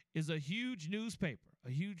a huge newspaper,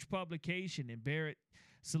 a huge publication. And Barrett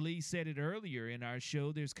Salee said it earlier in our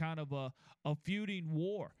show. There's kind of a feuding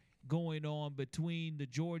war going on between the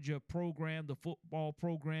Georgia program, the football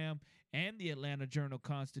program, and the Atlanta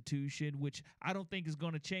Journal-Constitution, which I don't think is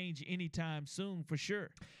going to change anytime soon for sure.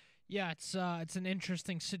 Yeah, it's an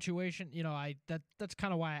interesting situation. You know, that's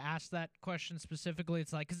kind of why I asked that question specifically.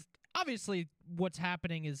 It's like, 'cause obviously what's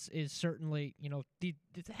happening is certainly, you know, the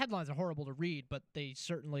headlines are horrible to read, but they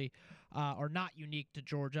certainly are not unique to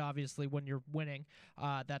Georgia. Obviously, when you're winning,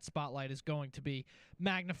 that spotlight is going to be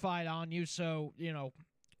magnified on you. So, you know,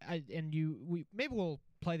 maybe we'll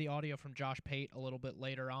play the audio from Josh Pate a little bit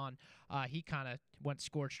later on. He kind of went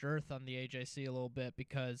scorched earth on the AJC a little bit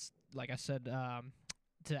because, like I said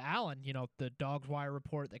to Alan, you know, the Dogs Wire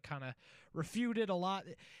report that kind of refuted a lot.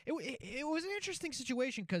 It was an interesting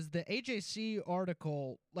situation because the AJC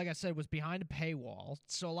article, like I said, was behind a paywall.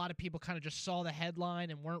 So a lot of people kind of just saw the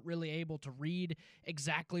headline and weren't really able to read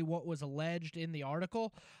exactly what was alleged in the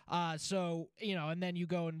article. So, you know, and then you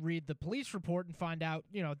go and read the police report and find out,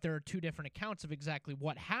 you know, there are two different accounts of exactly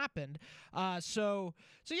what happened. So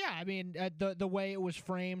yeah, I mean, the way it was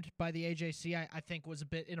framed by the AJC, I think was a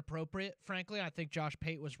bit inappropriate, frankly. I think Josh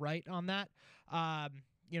Pate was right on that.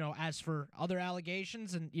 You know, as for other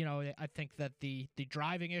allegations, and, you know, I think that the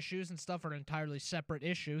driving issues and stuff are an entirely separate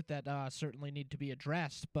issue that certainly need to be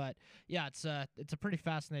addressed. But, yeah, it's a pretty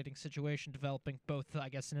fascinating situation developing both, I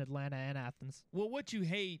guess, in Atlanta and Athens. Well, what you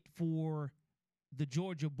hate for the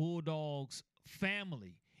Georgia Bulldogs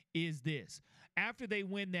family is this. After they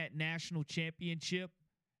win that national championship,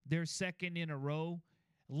 their second in a row,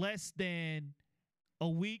 less than a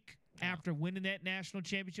week after winning that national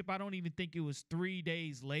championship, I don't even think it was 3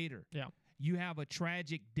 days later. Yeah. You have a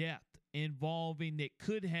tragic death involving that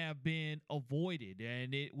could have been avoided,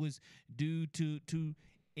 and it was due to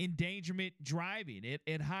endangerment driving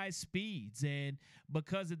at high speeds. And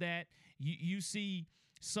because of that, you see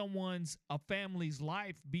a family's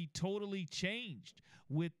life be totally changed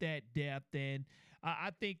with that death. And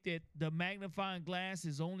I think that the magnifying glass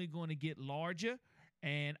is only going to get larger,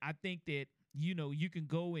 and I think that, you know, you can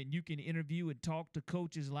go and you can interview and talk to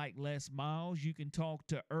coaches like Les Miles. You can talk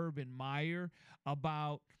to Urban Meyer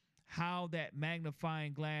about how that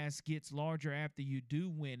magnifying glass gets larger after you do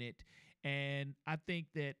win it. And I think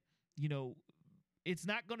that, you know, it's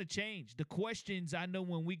not going to change. The questions, I know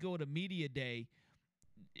when we go to media day,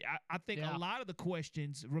 I think a lot of the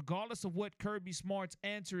questions, regardless of what Kirby Smart's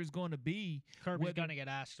answer is going to be, Kirby's going to get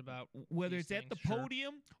asked about whether it's things, at the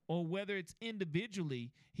podium or whether it's individually.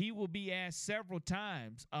 He will be asked several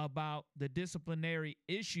times about the disciplinary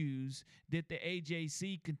issues that the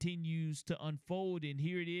AJC continues to unfold. And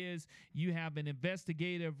here it is. You have an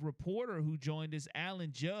investigative reporter who joined us,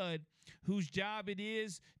 Alan Judd, whose job it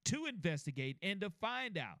is to investigate and to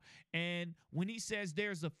find out. And when he says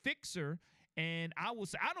there's a fixer, and I will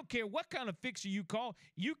say, I don't care what kind of fixer you call,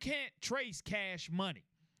 you can't trace Cash Money.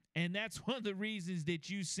 And that's one of the reasons that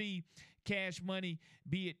you see Cash Money,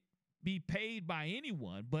 be it be paid by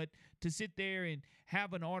anyone, but to sit there and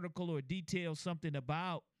have an article or detail something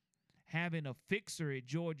about having a fixer at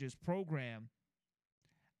Georgia's program,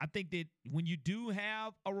 I think that when you do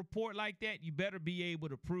have a report like that, you better be able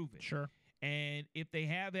to prove it. Sure. And if they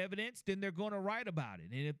have evidence, then they're going to write about it.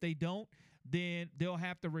 And if they don't, then they'll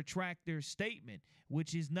have to retract their statement,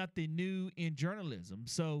 which is nothing new in journalism.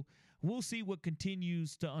 So we'll see what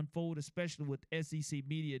continues to unfold, especially with SEC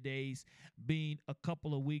Media Days being a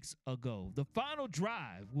couple of weeks ago. The Final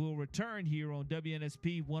Drive will return here on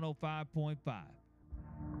WNSP 105.5.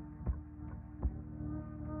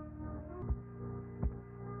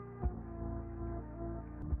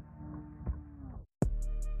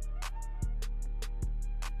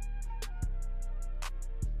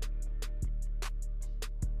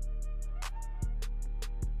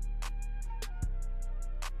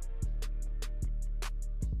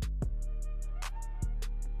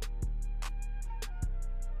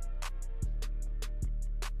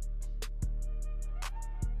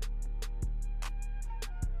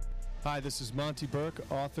 Hi, this is Monty Burke,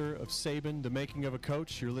 author of Saban, The Making of a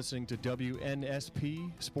Coach. You're listening to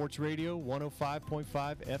WNSP Sports Radio 105.5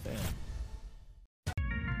 FM.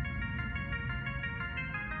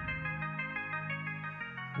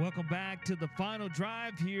 Welcome back to the Final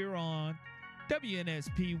Drive here on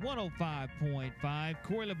WNSP 105.5.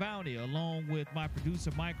 Corey LeBounty, along with my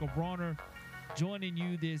producer Michael Bronner, joining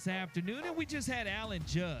you this afternoon. And we just had Alan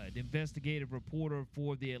Judd, investigative reporter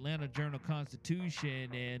for the Atlanta Journal-Constitution.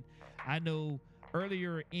 And I know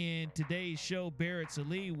earlier in today's show, Barrett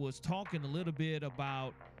Salih was talking a little bit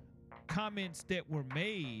about comments that were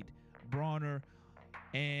made, Bronner.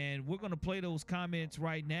 And we're going to play those comments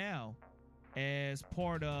right now as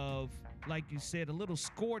part of, like you said, a little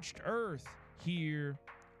scorched earth here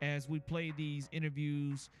as we play these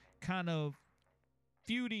interviews, kind of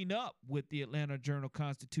feuding up with the Atlanta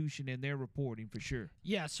Journal-Constitution and their reporting for sure.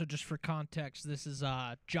 Yeah, so just for context, this is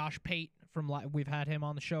Josh Pate from we've had him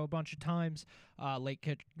on the show a bunch of times. Late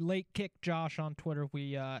kick Josh on Twitter.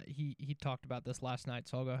 He talked about this last night,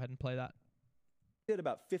 so I'll go ahead and play that. Did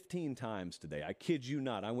about 15 times today. I kid you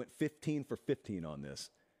not. I went 15 for 15 on this.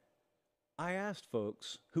 I asked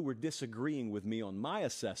folks who were disagreeing with me on my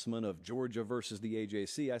assessment of Georgia versus the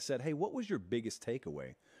AJC. I said, hey, what was your biggest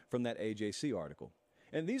takeaway from that AJC article?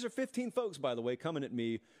 And these are 15 folks, by the way, coming at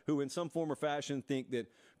me who in some form or fashion think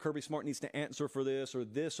that Kirby Smart needs to answer for this or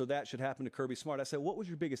that should happen to Kirby Smart. I said, what was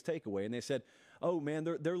your biggest takeaway? And they said, oh, man,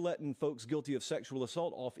 they're letting folks guilty of sexual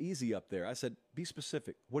assault off easy up there. I said, be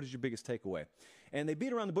specific. What is your biggest takeaway? And they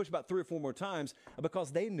beat around the bush about 3 or 4 more times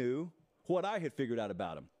because they knew what I had figured out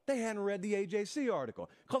about them. They hadn't read the AJC article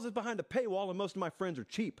because it's behind a paywall and most of my friends are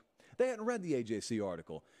cheap. They hadn't read the AJC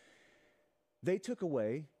article. They took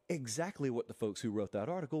away exactly what the folks who wrote that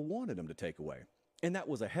article wanted them to take away. And that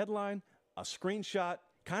was a headline, a screenshot,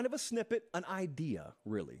 kind of a snippet, an idea,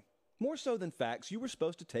 really. More so than facts, you were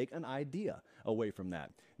supposed to take an idea away from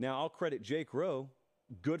that. Now, I'll credit Jake Rowe,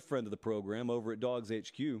 good friend of the program over at Dogs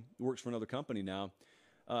HQ, works for another company now.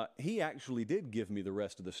 He actually did give me the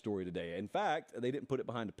rest of the story today. In fact, they didn't put it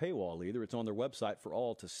behind a paywall either. It's on their website for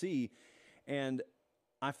all to see. And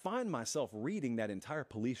I find myself reading that entire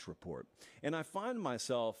police report. And I find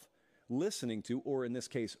myself listening to, or in this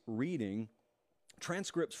case, reading,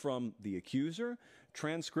 transcripts from the accuser,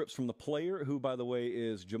 transcripts from the player, who, by the way,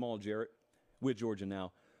 is Jamal Jarrett with Georgia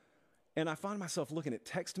now. And I find myself looking at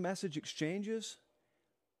text message exchanges,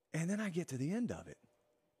 and then I get to the end of it.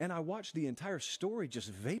 And I watch the entire story just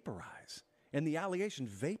vaporize and the allegation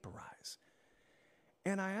vaporize.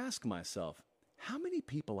 And I ask myself, how many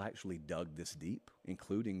people actually dug this deep,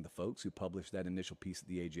 including the folks who published that initial piece at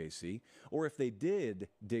the AJC? Or if they did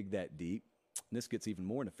dig that deep, and this gets even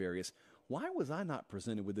more nefarious, why was I not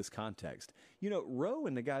presented with this context? You know, Rowe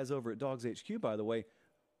and the guys over at Dogs HQ, by the way,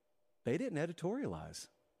 they didn't editorialize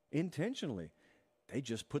intentionally. They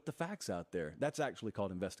just put the facts out there. That's actually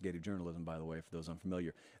called investigative journalism, by the way, for those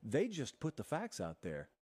unfamiliar. They just put the facts out there.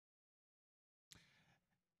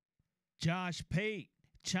 Josh Pate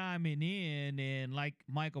chiming in, and like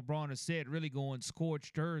Michael Bronner said, really going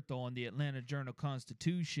scorched earth on the Atlanta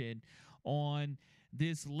Journal-Constitution on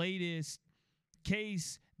this latest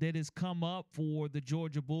case that has come up for the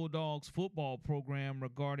Georgia Bulldogs football program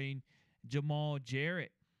regarding Jamal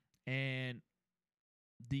Jarrett and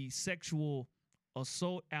the sexual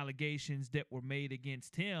assault allegations that were made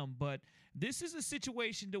against him. But this is a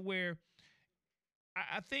situation to where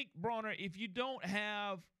I think, Bronner, if you don't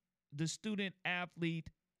have the student athlete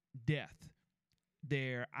death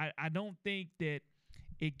there, I don't think that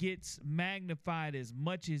it gets magnified as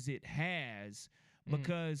much as it has,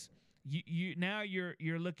 because you now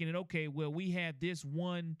you're looking at, okay, well, we had this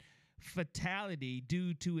one fatality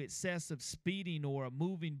due to excessive speeding or a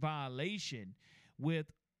moving violation with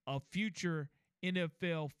a future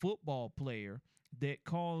NFL football player that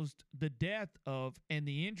caused the death of and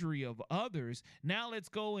the injury of others. Now let's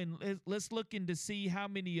go and let's look into see how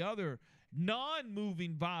many other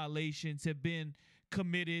non-moving violations have been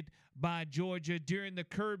committed by Georgia during the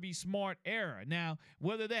Kirby Smart era. Now,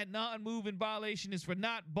 whether that non-moving violation is for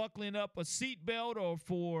not buckling up a seatbelt or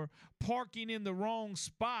for parking in the wrong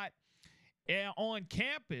spot on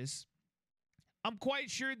campus, I'm quite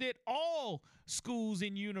sure that all schools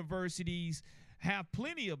and universities have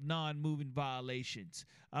plenty of non-moving violations,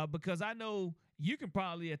 because I know you can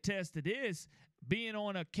probably attest to this. Being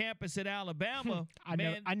on a campus at Alabama,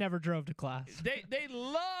 I never drove to class. They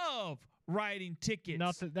love writing tickets.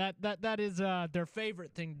 Nothing that is their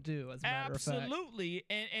favorite thing to do. As a matter of fact, absolutely.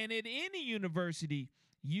 And at any university,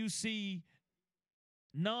 you see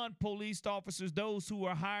non-police officers, those who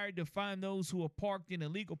are hired to find those who are parked in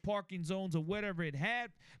illegal parking zones or whatever it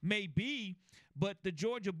may be. But the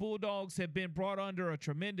Georgia Bulldogs have been brought under a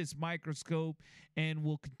tremendous microscope and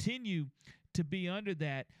will continue to be under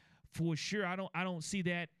that for sure. I don't see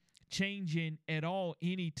that changing at all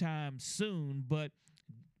anytime soon. But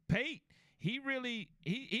Pate, he really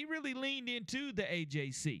leaned into the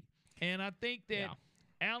AJC, and I think that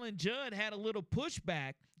Alan Judd had a little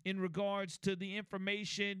pushback in regards to the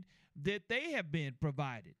information that they have been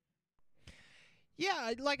provided.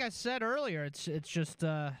 Yeah, like I said earlier, it's just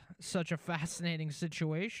such a fascinating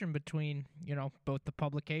situation between, both the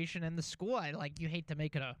publication and the school. You hate to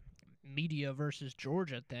make it a media versus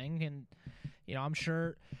Georgia thing, and I'm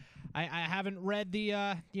sure I haven't read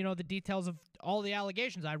the the details of all the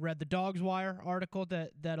allegations. I read the Dogs Wire article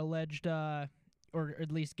that alleged or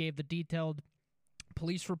at least gave the detailed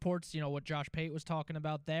police reports, what Josh Pate was talking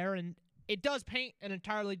about there, and it does paint an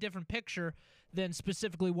entirely different picture than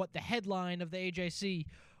specifically what the headline of the AJC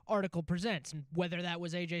article presents. And whether that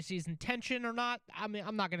was AJC's intention or not, I mean,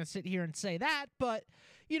 I'm not going to sit here and say that, but,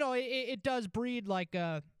 it does breed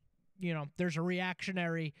there's a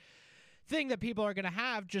reactionary thing that people are going to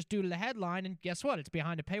have just due to the headline, and guess what? It's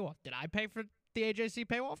behind a paywall. Did I pay for the AJC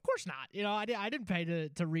paywall? Of course not. I didn't pay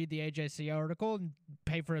to read the AJC article and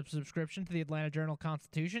pay for a subscription to the Atlanta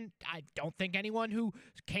Journal-Constitution. I don't think anyone who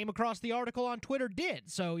came across the article on Twitter did.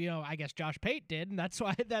 So, I guess Josh Pate did, and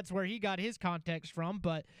that's where he got his context from.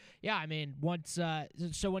 But yeah, I mean,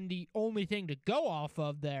 so when the only thing to go off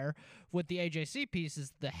of there with the AJC piece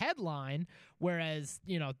is the headline, whereas,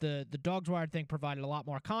 the Dogs Wire thing provided a lot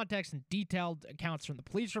more context and detailed accounts from the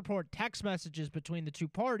police report, text messages between the two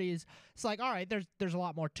parties. It's like, all right, there's a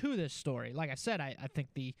lot more to this story. Like I said, I think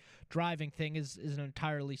the driving thing is an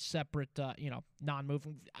entirely separate,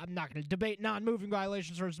 non-moving. I'm not going to debate non-moving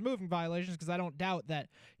violations versus moving violations, because I don't doubt that,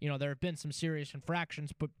 there have been some serious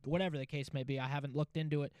infractions, but whatever the case may be, I haven't looked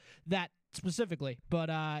into it that specifically. But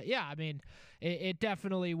yeah, I mean, it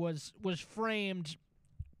definitely was framed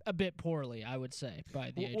a bit poorly, I would say,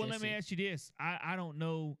 by the AJC. Well, let me ask you this. I don't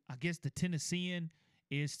know. I guess the Tennessean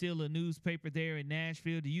is still a newspaper there in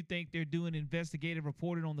Nashville. Do you think they're doing investigative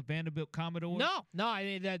reporting on the Vanderbilt Commodores? No. I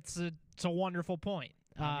mean, it's a wonderful point.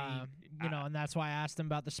 And that's why I asked them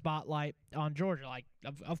about the spotlight on Georgia. Like,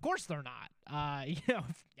 of course they're not.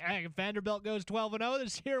 If Vanderbilt goes 12-0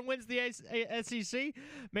 this year and wins the SEC,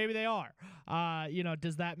 maybe they are.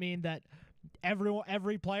 Does that mean that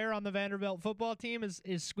every player on the Vanderbilt football team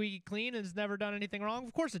is squeaky clean and has never done anything wrong?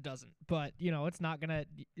 Of course it doesn't. But, it's not going to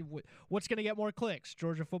 – what's going to get more clicks?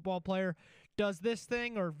 Georgia football player does this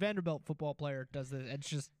thing or Vanderbilt football player does this? It's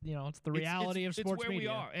just, it's the reality of sports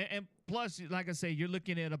media. It's where we are. And plus, like I say, you're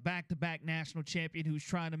looking at a back-to-back national champion who's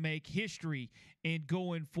trying to make history and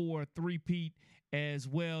going for a three-peat as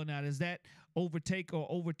well. Now, does that overtake or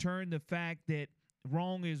overturn the fact that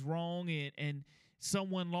wrong is wrong and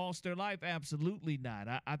someone lost their life? Absolutely not.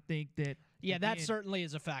 I think that that certainly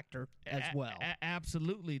is a factor as well.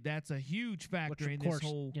 Absolutely, that's a huge factor. Which, in of course, this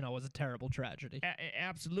whole, was a terrible tragedy.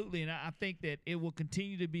 Absolutely, and I think that it will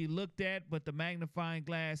continue to be looked at. But the magnifying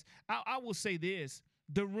glass, I will say this: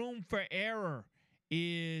 the room for error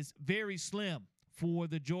is very slim for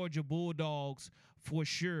the Georgia Bulldogs, for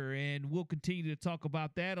sure. And we'll continue to talk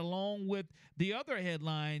about that along with the other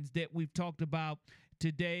headlines that we've talked about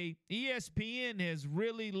today. ESPN has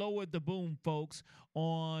really lowered the boom, folks,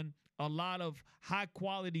 on a lot of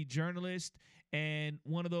high-quality journalists, and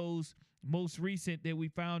one of those most recent that we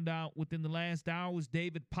found out within the last hour was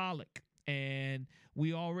David Pollack. And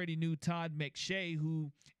we already knew Todd McShay,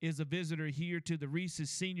 who is a visitor here to the Reese's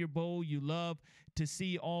Senior Bowl. You love to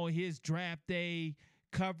see all his draft day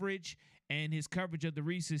coverage and his coverage of the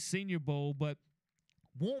Reese's Senior Bowl. But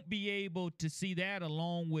won't be able to see that,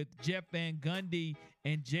 along with Jeff Van Gundy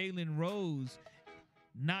and Jalen Rose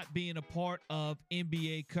not being a part of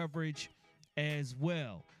NBA coverage as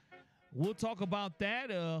well. We'll talk about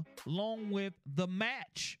that along with the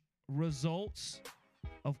match results.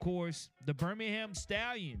 Of course, the Birmingham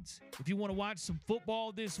Stallions. If you want to watch some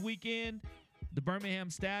football this weekend, the Birmingham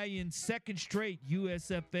Stallions' second straight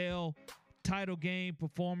USFL title game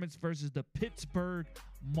performance versus the Pittsburgh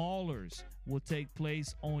Maulers will take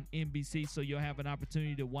place on NBC, so you'll have an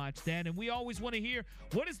opportunity to watch that. And we always want to hear,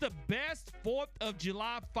 what is the best 4th of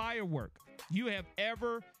July firework you have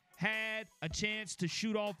ever had a chance to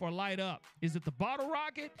shoot off or light up? Is it the bottle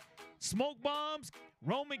rocket, smoke bombs,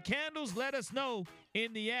 Roman candles? Let us know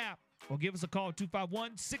in the app or give us a call,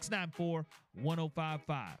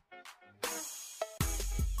 251-694-1055.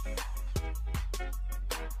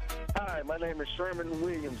 Hi, my name is Sherman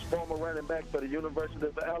Williams, former running back for the University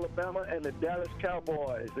of Alabama and the Dallas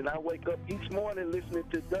Cowboys, and I wake up each morning listening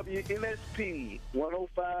to WNSP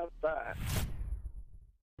 105.5.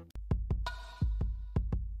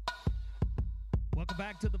 Welcome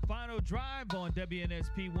back to the Final Drive on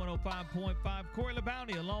WNSP 105.5. Corey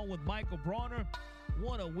LeBounty along with Michael Bronner.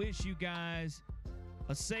 Want to wish you guys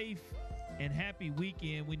a safe and happy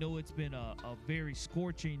weekend. We know it's been a very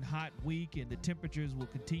scorching hot week, and the temperatures will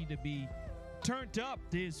continue to be turned up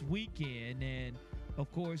this weekend. And of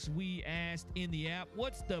course, we asked in the app,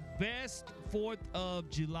 what's the best 4th of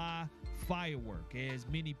July firework? As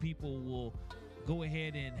many people will go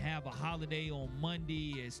ahead and have a holiday on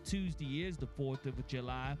Monday, as Tuesday is the 4th of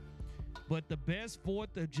July. But the best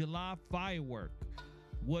 4th of July firework,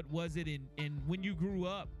 what was it? And when you grew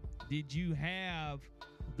up, did you have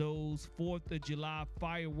those 4th of July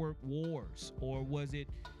firework wars, or was it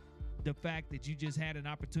the fact that you just had an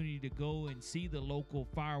opportunity to go and see the local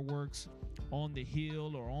fireworks on the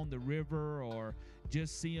hill or on the river, or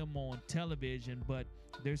just see them on television? But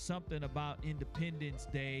there's something about Independence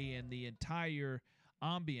Day and the entire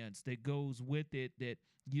ambiance that goes with it that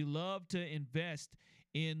you love to invest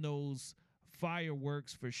in those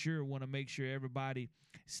fireworks for sure. Want to make sure everybody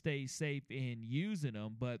stays safe in using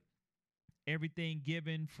them, but everything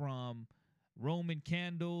given from Roman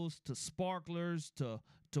candles to sparklers to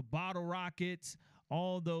bottle rockets,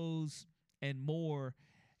 all those and more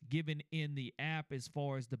given in the app as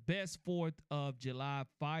far as the best 4th of July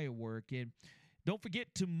firework. And don't forget,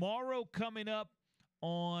 tomorrow coming up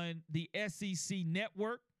on the SEC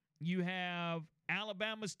Network, you have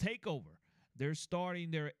Alabama's takeover. They're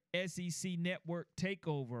starting their SEC Network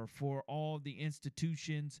takeover for all the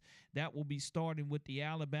institutions. That will be starting with the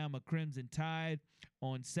Alabama Crimson Tide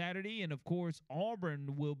on Saturday. And, of course,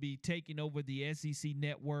 Auburn will be taking over the SEC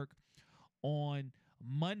Network on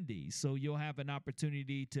Monday. So you'll have an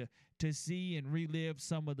opportunity to see and relive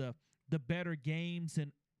some of the better games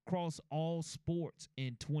and across all sports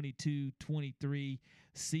in 22-23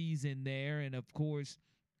 season there. And, of course,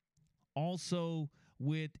 also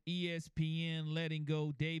with ESPN letting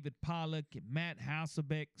go David Pollack, Matt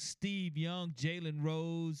Hasselbeck, Steve Young, Jalen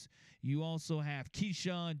Rose. You also have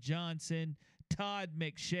Keyshawn Johnson, Todd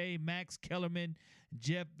McShay, Max Kellerman,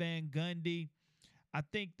 Jeff Van Gundy. I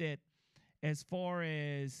think that as far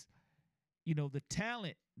as, you know, the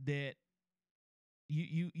talent that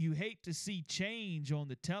you hate to see change on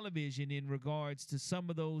the television in regards to some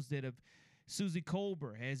of those that have. Susie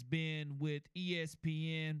Colbert has been with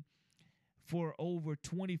ESPN for over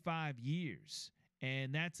 25 years.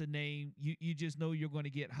 And that's a name you just know you're going to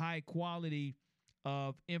get high quality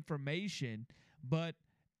of information. But,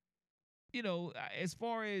 you know, as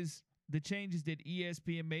far as the changes that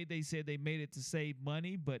ESPN made, they said they made it to save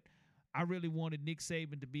money. But I really wanted Nick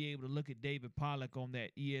Saban to be able to look at David Pollack on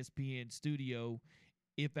that ESPN studio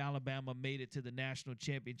if Alabama made it to the national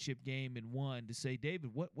championship game and won, to say, David,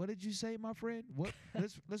 what did you say, my friend? What?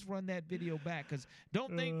 let's run that video back, because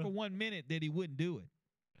don't think for 1 minute that he wouldn't do it.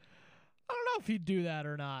 I don't know if he'd do that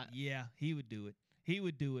or not. Yeah, he would do it. He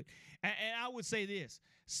would do it. And I would say this.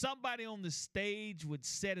 Somebody on the stage would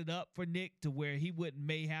set it up for Nick to where he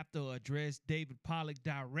may have to address David Pollack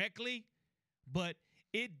directly, but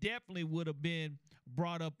it definitely would have been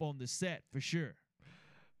brought up on the set for sure.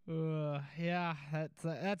 Yeah,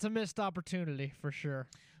 that's a missed opportunity for sure.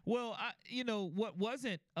 Well, what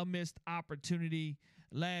wasn't a missed opportunity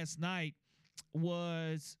last night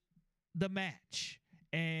was the match.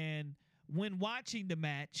 And when watching the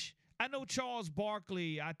match, I know Charles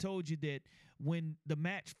Barkley, I told you that when the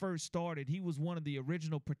match first started, he was one of the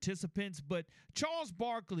original participants, but Charles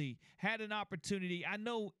Barkley had an opportunity. I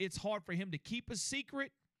know it's hard for him to keep a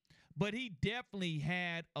secret, but he definitely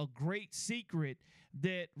had a great secret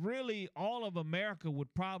that really all of America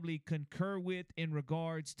would probably concur with in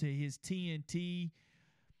regards to his TNT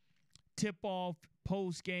tip-off,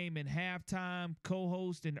 post-game, and halftime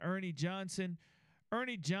co-host and Ernie Johnson.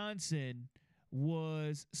 Ernie Johnson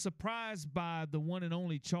was surprised by the one and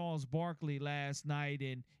only Charles Barkley last night,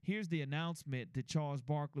 and here's the announcement that Charles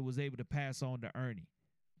Barkley was able to pass on to Ernie.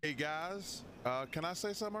 Hey, guys. Can I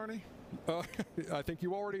say something, Ernie? I think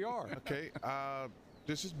you already are. Okay.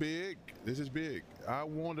 This is big. This is big. I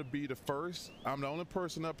want to be the first. I'm the only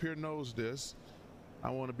person up here knows this. I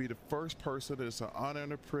want to be the first person that it's an honor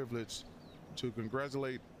and a privilege to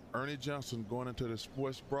congratulate Ernie Johnson going into the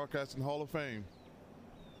Sports Broadcasting Hall of Fame.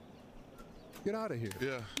 Get out of here.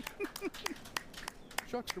 Yeah.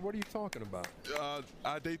 Chuckster, what are you talking about?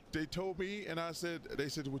 They told me, and they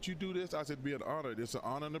said, would you do this? I said, be an honor. It's an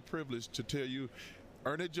honor and a privilege to tell you,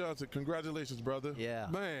 Ernie Johnson, congratulations, brother. Yeah.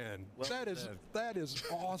 Man, well, that is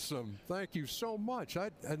awesome. Thank you so much.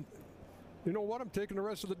 And you know what? I'm taking the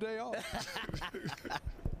rest of the day off.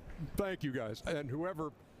 Thank you, guys. And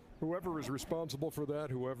whoever is responsible for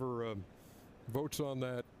that, whoever votes on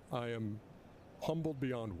that, I am humbled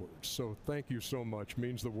beyond words. So thank you so much.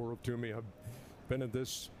 Means the world to me. I've been at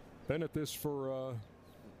this for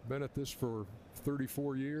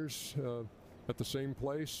 34 years at the same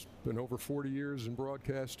place. Been over 40 years in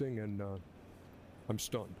broadcasting, and I'm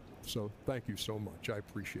stunned. So thank you so much. I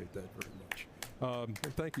appreciate that very much. And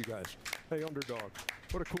thank you, guys. Hey, Underdog,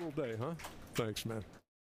 what a cool day, huh? Thanks, man.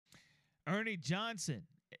 Ernie Johnson,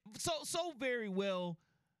 so very well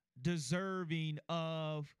deserving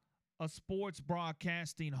of a Sports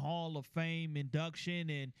Broadcasting Hall of Fame induction,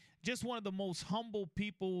 and just one of the most humble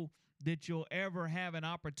people that you'll ever have an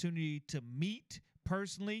opportunity to meet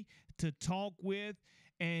personally, to talk with,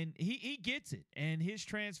 and he gets it. And his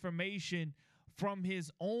transformation from his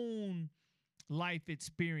own life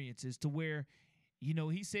experiences to where, you know,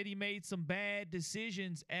 he said he made some bad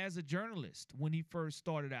decisions as a journalist when he first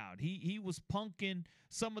started out. He was punking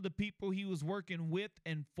some of the people he was working with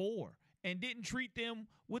and for, and didn't treat them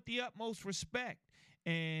with the utmost respect,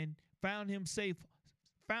 and found himself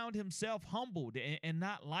humbled and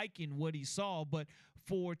not liking what he saw. But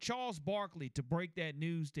for Charles Barkley to break that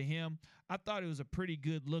news to him, I thought it was a pretty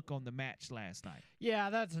good look on the match last night. Yeah,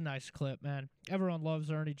 that's a nice clip, man. Everyone loves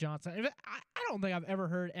Ernie Johnson. I don't think I've ever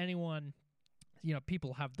heard anyone, you know,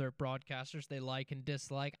 people have their broadcasters they like and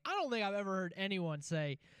dislike. I don't think I've ever heard anyone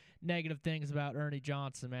say negative things about Ernie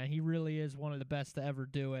Johnson, man. He really is one of the best to ever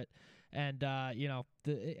do it. And, you know,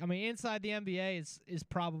 inside the NBA is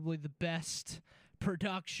probably the best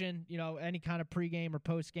production, you know, any kind of pregame or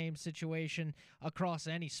postgame situation across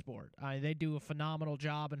any sport. They do a phenomenal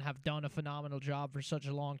job and have done a phenomenal job for such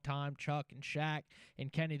a long time. Chuck and Shaq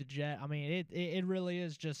and Kenny the Jet. I mean, it really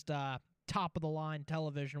is just top of the line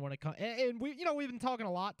television when it comes. And we've been talking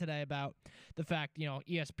a lot today about the fact, you know,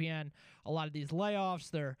 ESPN, a lot of these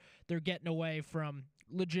layoffs, they're getting away from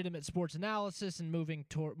legitimate sports analysis and moving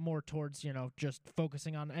more towards, you know, just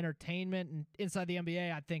focusing on entertainment. And Inside the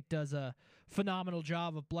NBA, I think, does a phenomenal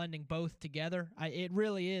job of blending both together. It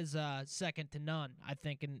really is second to none, I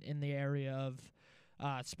think, in the area of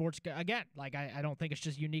sports. Again, like I don't think it's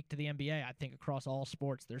just unique to the NBA. I think across all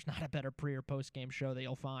sports, there's not a better pre or post game show that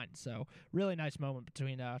you'll find. So really nice moment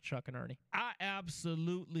between Chuck and Ernie. I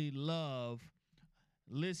absolutely love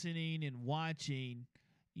listening and watching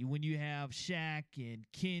when you have Shaq and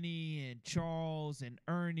Kenny and Charles and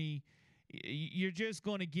Ernie. You're just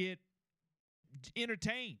going to get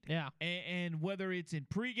entertained. Yeah. And whether it's in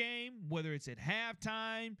pregame, whether it's at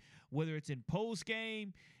halftime, whether it's in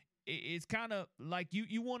postgame, it's kind of like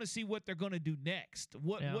you want to see what they're going to do next.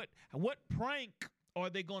 What prank are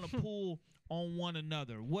they going to pull on one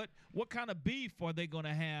another? What kind of beef are they going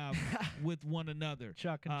to have with one another?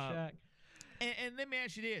 Chuck and Shaq. And let me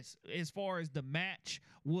ask you this. As far as the match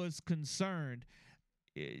was concerned,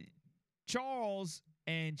 Charles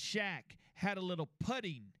and Shaq had a little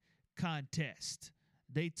putting contest.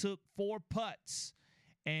 They took 4 putts,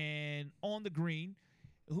 and on the green,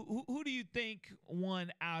 who do you think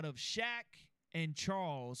won out of Shaq and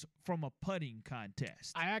Charles from a putting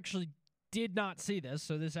contest? I actually did not see this,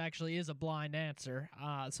 so this actually is a blind answer.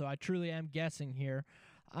 So I truly am guessing here.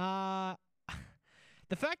 The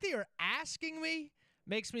fact that you're asking me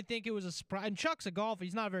makes me think it was a surprise. And Chuck's a golfer.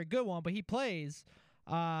 He's not a very good one, but he plays.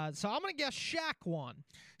 So I'm going to guess Shaq won.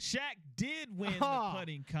 Shaq did win the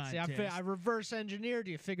putting contest. See, I reverse engineered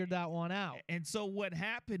you, figured that one out. And so what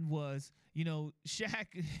happened was, you know, Shaq,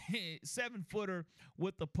 7-footer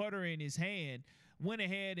with the putter in his hand, went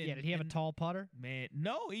ahead and did he have a tall putter? Man,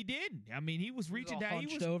 no, he didn't. I mean, he was reaching down.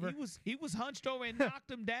 He was hunched over and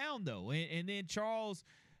knocked him down though. And then Charles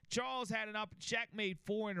had an opportunity. Shaq made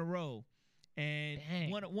 4 in a row, and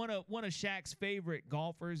one of Shaq's favorite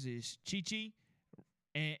golfers is Chi-Chi,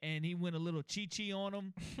 and he went a little Chi-Chi on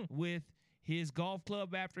him with his golf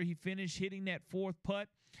club after he finished hitting that 4th putt.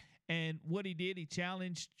 And what he did, he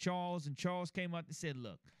challenged Charles, and Charles came out and said,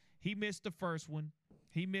 "Look, he missed the first one,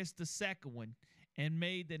 he missed the second one, and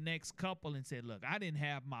made the next couple, and said, look, I didn't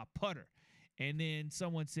have my putter." And then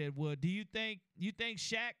someone said, well, do you think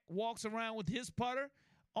Shaq walks around with his putter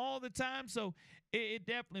all the time? So it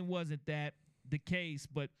definitely wasn't that the case.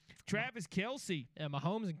 But Travis Kelce. Yeah,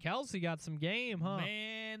 Mahomes and Kelce got some game, huh?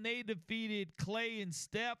 Man, they defeated Clay and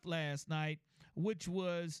Steph last night, which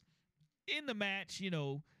was in the match,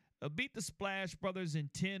 beat the Splash Brothers in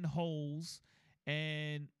 10 holes.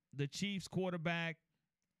 And the Chiefs quarterback,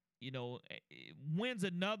 wins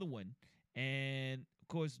another one. And, of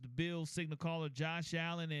course, the Bills signal caller Josh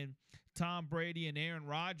Allen and Tom Brady and Aaron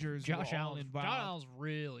Rodgers were all involved. Josh Allen's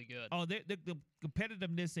really good. Oh, the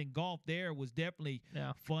competitiveness in golf there was definitely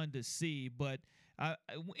fun to see. But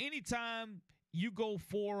anytime you go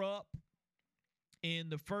 4 up in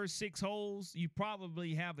the first 6 holes, you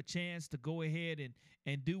probably have a chance to go ahead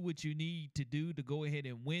and do what you need to do to go ahead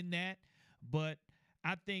and win that. But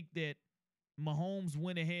I think that Mahomes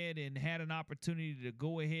went ahead and had an opportunity to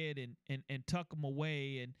go ahead and tuck them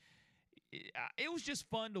away. And it was just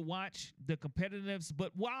fun to watch the competitiveness.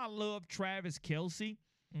 But what I love Travis Kelce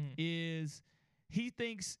is he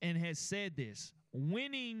thinks and has said this,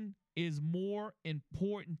 winning is more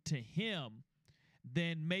important to him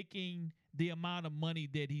than making the amount of money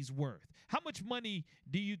that he's worth. How much money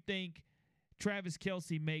do you think Travis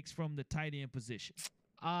Kelce makes from the tight end position?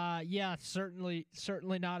 Yeah, certainly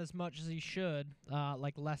not as much as he should.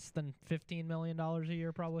 Like less than $15 million a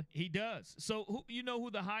year, probably. He does. So,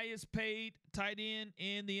 who the highest paid tight end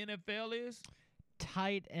in the NFL is?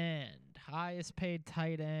 Tight end, highest paid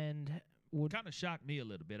tight end would kind of shock me a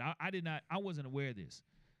little bit. I wasn't aware of this.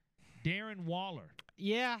 Darren Waller.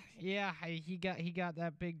 Yeah, he got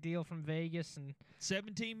that big deal from Vegas and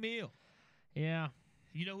 $17 million. Yeah.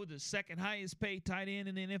 You know who the second highest paid tight end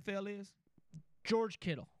in the NFL is? George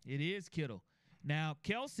Kittle. It is Kittle. Now,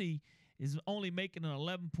 Kelce is only making an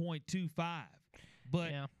 11.25.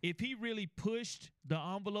 But if he really pushed the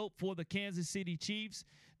envelope for the Kansas City Chiefs,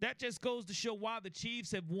 that just goes to show why the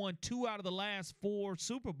Chiefs have won 2 out of the last 4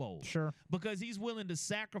 Super Bowls. Sure. Because he's willing to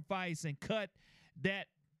sacrifice and cut that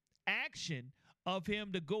action of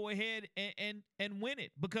him to go ahead and win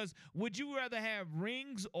it. Because would you rather have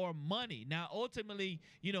rings or money? Now, ultimately,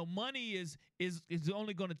 money is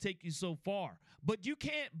only going to take you so far. But you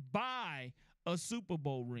can't buy a Super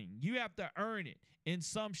Bowl ring. You have to earn it in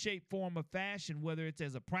some shape, form, or fashion, whether it's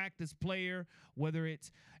as a practice player, whether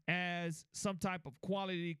it's as some type of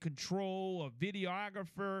quality control or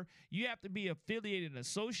videographer. You have to be affiliated and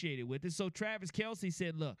associated with it. So Travis Kelce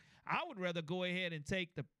said, look, I would rather go ahead and take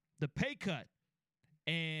the pay cut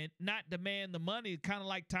and not demand the money, kind of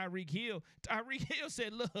like Tyreek Hill. Tyreek Hill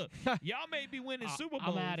said, look, y'all may be winning Super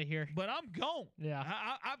Bowls, I'm out of here, but I'm gone. Yeah.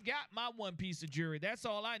 I've got my one piece of jewelry. That's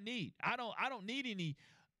all I need. I don't need any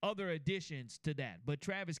other additions to that. But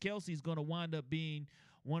Travis Kelce is going to wind up being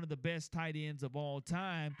one of the best tight ends of all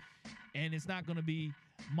time, and it's not going to be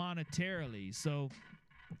monetarily. So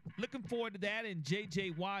looking forward to that, and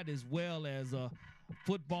J.J. Watt as well as a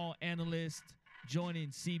football analyst joining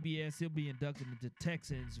CBS. He'll be inducted into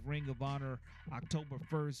Texans Ring of Honor October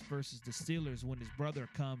 1st versus the Steelers when his brother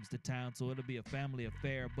comes to town. So it'll be a family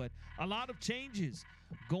affair. But a lot of changes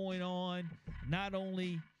going on, not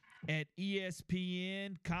only at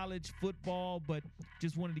ESPN, college football, but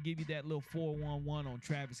just wanted to give you that little 411 on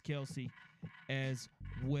Travis Kelce as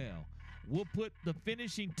well. We'll put the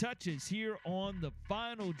finishing touches here on the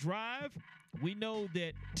final drive. We know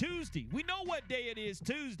that Tuesday, we know what day it is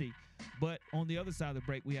Tuesday, but on the other side of the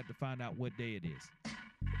break, we have to find out what day it is.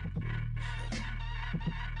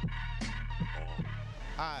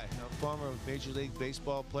 Hi, I'm former Major League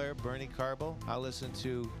Baseball player Bernie Carbo. I listen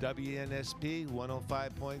to WNSP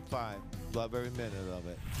 105.5. Love every minute of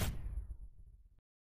it.